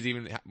Nevada. He's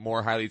even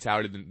more highly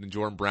touted than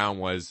Jordan Brown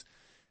was.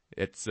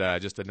 It's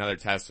just another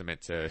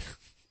testament to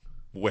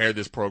where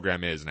this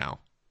program is now.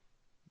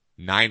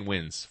 9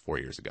 wins 4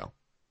 years ago.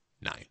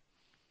 9.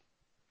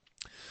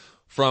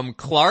 From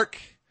Clark,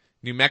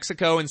 New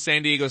Mexico and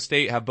San Diego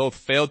State have both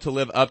failed to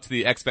live up to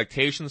the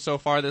expectations so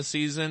far this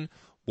season.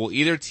 Will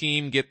either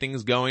team get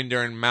things going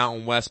during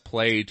Mountain West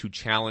play to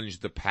challenge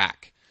the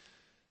pack?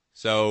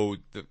 So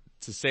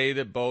to say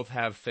that both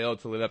have failed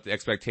to live up to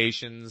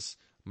expectations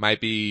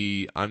might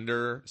be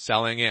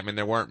underselling it. I mean,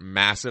 there weren't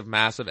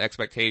massive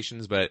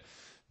expectations, but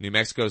New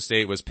Mexico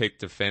State was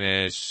picked to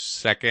finish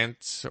second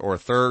or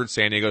third.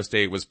 San Diego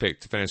State was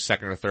picked to finish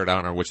second or third. I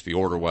don't know which the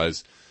order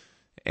was.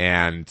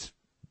 And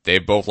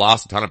they've both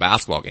lost a ton of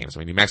basketball games. I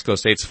mean, New Mexico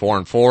State's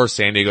 4-4.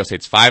 San Diego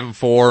State's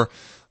 5-4.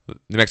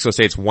 New Mexico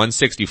State's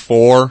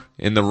 164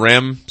 in the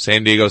rim.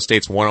 San Diego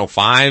State's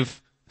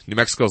 105. New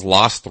Mexico's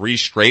lost 3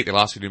 straight. They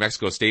lost to New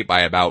Mexico State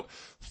by about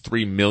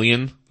 3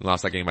 million. They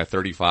lost that game by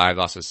 35.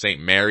 Lost to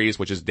St. Mary's,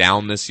 which is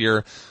down this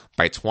year,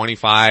 by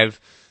 25.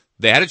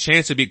 They had a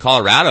chance to beat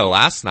Colorado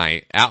last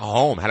night at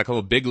home. Had a couple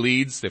of big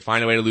leads. They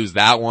find a way to lose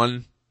that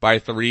one by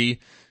 3.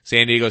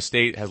 San Diego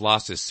State has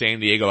lost to San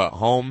Diego at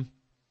home.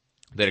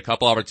 They had a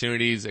couple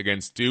opportunities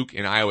against Duke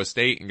and Iowa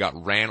State and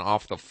got ran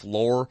off the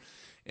floor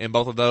in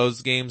both of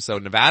those games. So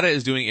Nevada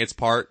is doing its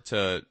part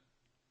to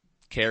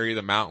carry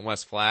the Mountain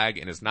West flag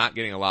and is not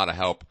getting a lot of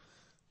help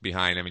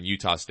behind them. And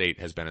Utah State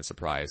has been a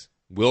surprise.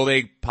 Will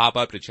they pop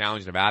up to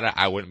challenge Nevada?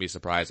 I wouldn't be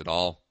surprised at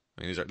all.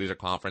 I mean, these are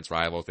conference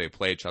rivals. They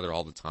play each other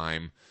all the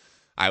time.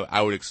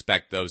 I would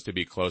expect those to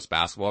be close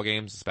basketball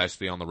games,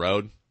 especially on the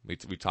road. We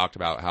talked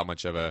about how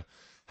much of a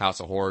house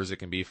of horrors it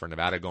can be for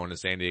Nevada going to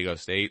San Diego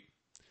State.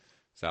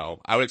 So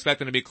I would expect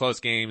them to be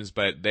close games,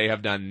 but they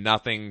have done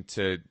nothing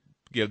to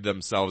give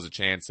themselves a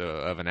chance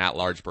of an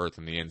at-large berth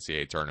in the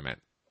NCAA tournament.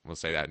 We'll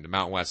say that. And the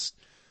Mountain West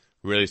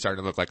really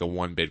starting to look like a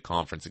one-bid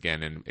conference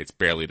again, and it's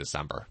barely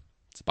December.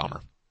 It's a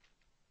bummer.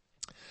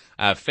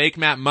 Fake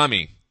Matt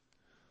Mummy.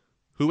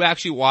 Who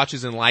actually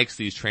watches and likes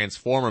these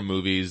Transformer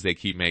movies they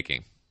keep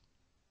making?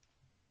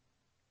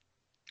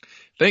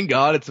 Thank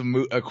God it's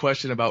a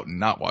question about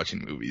not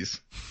watching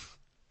movies.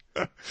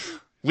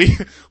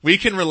 We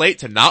can relate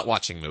to not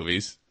watching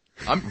movies.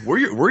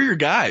 We're your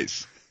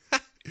guys.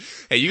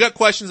 Hey, you got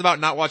questions about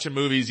not watching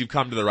movies, you've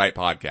come to the right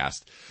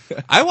podcast.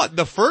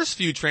 The first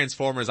few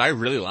Transformers I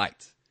really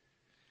liked.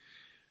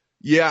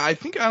 Yeah, I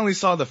think I only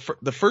saw the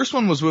first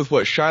one was with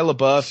Shia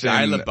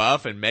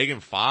LaBeouf and Megan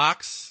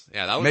Fox.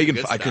 Yeah, that was Megan.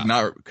 Good I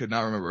stuff. could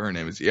not remember her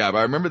name. But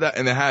I remember that,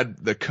 and it had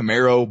the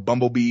Camaro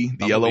Bumblebee,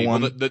 the yellow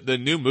one. Well, the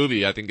new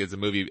movie, I think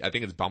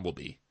it's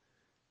Bumblebee,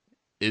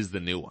 is the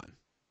new one.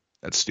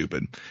 That's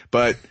stupid.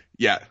 But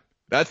yeah,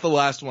 that's the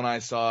last one I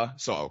saw.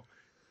 So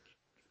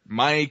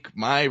my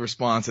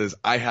response is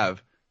I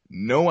have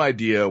no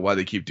idea why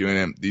they keep doing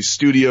it. These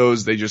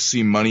studios, they just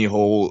see money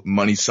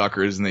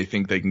suckers, and they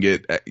think they can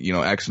get,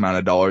 X amount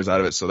of dollars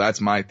out of it. So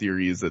that's my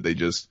theory, is that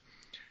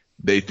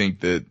they think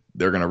that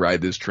they're going to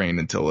ride this train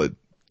until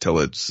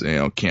it's,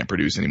 can't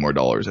produce any more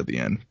dollars at the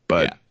end.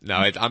 But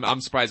yeah, no, I'm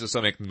surprised they're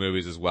still making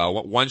movies as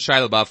well. Once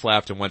Shia LaBeouf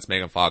left and once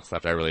Megan Fox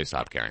left, I really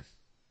stopped caring.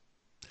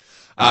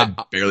 I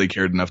barely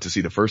cared enough to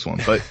see the first one,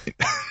 but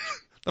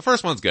the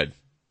first one's good.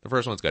 All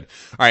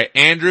right.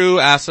 Andrew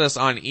asked us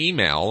on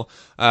email,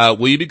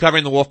 will you be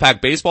covering the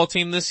Wolfpack baseball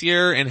team this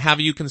year? And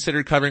have you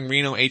considered covering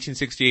Reno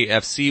 1868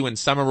 FC when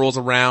summer rolls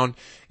around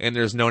and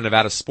there's no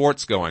Nevada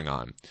sports going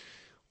on?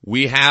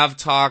 We have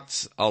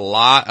talked a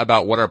lot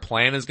about what our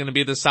plan is going to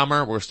be this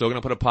summer. We're still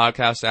going to put a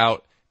podcast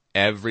out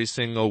every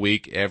single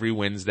week, every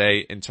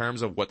Wednesday. In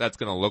terms of what that's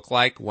going to look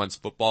like once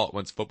football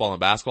and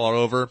basketball are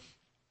over,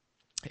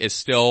 is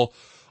still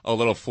a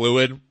little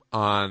fluid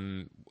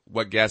on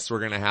what guests we're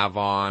going to have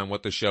on,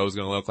 what the show is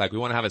going to look like. We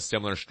want to have a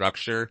similar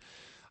structure.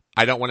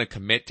 I don't want to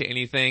commit to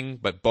anything,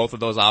 but both of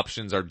those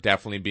options are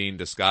definitely being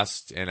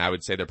discussed, and I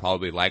would say they're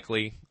probably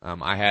likely.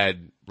 I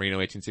had Reno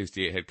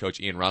 1868 head coach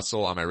Ian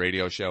Russell on my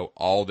radio show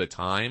all the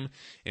time,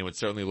 and would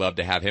certainly love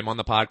to have him on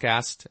the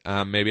podcast,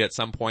 maybe at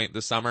some point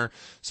this summer.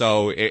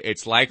 So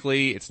it's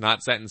likely. It's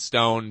not set in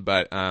stone,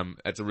 but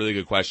that's a really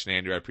good question,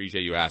 Andrew. I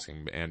appreciate you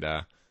asking, and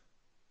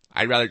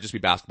I'd rather just be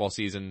basketball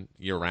season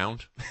year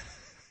round.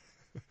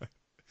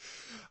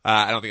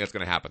 I don't think that's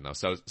going to happen though.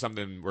 So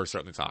something we're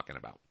certainly talking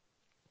about.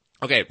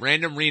 Okay.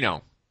 Random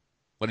Reno.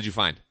 What did you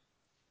find?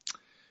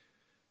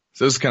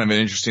 So this is kind of an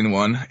interesting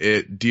one.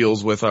 It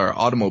deals with our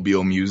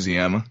automobile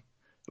museum,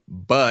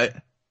 but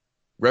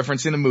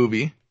referencing the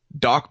movie,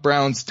 Doc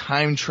Brown's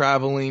time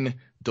traveling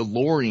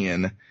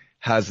DeLorean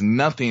has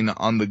nothing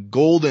on the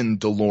golden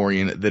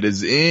DeLorean that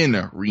is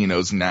in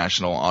Reno's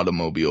National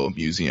Automobile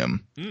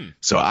Museum.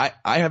 So I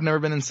have never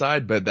been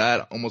inside, but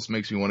that almost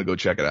makes me want to go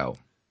check it out.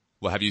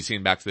 Well, have you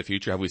seen Back to the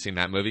Future? Have we seen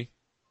that movie?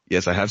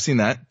 Yes, I have seen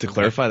that. To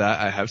clarify that,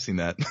 I have seen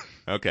that.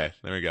 Okay,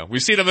 there we go.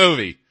 We've seen a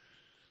movie.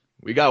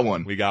 We got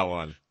one.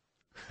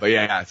 But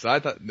yeah, so I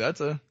thought that's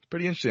a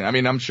pretty interesting. I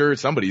mean, I'm sure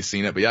somebody's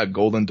seen it, but yeah,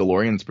 golden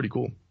DeLorean is pretty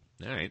cool.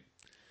 All right.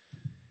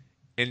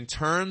 In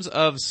terms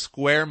of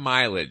square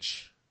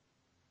mileage,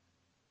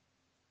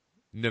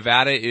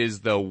 Nevada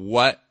is the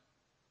what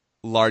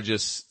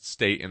largest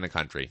state in the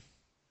country?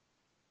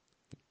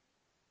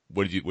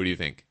 What do you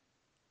think?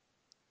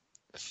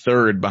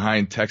 3rd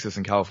behind Texas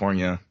and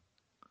California.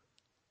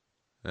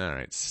 All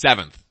right.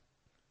 7th.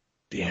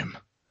 Damn.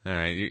 All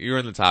right. You're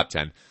in the top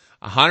 10.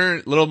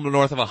 100, little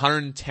north of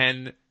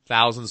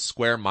 110,000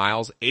 square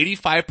miles.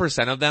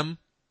 85% of them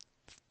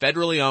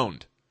federally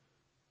owned.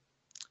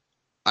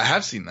 I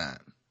have seen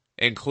that.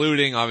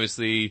 Including,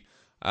 obviously,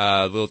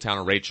 little town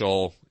of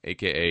Rachel,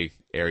 aka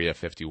Area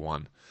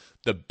 51.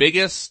 The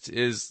biggest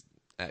is,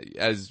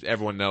 as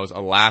everyone knows,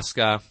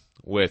 Alaska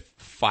with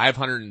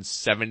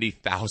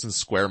 570,000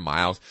 square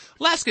miles.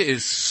 Alaska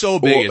is so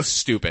big, it's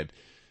stupid.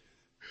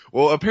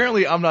 Well,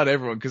 apparently I'm not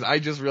everyone, because I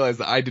just realized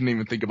that I didn't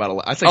even think about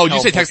Alaska. Did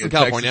you say Texas and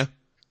California?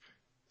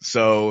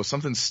 So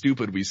something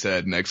stupid we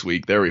said next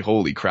week.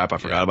 Holy crap, I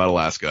forgot about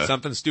Alaska.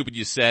 Something stupid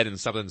you said and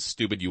something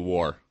stupid you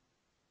wore.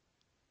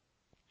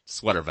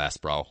 Sweater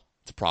vest, bro.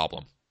 It's a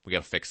problem. We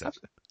gotta fix it.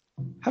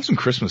 Have some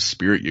Christmas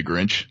spirit, you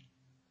Grinch.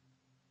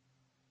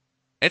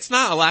 It's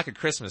not a lack of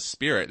Christmas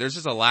spirit. There's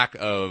just a lack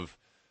of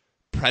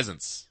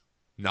presence,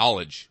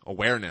 knowledge,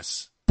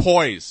 awareness,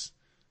 poise.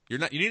 You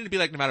need to be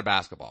like Nevada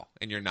basketball,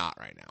 and you're not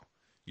right now.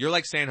 You're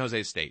like San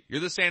Jose State. You're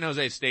the San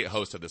Jose State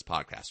host of this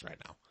podcast right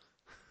now.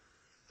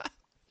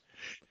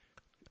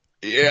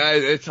 Yeah,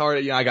 it's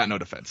hard. Yeah, I got no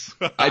defense.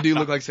 I do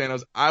look like San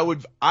Jose. I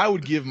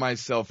would give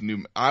myself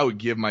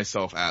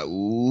at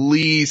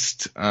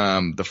least,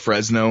 the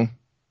Fresno.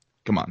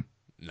 Come on.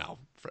 No.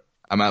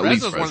 I'm at Fresno's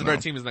least Fresno. One of the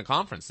better teams in the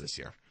conference this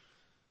year.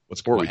 What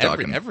sport are we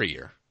talking? Every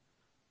year.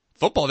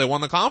 Football, they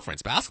won the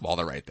conference. Basketball,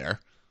 they're right there.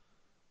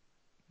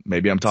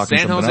 Maybe I'm talking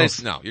San something Jose,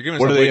 else. No, you're giving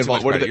What are they in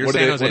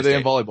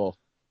State. volleyball?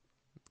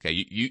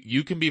 Okay,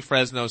 you can be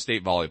Fresno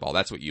State volleyball.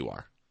 That's what you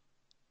are.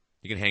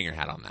 You can hang your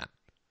hat on that.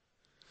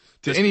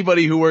 To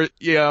anybody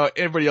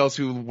else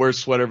who wears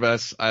sweater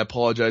vests, I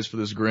apologize for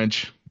this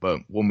Grinch,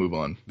 but we'll move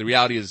on. The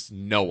reality is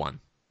no one.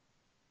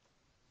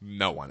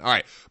 No one. All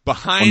right.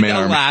 Behind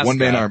Alaska.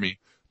 One-man army.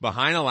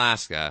 Behind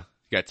Alaska,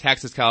 you got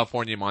Texas,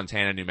 California,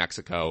 Montana, New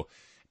Mexico,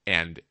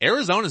 and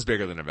Arizona's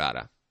bigger than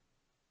Nevada.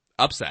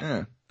 Upset.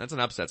 Yeah. That's an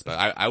upset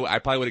spot. I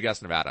probably would have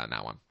guessed Nevada on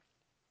that one.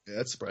 Yeah,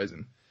 that's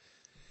surprising.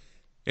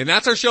 And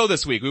that's our show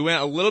this week. We went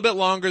a little bit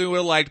longer than we would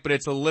have liked, but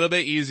it's a little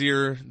bit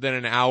easier than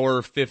an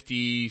hour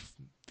 50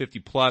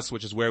 plus,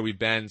 which is where we've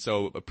been.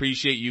 So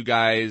appreciate you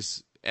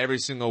guys every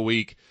single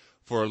week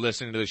for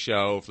listening to the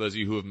show. For those of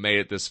you who have made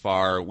it this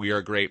far, we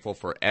are grateful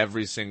for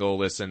every single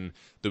listen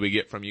that we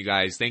get from you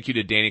guys. Thank you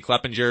to Dani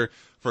Klupenger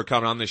for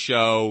coming on the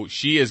show.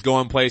 She is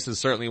going places,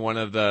 certainly one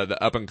of the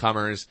up and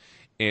comers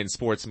in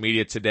sports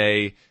media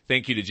today.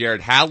 Thank you to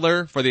Jared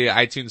Hadler for the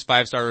iTunes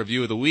 5-star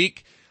review of the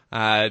week.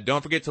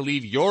 Don't forget to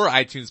leave your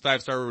iTunes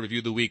 5-star review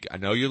of the week. I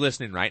know you're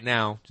listening right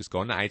now. Just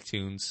go into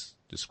iTunes,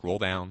 just scroll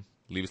down,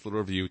 leave us a little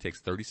review. It takes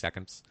 30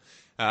 seconds.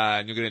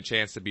 And you'll get a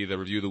chance to be the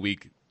review of the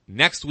week.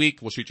 Next week,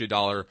 we'll shoot you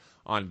 $1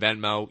 on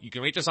Venmo. You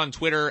can reach us on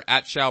Twitter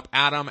at Shoup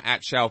Adam,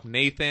 at Shoup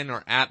Nathan,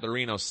 or at the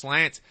Reno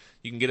Slant.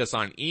 You can get us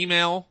on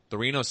email,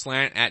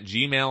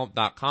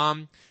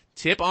 therenoslant@gmail.com.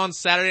 Tip on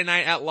Saturday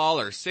night at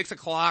Lawlor, 6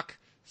 o'clock,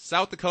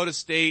 South Dakota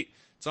State.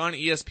 It's on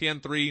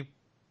ESPN3.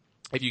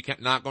 If you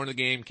not going to the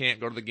game, can't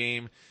go to the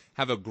game,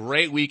 have a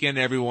great weekend,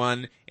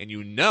 everyone. And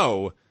you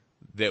know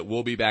that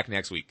we'll be back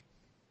next week.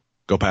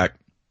 Go Pack.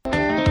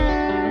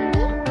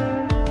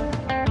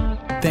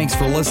 Thanks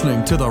for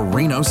listening to the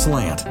Reno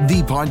Slant,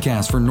 the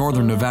podcast for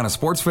Northern Nevada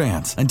sports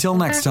fans. Until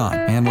next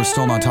time, and we're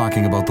still not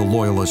talking about the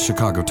Loyalist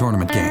Chicago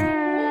tournament game.